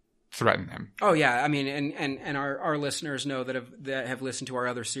potentially threaten them. Oh yeah, I mean, and our listeners know that have listened to our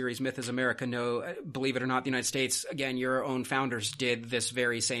other series, Myth is America, know, believe it or not, the United States, again, your own founders did this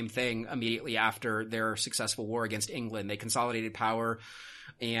very same thing immediately after their successful war against England. They consolidated power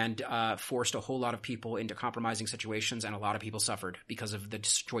and forced a whole lot of people into compromising situations, and a lot of people suffered because of the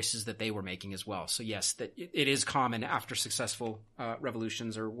choices that they were making as well. So yes, that it is common after successful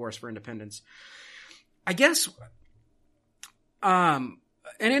revolutions or wars for independence. I guess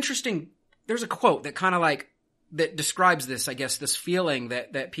there's a quote that kind of like, that describes this, I guess, this feeling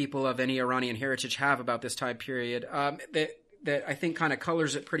that people of any Iranian heritage have about this time period, that I think kind of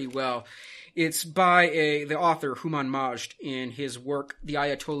colors it pretty well. It's by the author Human Majd in his work, The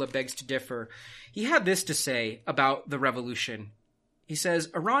Ayatollah Begs to Differ. He had this to say about the revolution. He says,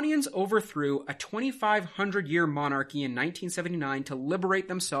 Iranians overthrew a 2,500-year monarchy in 1979 to liberate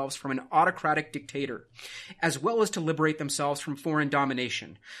themselves from an autocratic dictator, as well as to liberate themselves from foreign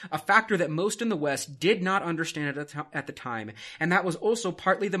domination, a factor that most in the West did not understand at the time, and that was also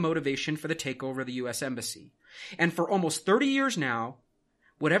partly the motivation for the takeover of the U.S. Embassy. And for almost 30 years now,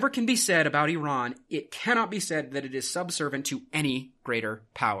 whatever can be said about Iran, it cannot be said that it is subservient to any greater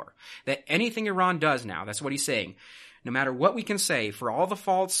power. That anything Iran does now, that's what he's saying, no matter what we can say, for all the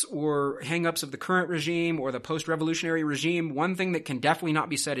faults or hang-ups of the current regime or the post-revolutionary regime, one thing that can definitely not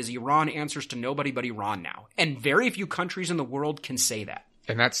be said is Iran answers to nobody but Iran now. And very few countries in the world can say that.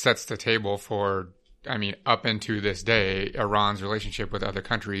 And that sets the table for, I mean, up into this day, Iran's relationship with other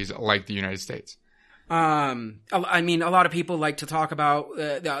countries like the United States. I mean, a lot of people like to talk about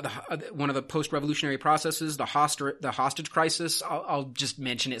one of the post-revolutionary processes, the hostage crisis. I'll just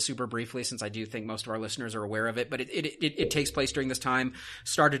mention it super briefly since I do think most of our listeners are aware of it. But it takes place during this time,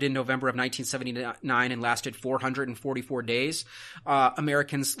 started in November of 1979 and lasted 444 days.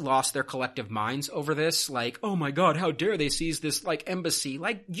 Americans lost their collective minds over this. Like, oh my God, how dare they seize this like embassy?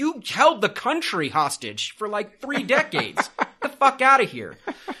 Like, you held the country hostage for like 3 decades. Get the fuck out of here.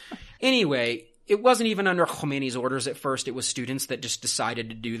 Anyway. It wasn't even under Khomeini's orders at first. It was students that just decided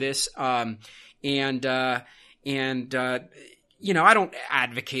to do this. You know, I don't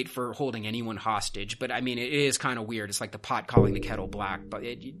advocate for holding anyone hostage, but I mean, it is kind of weird. It's like the pot calling the kettle black, but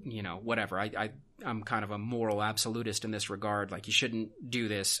you know, whatever. I'm kind of a moral absolutist in this regard. Like, you shouldn't do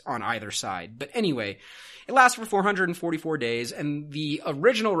this on either side. But anyway, it lasted for 444 days. And the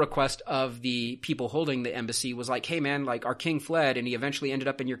original request of the people holding the embassy was like, hey man, like our king fled and he eventually ended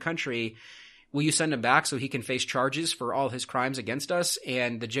up in your country. Will you send him back so he can face charges for all his crimes against us?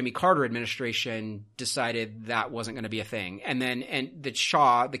 And the Jimmy Carter administration decided that wasn't going to be a thing. And the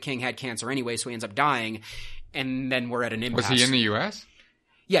Shah, the king, had cancer anyway, so he ends up dying. And then we're at an impasse. Was he in the U.S.?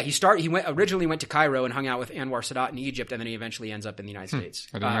 Yeah, he originally went to Cairo and hung out with Anwar Sadat in Egypt, and then he eventually ends up in the United States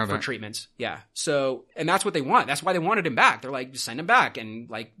for treatments. Yeah. So, and that's what they want. That's why they wanted him back. They're like, just send him back and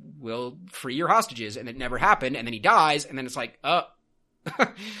like, we'll free your hostages. And it never happened. And then he dies. And then it's like,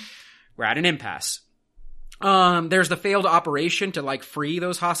 we're at an impasse. There's the failed operation to like free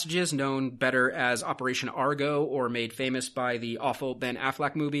those hostages, known better as Operation Argo, or made famous by the awful Ben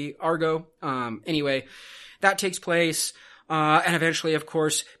Affleck movie Argo. Anyway, that takes place. And eventually, of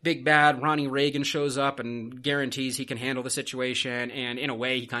course, big bad Ronnie Reagan shows up and guarantees he can handle the situation. And in a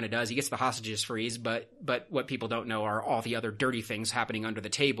way, he kind of does. He gets the hostages freed, but what people don't know are all the other dirty things happening under the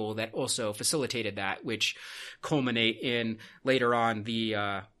table that also facilitated that, which culminate in later on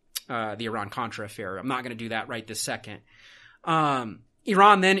the Iran-Contra affair. I'm not going to do that right this second.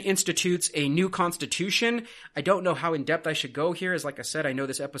 Iran then institutes a new constitution. I don't know how in-depth I should go here. As like I said, I know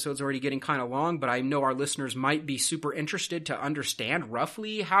this episode's already getting kind of long, but I know our listeners might be super interested to understand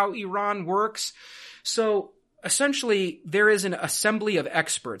roughly how Iran works. So essentially, there is an assembly of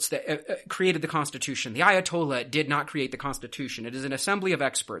experts that created the constitution. The Ayatollah did not create the constitution. It is an assembly of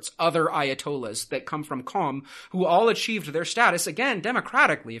experts, other Ayatollahs that come from Qom, who all achieved their status, again,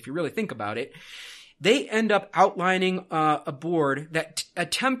 democratically, if you really think about it. They end up outlining a board that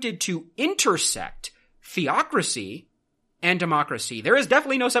attempted to intersect theocracy and democracy. There is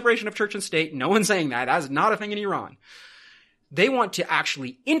definitely no separation of church and state. No one's saying that. That is not a thing in Iran. They want to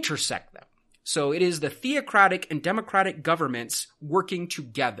actually intersect them. So it is the theocratic and democratic governments working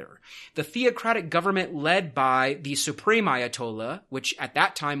together. The theocratic government led by the Supreme Ayatollah, which at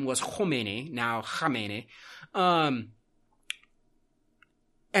that time was Khomeini, now Khamenei,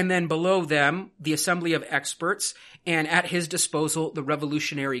 and then below them, the assembly of experts, and at his disposal, the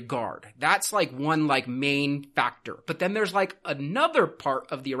Revolutionary Guard. That's like one like main factor. But then there's like another part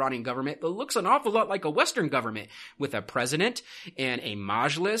of the Iranian government that looks an awful lot like a Western government, with a president and a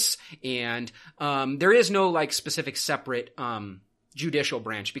majlis, and there is no like specific separate judicial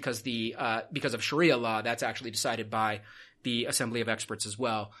branch because of Sharia law. That's actually decided by the assembly of experts as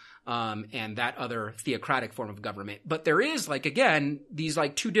well. And that other theocratic form of government. But there is, like, again, these,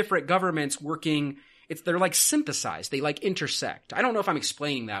 like, two different governments working, they're, like, synthesized. They, like, intersect. I don't know if I'm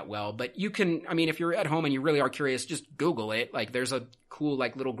explaining that well, but you can, I mean, if you're at home and you really are curious, just Google it. Like, there's a cool,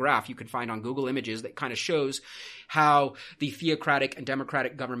 like, little graph you can find on Google Images that kind of shows how the theocratic and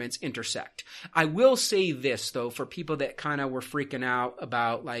democratic governments intersect. I will say this, though, for people that kind of were freaking out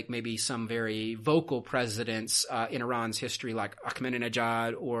about, like, maybe some very vocal presidents in Iran's history, like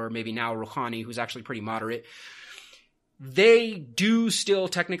Ahmadinejad, or maybe now Rouhani, who's actually pretty moderate. They do still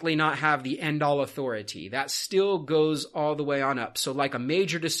technically not have the end-all authority. That still goes all the way on up. So like a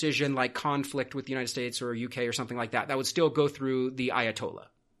major decision like conflict with the United States or UK or something like that, that would still go through the Ayatollah.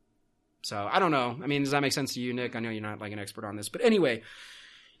 So I don't know. I mean, does that make sense to you, Nick? I know you're not like an expert on this. But anyway,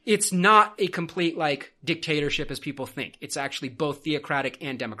 it's not a complete like dictatorship as people think. It's actually both theocratic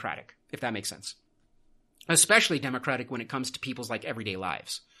and democratic, if that makes sense. Especially democratic when it comes to people's like everyday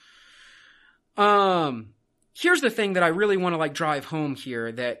lives. here's the thing that I really want to drive home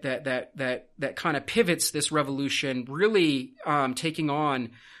here that kind of pivots this revolution, really taking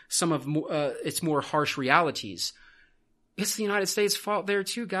on some of its more harsh realities. It's the United States' fault there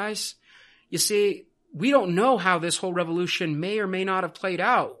too, guys. You see, we don't know how this whole revolution may or may not have played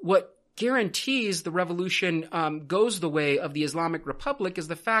out. What guarantees the revolution goes the way of the Islamic Republic is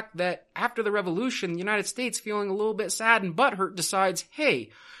the fact that after the revolution, the United States, feeling a little bit sad and butthurt, decides, hey,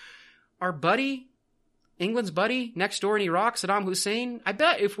 our buddy, England's buddy next door in Iraq, Saddam Hussein, I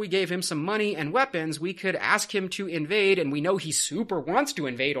bet if we gave him some money and weapons, we could ask him to invade, and we know he super wants to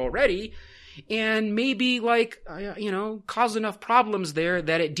invade already, and maybe cause enough problems there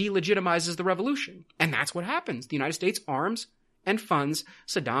that it delegitimizes the revolution. And that's what happens. The United States arms and funds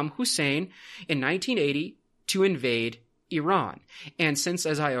Saddam Hussein in 1980 to invade Iran. And since,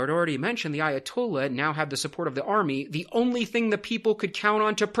 as I had already mentioned, the Ayatollah now had the support of the army, the only thing the people could count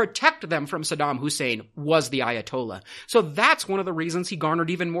on to protect them from Saddam Hussein was the Ayatollah. So that's one of the reasons he garnered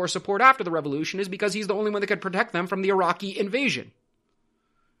even more support after the revolution, is because he's the only one that could protect them from the Iraqi invasion.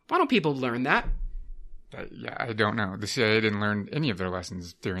 Why don't people learn that? Yeah, I don't know. The CIA didn't learn any of their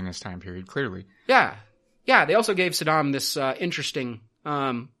lessons during this time period, clearly. Yeah. They also gave Saddam this interesting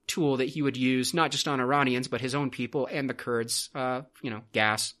tool that he would use, not just on Iranians, but his own people and the Kurds,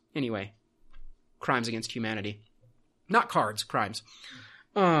 gas. Anyway, crimes against humanity. Not cards, crimes.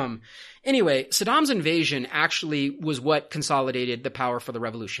 Anyway, Saddam's invasion actually was what consolidated the power for the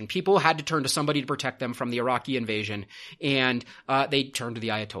revolution. People had to turn to somebody to protect them from the Iraqi invasion, and they turned to the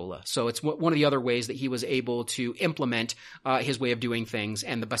Ayatollah. So it's one of the other ways that he was able to implement his way of doing things,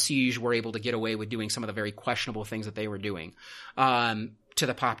 and the Basij were able to get away with doing some of the very questionable things that they were doing to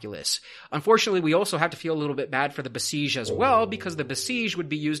the populace. Unfortunately, we also have to feel a little bit bad for the Basij as well, because the Basij would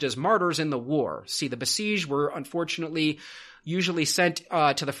be used as martyrs in the war. See, the Basij were unfortunately usually sent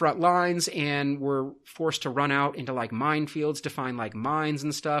to the front lines and were forced to run out into minefields to find mines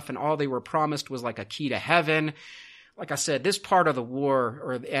and stuff, and all they were promised was a key to heaven. Like I said, this part of the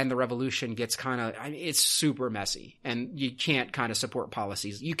war and the revolution gets it's super messy, and you can't support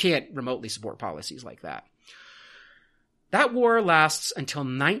policies. You can't remotely support policies like that. That war lasts until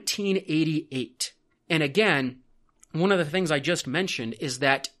 1988. And again, one of the things I just mentioned is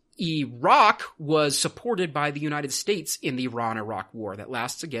that Iraq was supported by the United States in the Iran-Iraq War that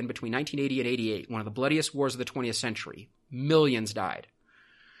lasts again between 1980 and 88, one of the bloodiest wars of the 20th century. Millions died.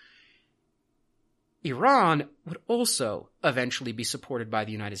 Iran would also eventually be supported by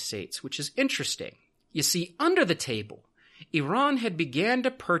the United States, which is interesting. You see, under the table, Iran had began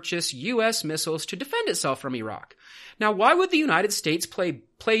to purchase U.S. missiles to defend itself from Iraq. Now, why would the United States play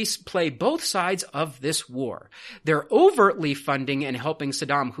both sides of this war? They're overtly funding and helping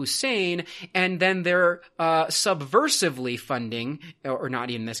Saddam Hussein, and then they're subversively funding, or not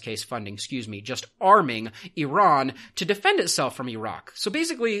in this case funding, just arming Iran to defend itself from Iraq. So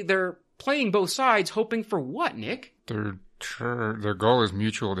basically, they're playing both sides, hoping for what, Nick? Their goal is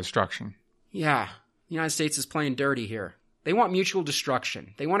mutual destruction. Yeah, the United States is playing dirty here. They want mutual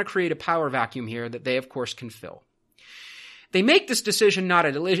destruction. They want to create a power vacuum here that they, of course, can fill. They make this decision not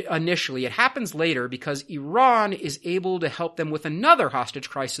initially. It happens later because Iran is able to help them with another hostage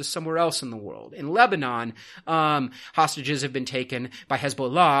crisis somewhere else in the world. In Lebanon, hostages have been taken by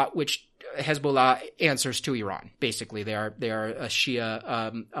Hezbollah, which Hezbollah answers to Iran. Basically, they are a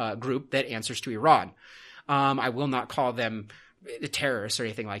Shia group that answers to Iran. I will not call them terrorists or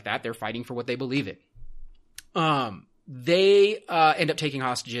anything like that. They're fighting for what they believe in. They end up taking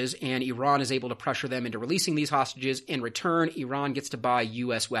hostages, and Iran is able to pressure them into releasing these hostages. In return, Iran gets to buy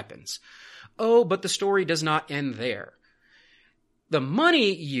U.S. weapons. Oh, but the story does not end there. The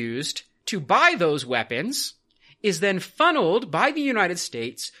money used to buy those weapons is then funneled by the United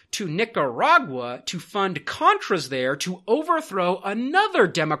States to Nicaragua to fund Contras there to overthrow another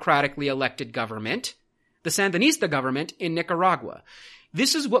democratically elected government, the Sandinista government in Nicaragua.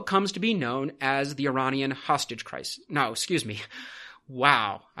 This is what comes to be known as the Iranian hostage crisis. No, excuse me.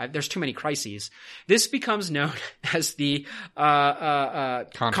 Wow. There's too many crises. This becomes known as the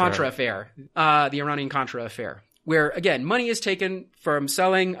Contra affair, the Iranian Contra affair, where, again, money is taken from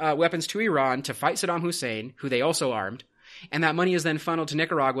selling weapons to Iran to fight Saddam Hussein, who they also armed, and that money is then funneled to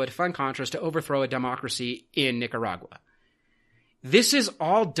Nicaragua to fund Contras to overthrow a democracy in Nicaragua. This is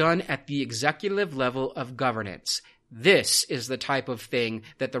all done at the executive level of governance. This is the type of thing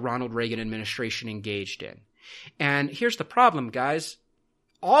that the Ronald Reagan administration engaged in. And here's the problem, guys.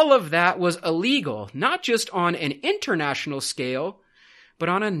 All of that was illegal, not just on an international scale, but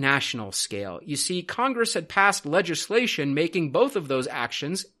on a national scale. You see, Congress had passed legislation making both of those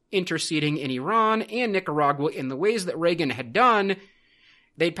actions, interceding in Iran and Nicaragua in the ways that Reagan had done.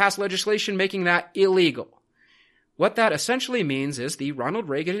 They'd passed legislation making that illegal. What that essentially means is the Ronald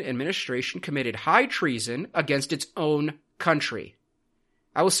Reagan administration committed high treason against its own country.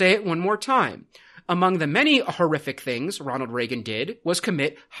 I will say it one more time. Among the many horrific things Ronald Reagan did was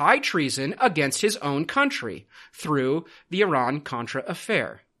commit high treason against his own country through the Iran-Contra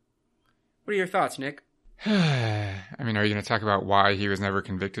affair. What are your thoughts, Nick? I mean, are you going to talk about why he was never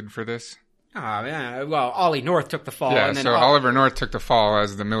convicted for this? Well, Ollie North took the fall. Yeah, and then so Oliver North took the fall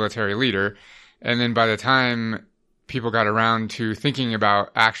as the military leader. And then by the time people got around to thinking about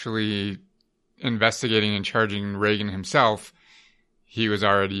actually investigating and charging Reagan himself, he was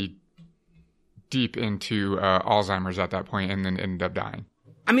already deep into Alzheimer's at that point and then ended up dying.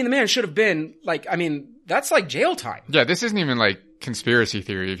 I mean, the man should have been, that's like jail time. Yeah, this isn't even like conspiracy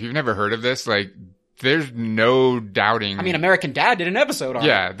theory. If you've never heard of this, there's no doubting. I mean, American Dad did an episode on it.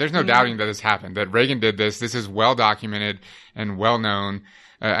 Yeah, there's no doubting that this happened, that Reagan did this. This is well documented and well known.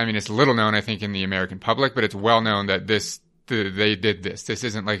 It's little known, I think, in the American public, but it's well known that they did this. This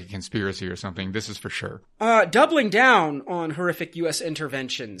isn't like a conspiracy or something. This is for sure. Doubling down on horrific U.S.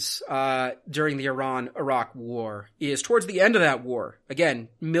 interventions during the Iran-Iraq war is towards the end of that war. Again,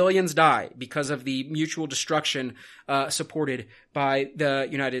 millions die because of the mutual destruction supported by the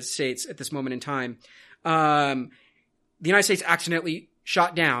United States at this moment in time. The United States accidentally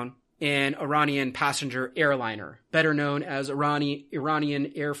shot down an Iranian passenger airliner, better known as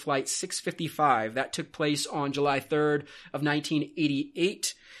Iranian Air Flight 655. That took place on July 3rd of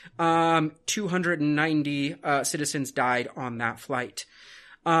 1988. 290 citizens died on that flight,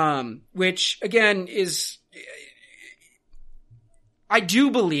 which again is, I do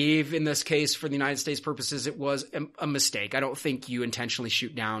believe in this case for the United States purposes, it was a mistake. I don't think you intentionally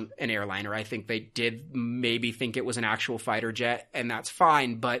shoot down an airliner. I think they did maybe think it was an actual fighter jet, and that's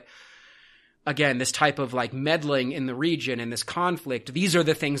fine. But again, this type of meddling in the region and this conflict, these are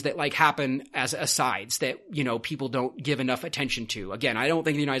the things that happen as asides that, people don't give enough attention to. Again, I don't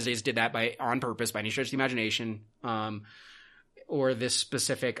think the United States did that on purpose by any stretch of the imagination. Or this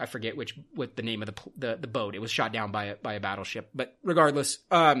specific, I forget what the name of the boat. It was shot down by a battleship. But regardless,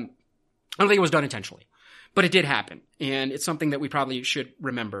 I don't think it was done intentionally. But it did happen. And it's something that we probably should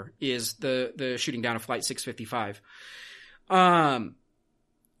remember is the shooting down of Flight 655.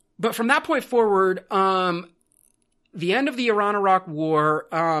 But from that point forward, the end of the Iran-Iraq war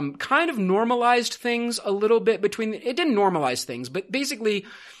kind of normalized things a little bit it didn't normalize things, but basically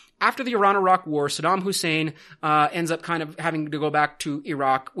after the Iran-Iraq war, Saddam Hussein ends up kind of having to go back to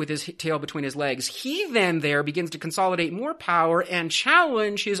Iraq with his tail between his legs. He then there begins to consolidate more power and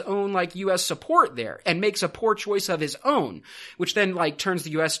challenge his own U.S. support there and makes a poor choice of his own, which then turns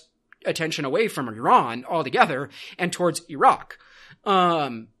the U.S. attention away from Iran altogether and towards Iraq.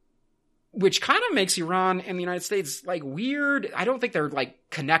 Which kind of makes Iran and the United States weird. I don't think they're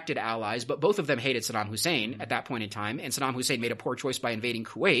connected allies, but both of them hated Saddam Hussein at that point in time. And Saddam Hussein made a poor choice by invading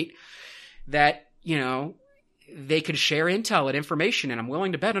Kuwait that, they could share intel and information. And I'm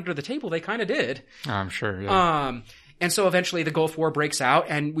willing to bet under the table they kind of did. I'm sure. Yeah. And so eventually the Gulf War breaks out,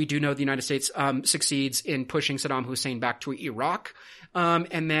 and we do know the United States succeeds in pushing Saddam Hussein back to Iraq.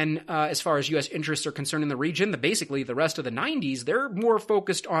 And then as far as U.S. interests are concerned in the region, basically the rest of the 90s, they're more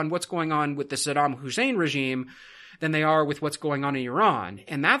focused on what's going on with the Saddam Hussein regime than they are with what's going on in Iran.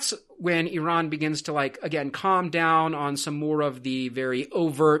 And that's when Iran begins to, again, calm down on some more of the very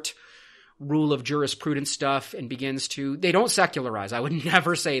overt rule of jurisprudence stuff and begins to, they don't secularize. I would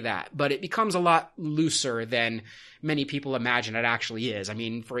never say that, but it becomes a lot looser than many people imagine it actually is.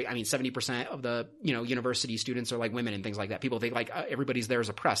 70% of the, university students are women and things like that. People think everybody's there as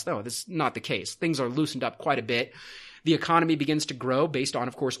oppressed. No, this is not the case. Things are loosened up quite a bit. The economy begins to grow based on,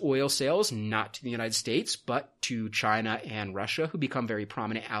 of course, oil sales, not to the United States, but to China and Russia, who become very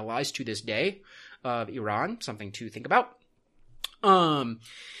prominent allies to this day of Iran. Something to think about.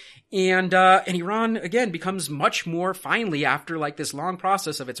 And Iran, again, becomes much more finally after this long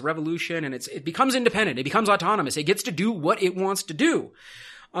process of its revolution, and it becomes independent. It becomes autonomous. It gets to do what it wants to do.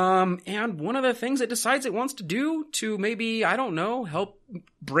 And one of the things it decides it wants to do to maybe, I don't know, help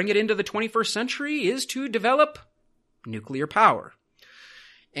bring it into the 21st century is to develop nuclear power.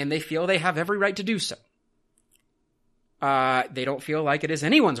 And they feel they have every right to do so. They don't feel like it is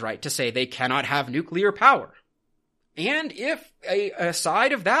anyone's right to say they cannot have nuclear power. And if a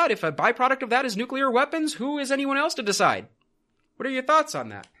side of that, if a byproduct of that is nuclear weapons, who is anyone else to decide? What are your thoughts on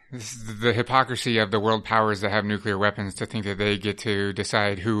that? This is the hypocrisy of the world powers that have nuclear weapons to think that they get to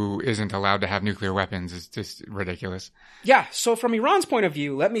decide who isn't allowed to have nuclear weapons is just ridiculous. Yeah, so from Iran's point of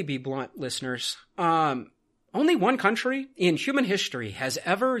view, let me be blunt, listeners. Only one country in human history has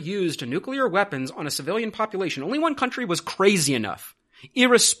ever used nuclear weapons on a civilian population. Only one country was crazy enough,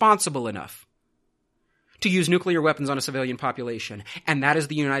 irresponsible enough to use nuclear weapons on a civilian population, and that is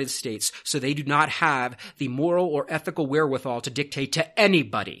the United States. So they do not have the moral or ethical wherewithal to dictate to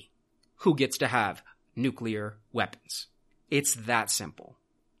anybody who gets to have nuclear weapons. It's that simple.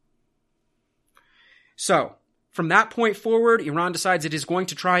 So, from that point forward, Iran decides it is going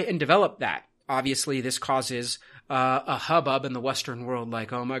to try and develop that. Obviously, this causes a hubbub in the Western world,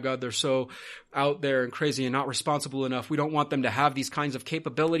 like, oh my God, they're so out there and crazy and not responsible enough. We don't want them to have these kinds of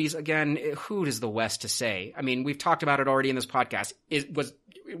capabilities. Again, who is the West to say? I mean, we've talked about it already in this podcast.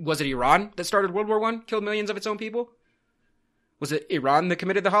 Was it Iran that started World War I, killed millions of its own people? Was it Iran that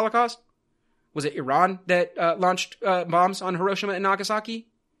committed the Holocaust? Was it Iran that launched bombs on Hiroshima and Nagasaki?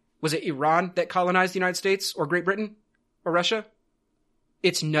 Was it Iran that colonized the United States or Great Britain or Russia?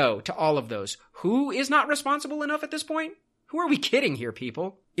 It's no to all of those. Who is not responsible enough at this point? Who are we kidding here,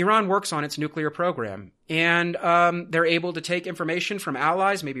 people? Iran works on its nuclear program, and they're able to take information from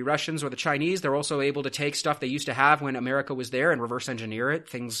allies, maybe Russians or the Chinese. They're also able to take stuff they used to have when America was there and reverse engineer it.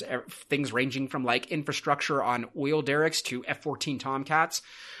 Things ranging from like infrastructure on oil derricks to F-14 Tomcats.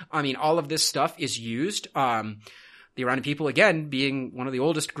 I mean, all of this stuff is used. The Iranian people, again, being one of the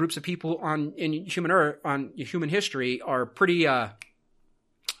oldest groups of people in human history, are pretty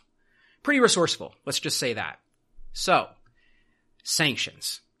resourceful. Let's just say that. So,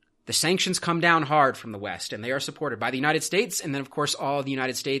 sanctions. The sanctions come down hard from the West, and they are supported by the United States, and then, of course, all the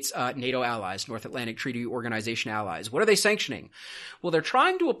United States NATO allies, North Atlantic Treaty Organization allies. What are they sanctioning? Well, they're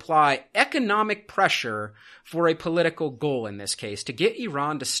trying to apply economic pressure for a political goal in this case, to get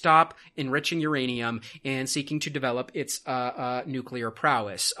Iran to stop enriching uranium and seeking to develop its nuclear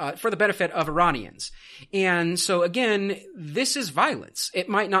prowess for the benefit of Iranians. And so, again, this is violence. It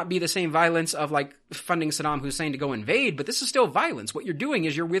might not be the same violence of, like, funding Saddam Hussein to go invade, but this is still violence. What you're doing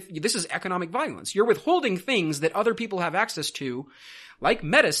is this is economic violence. You're withholding things that other people have access to, like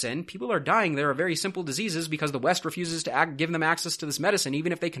medicine. People are dying there of very simple diseases because the West refuses to give them access to this medicine,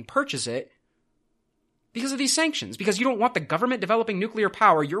 even if they can purchase it, because of these sanctions. Because you don't want the government developing nuclear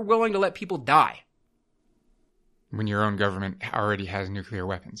power, you're willing to let people die. When your own government already has nuclear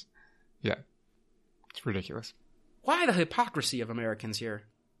weapons. Yeah. It's ridiculous. Why the hypocrisy of Americans here?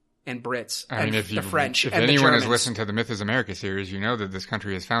 And Brits, I mean, and the French, if and the anyone Germans. has listened to the Myth is America series, you know that this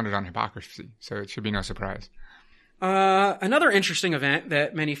country is founded on hypocrisy, so it should be no surprise. Another interesting event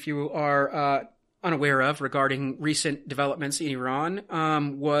that many of you are unaware of regarding recent developments in Iran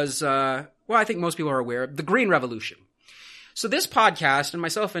was, well, I think most people are aware of, the Green Revolution. So this podcast, and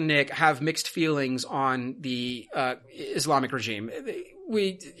myself and Nick, have mixed feelings on the Islamic regime.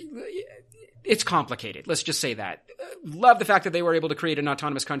 It's complicated. Let's just say that. Love the fact that they were able to create an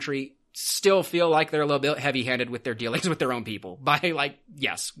autonomous country. Still feel like they're a little bit heavy-handed with their dealings with their own people.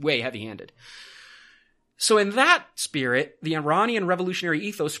 Yes, way heavy-handed. So in that spirit, the Iranian revolutionary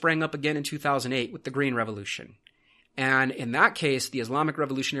ethos sprang up again in 2008 with the Green Revolution. And in that case, the Islamic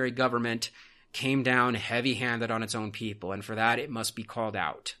revolutionary government came down heavy-handed on its own people, and for that it must be called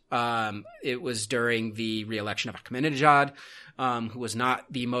out. It was during the re-election of Ahmadinejad, who was not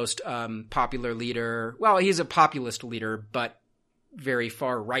the most popular leader. Well, he's a populist leader, but very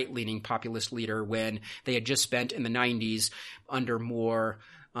far right-leaning populist leader when they had just spent in the 90s under more,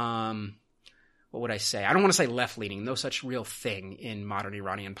 what would I say? I don't want to say left-leaning, no such real thing in modern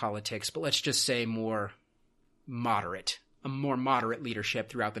Iranian politics, but let's just say more moderate. A more moderate leadership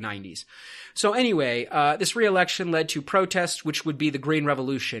throughout the 90s. So anyway, this re-election led to protests, which would be the Green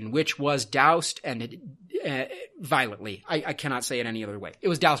Revolution, which was doused and violently. I cannot say it any other way. It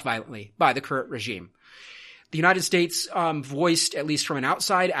was doused violently by the current regime. The United States voiced, at least from an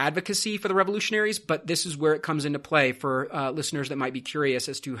outside, advocacy for the revolutionaries, but this is where it comes into play for listeners that might be curious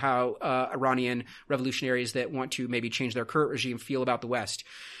as to how Iranian revolutionaries that want to maybe change their current regime feel about the West.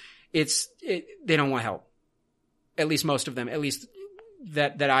 They don't want help. At least most of them, at least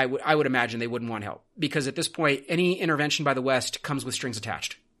that I would imagine they wouldn't want help. Because at this point, any intervention by the West comes with strings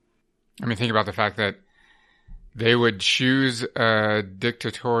attached. I mean, think about the fact that they would choose a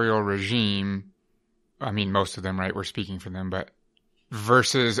dictatorial regime. I mean, most of them, right? We're speaking for them, but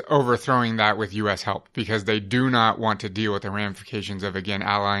versus overthrowing that with U.S. help because they do not want to deal with the ramifications of, again,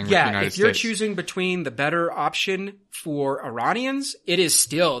 allying with the United States. Yeah, if you're choosing between the better option for Iranians, it is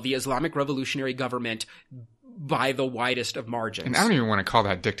still the Islamic revolutionary government by the widest of margins. And I don't even want to call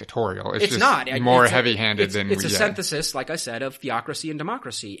that dictatorial. It's just not. More heavy-handed than... It's a synthesis, like I said, of theocracy and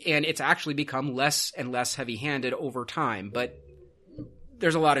democracy. And it's actually become less and less heavy-handed over time. But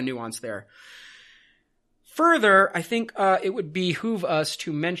there's a lot of nuance there. Further, I think it would behoove us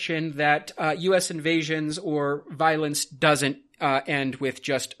to mention that U.S. invasions or violence doesn't end with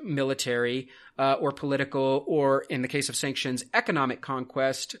just military or political, or in the case of sanctions, economic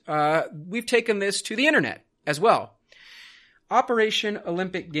conquest, we've taken this to the internet as well. Operation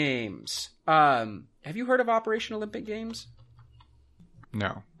Olympic Games. Have you heard of Operation Olympic Games?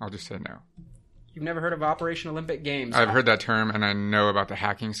 No, I'll just say no. You've never heard of Operation Olympic Games? I've heard that term, and I know about the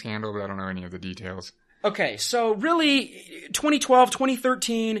hacking scandal, but I don't know any of the details. Okay, so really, 2012,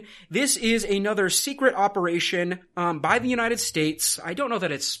 2013, this is another secret operation by the United States. I don't know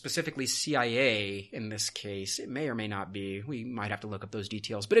that it's specifically CIA in this case. It may or may not be. We might have to look up those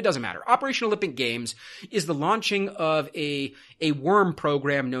details, but it doesn't matter. Operation Olympic Games is the launching of a worm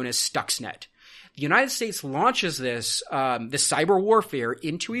program known as Stuxnet. The United States launches this cyber warfare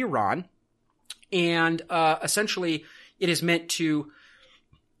into Iran, and essentially it is meant to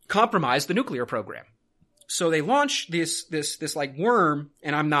compromise the nuclear program. So they launch this like worm,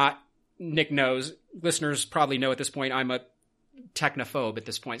 and Nick knows, listeners probably know at this point, I'm a technophobe at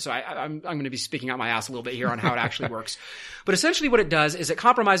this point. So I'm going to be speaking out my ass a little bit here on how it actually works. But essentially what it does is it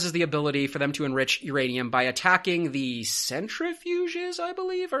compromises the ability for them to enrich uranium by attacking the centrifuges, I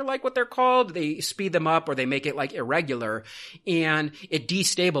believe, are like what they're called. They speed them up or they make it like irregular, and it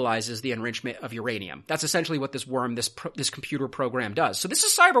destabilizes the enrichment of uranium. That's essentially what this worm, this computer program does. So this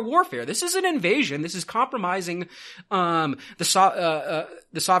is cyber warfare. This is an invasion. This is compromising the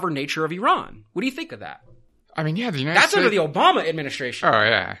sovereign nature of Iran. What do you think of that? I mean, yeah, the United States... That's under the Obama administration. Oh,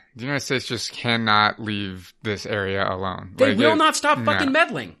 yeah. The United States just cannot leave this area alone. They will not stop fucking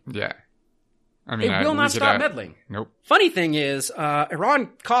meddling. Yeah. I mean, they will not stop meddling. Nope. Funny thing is, Iran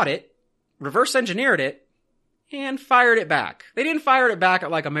caught it, reverse engineered it, and fired it back. They didn't fire it back at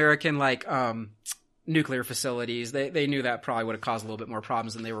like American, nuclear facilities. They knew that probably would have caused a little bit more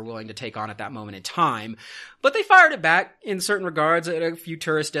problems than they were willing to take on at that moment in time. But they fired it back in certain regards at a few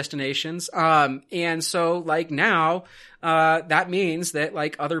tourist destinations. And so now, that means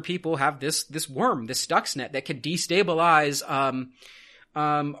that other people have this worm, this Stuxnet that can destabilize,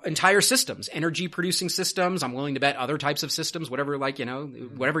 entire systems, energy producing systems. I'm willing to bet other types of systems, whatever,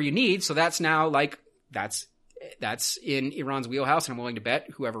 whatever you need. So that's now that's in Iran's wheelhouse, and I'm willing to bet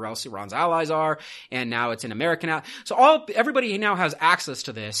whoever else Iran's allies are, and now it's in American. So everybody now has access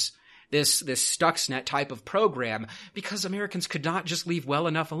to this Stuxnet type of program because Americans could not just leave well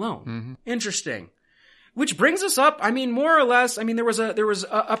enough alone. Mm-hmm. Interesting. Which brings us up, more or less, there was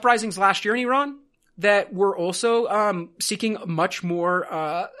uprisings last year in Iran that were also seeking a much more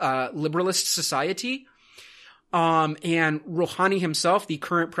liberalist society. And Rouhani himself, the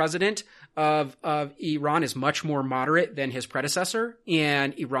current president of Iran, is much more moderate than his predecessor.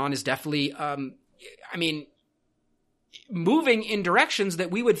 And Iran is definitely, moving in directions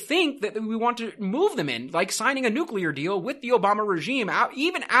that we would think that we want to move them in, like signing a nuclear deal with the Obama regime,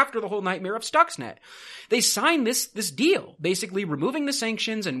 even after the whole nightmare of Stuxnet. They signed this deal, basically removing the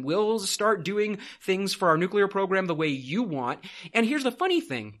sanctions, and we'll start doing things for our nuclear program the way you want. And here's the funny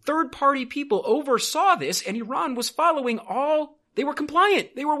thing. Third-party people oversaw this, and Iran was following they were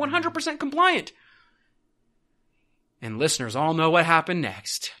compliant. They were 100% compliant. And listeners all know what happened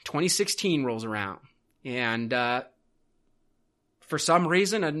next. 2016 rolls around, and for some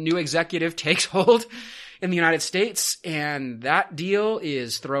reason, a new executive takes hold in the United States, and that deal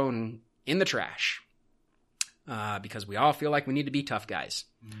is thrown in the trash because we all feel like we need to be tough guys.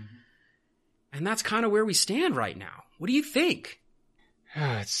 Mm-hmm. And that's kind of where we stand right now. What do you think?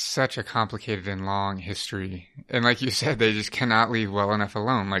 It's such a complicated and long history. And like you said, they just cannot leave well enough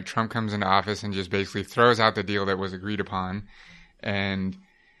alone. Like, Trump comes into office and just basically throws out the deal that was agreed upon. And,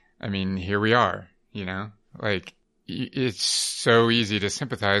 here we are, it's so easy to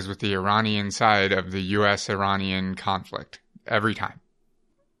sympathize with the Iranian side of the U.S.-Iranian conflict every time.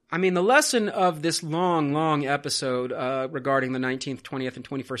 The lesson of this long, long episode regarding the 19th, 20th, and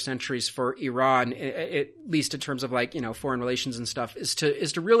 21st centuries for Iran, at least in terms of foreign relations and stuff, is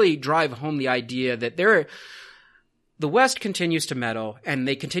to really drive home the idea that the West continues to meddle, and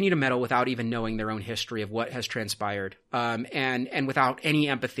they continue to meddle without even knowing their own history of what has transpired, and without any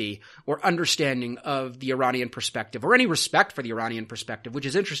empathy or understanding of the Iranian perspective or any respect for the Iranian perspective, which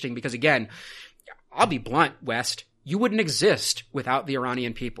is interesting because, again, I'll be blunt, West. You wouldn't exist without the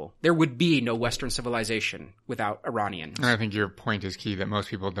Iranian people. There would be no Western civilization without Iranians. And I think your point is key, that most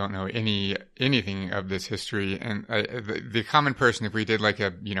people don't know anything of this history. And the common person, if we did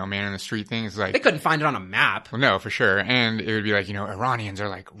a man in the street thing, is like... They couldn't find it on a map. Well, no, for sure. And it would be Iranians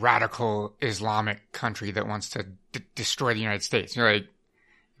are radical Islamic country that wants to destroy the United States. You're like,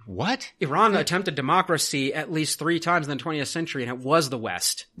 what? Iran attempted democracy at least 3 times in the 20th century, and it was the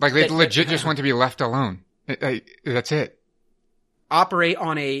West. They legit just want to be left alone. That's it. Operate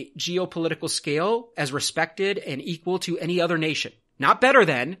on a geopolitical scale as respected and equal to any other nation. Not better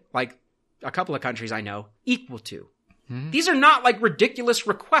than, like a couple of countries I know, equal to. Mm-hmm. These are not like ridiculous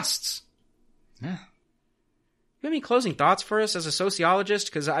requests. Yeah. You have any closing thoughts for us as a sociologist?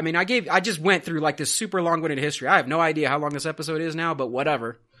 Because, I mean, I just went through like this super long-winded history. I have no idea how long this episode is now, but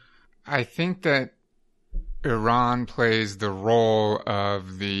whatever. I think that Iran plays the role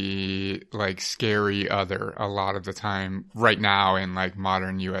of the like scary other a lot of the time right now in like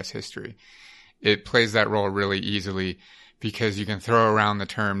modern U.S. history. It plays that role really easily because you can throw around the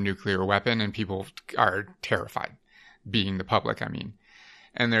term nuclear weapon and people are terrified, being the public, I mean.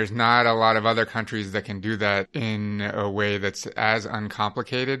 And there's not a lot of other countries that can do that in a way that's as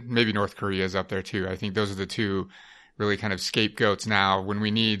uncomplicated. Maybe North Korea is up there too. I think those are the two really kind of scapegoats now. When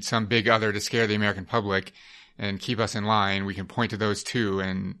we need some big other to scare the American public and keep us in line, we can point to those two.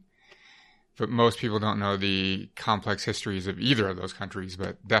 But most people don't know the complex histories of either of those countries,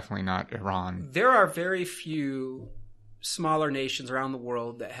 but definitely not Iran. There are very few smaller nations around the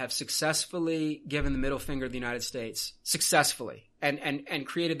world that have successfully given the middle finger to the United States, successfully, and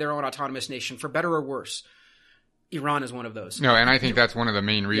created their own autonomous nation, for better or worse. Iran is one of those. No, and I think that's one of the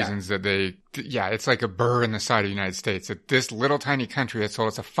main reasons that it's like a burr in the side of the United States, that this little tiny country has told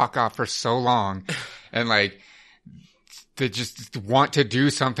us to fuck off for so long, and like, they just want to do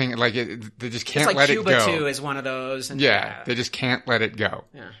something, like they just can't let Cuba it go. Cuba too is one of those. And they just can't let it go.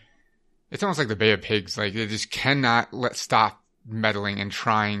 Yeah. It's almost like the Bay of Pigs. Like, they just cannot stop meddling and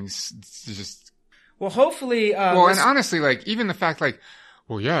trying to just... Well, hopefully... and honestly, like, even the fact, like,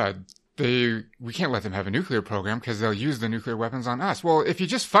 well, yeah, we can't let them have a nuclear program because they'll use the nuclear weapons on us. Well, if you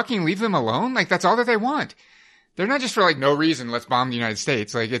just fucking leave them alone, like, that's all that they want. They're not just for, like, no reason, let's bomb the United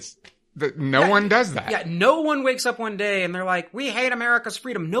States. Like, no one does that. Yeah, no one wakes up one day and they're like, we hate America's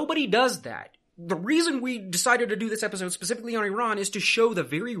freedom. Nobody does that. The reason we decided to do this episode specifically on Iran is to show the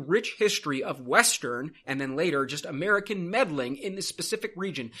very rich history of Western and then later just American meddling in this specific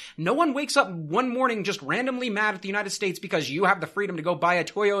region. No one wakes up one morning just randomly mad at the United States because you have the freedom to go buy a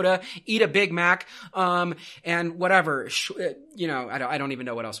Toyota, eat a Big Mac, and whatever. I don't even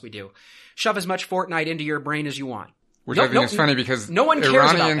know what else we do. Shove as much Fortnite into your brain as you want. Which I think is funny because no one cares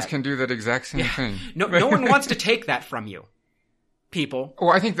Iranians can do that exact same thing. No one wants to take that from you. People.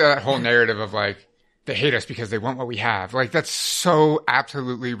 Well, I think that whole narrative of like, they hate us because they want what we have. Like, that's so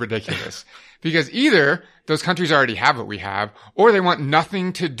absolutely ridiculous. Because either those countries already have what we have, or they want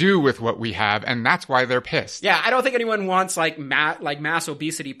nothing to do with what we have, and that's why they're pissed. Yeah, I don't think anyone wants mass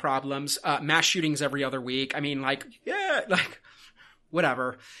obesity problems, mass shootings every other week. I mean,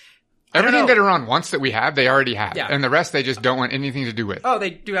 whatever. Everything that Iran wants that we have, they already have. Yeah. And the rest they just don't want anything to do with. Oh, they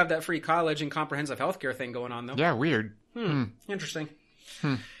do have that free college and comprehensive healthcare thing going on, though. Yeah, weird. Interesting.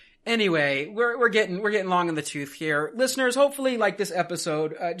 Anyway, we're getting long in the tooth here. Listeners, hopefully like this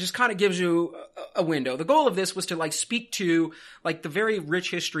episode just kind of gives you a window. The goal of this was to like speak to like the very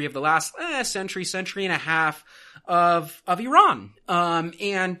rich history of the last century and a half of Iran.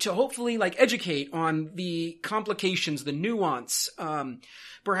 And to hopefully like educate on the complications, the nuance,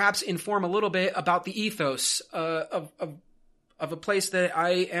 perhaps inform a little bit about the ethos of a place that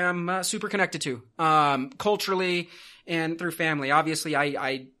I am super connected to, culturally and through family. Obviously,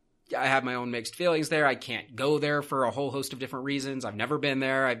 I have my own mixed feelings there. I can't go there for a whole host of different reasons. I've never been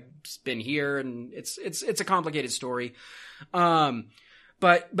there. I've been here, and it's a complicated story.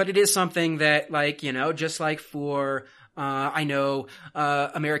 But it is something that, like, just like for I know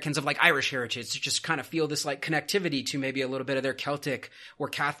Americans of like Irish heritage just kind of feel this like connectivity to maybe a little bit of their Celtic or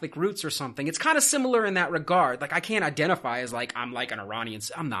Catholic roots or something. It's kind of similar in that regard. Like, I can't identify as like I'm like an Iranian.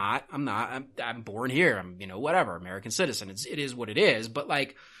 I'm not. I'm born here. I'm whatever, American citizen. It is what it is. But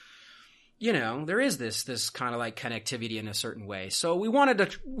like, there is this kind of like connectivity in a certain way. So we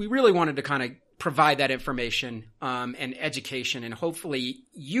really wanted to kind of provide that information and education, and hopefully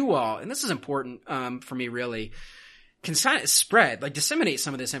you all, and this is important for me really, can spread, like disseminate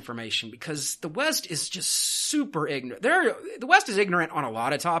some of this information, because the West is just super ignorant. The West is ignorant on a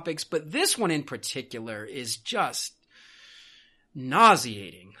lot of topics, but this one in particular is just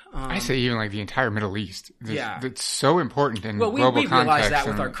nauseating. I say even like the entire Middle East. Yeah. It's so important in global context. We realized that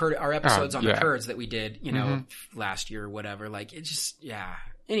with our episodes on the Kurds that we did, last year or whatever. Like, it just, yeah.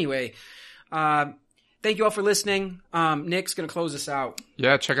 Anyway, thank you all for listening. Nick's going to close us out.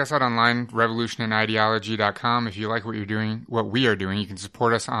 Yeah, check us out online, revolutionandideology.com. If you like what we are doing, you can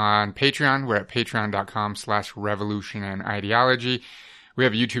support us on Patreon. We're at patreon.com/revolutionandideology. We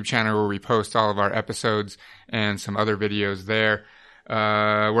have a YouTube channel where we post all of our episodes and some other videos there.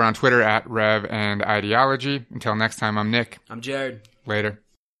 We're on Twitter at Rev and Ideology. Until next time, I'm Nick. I'm Jared. Later.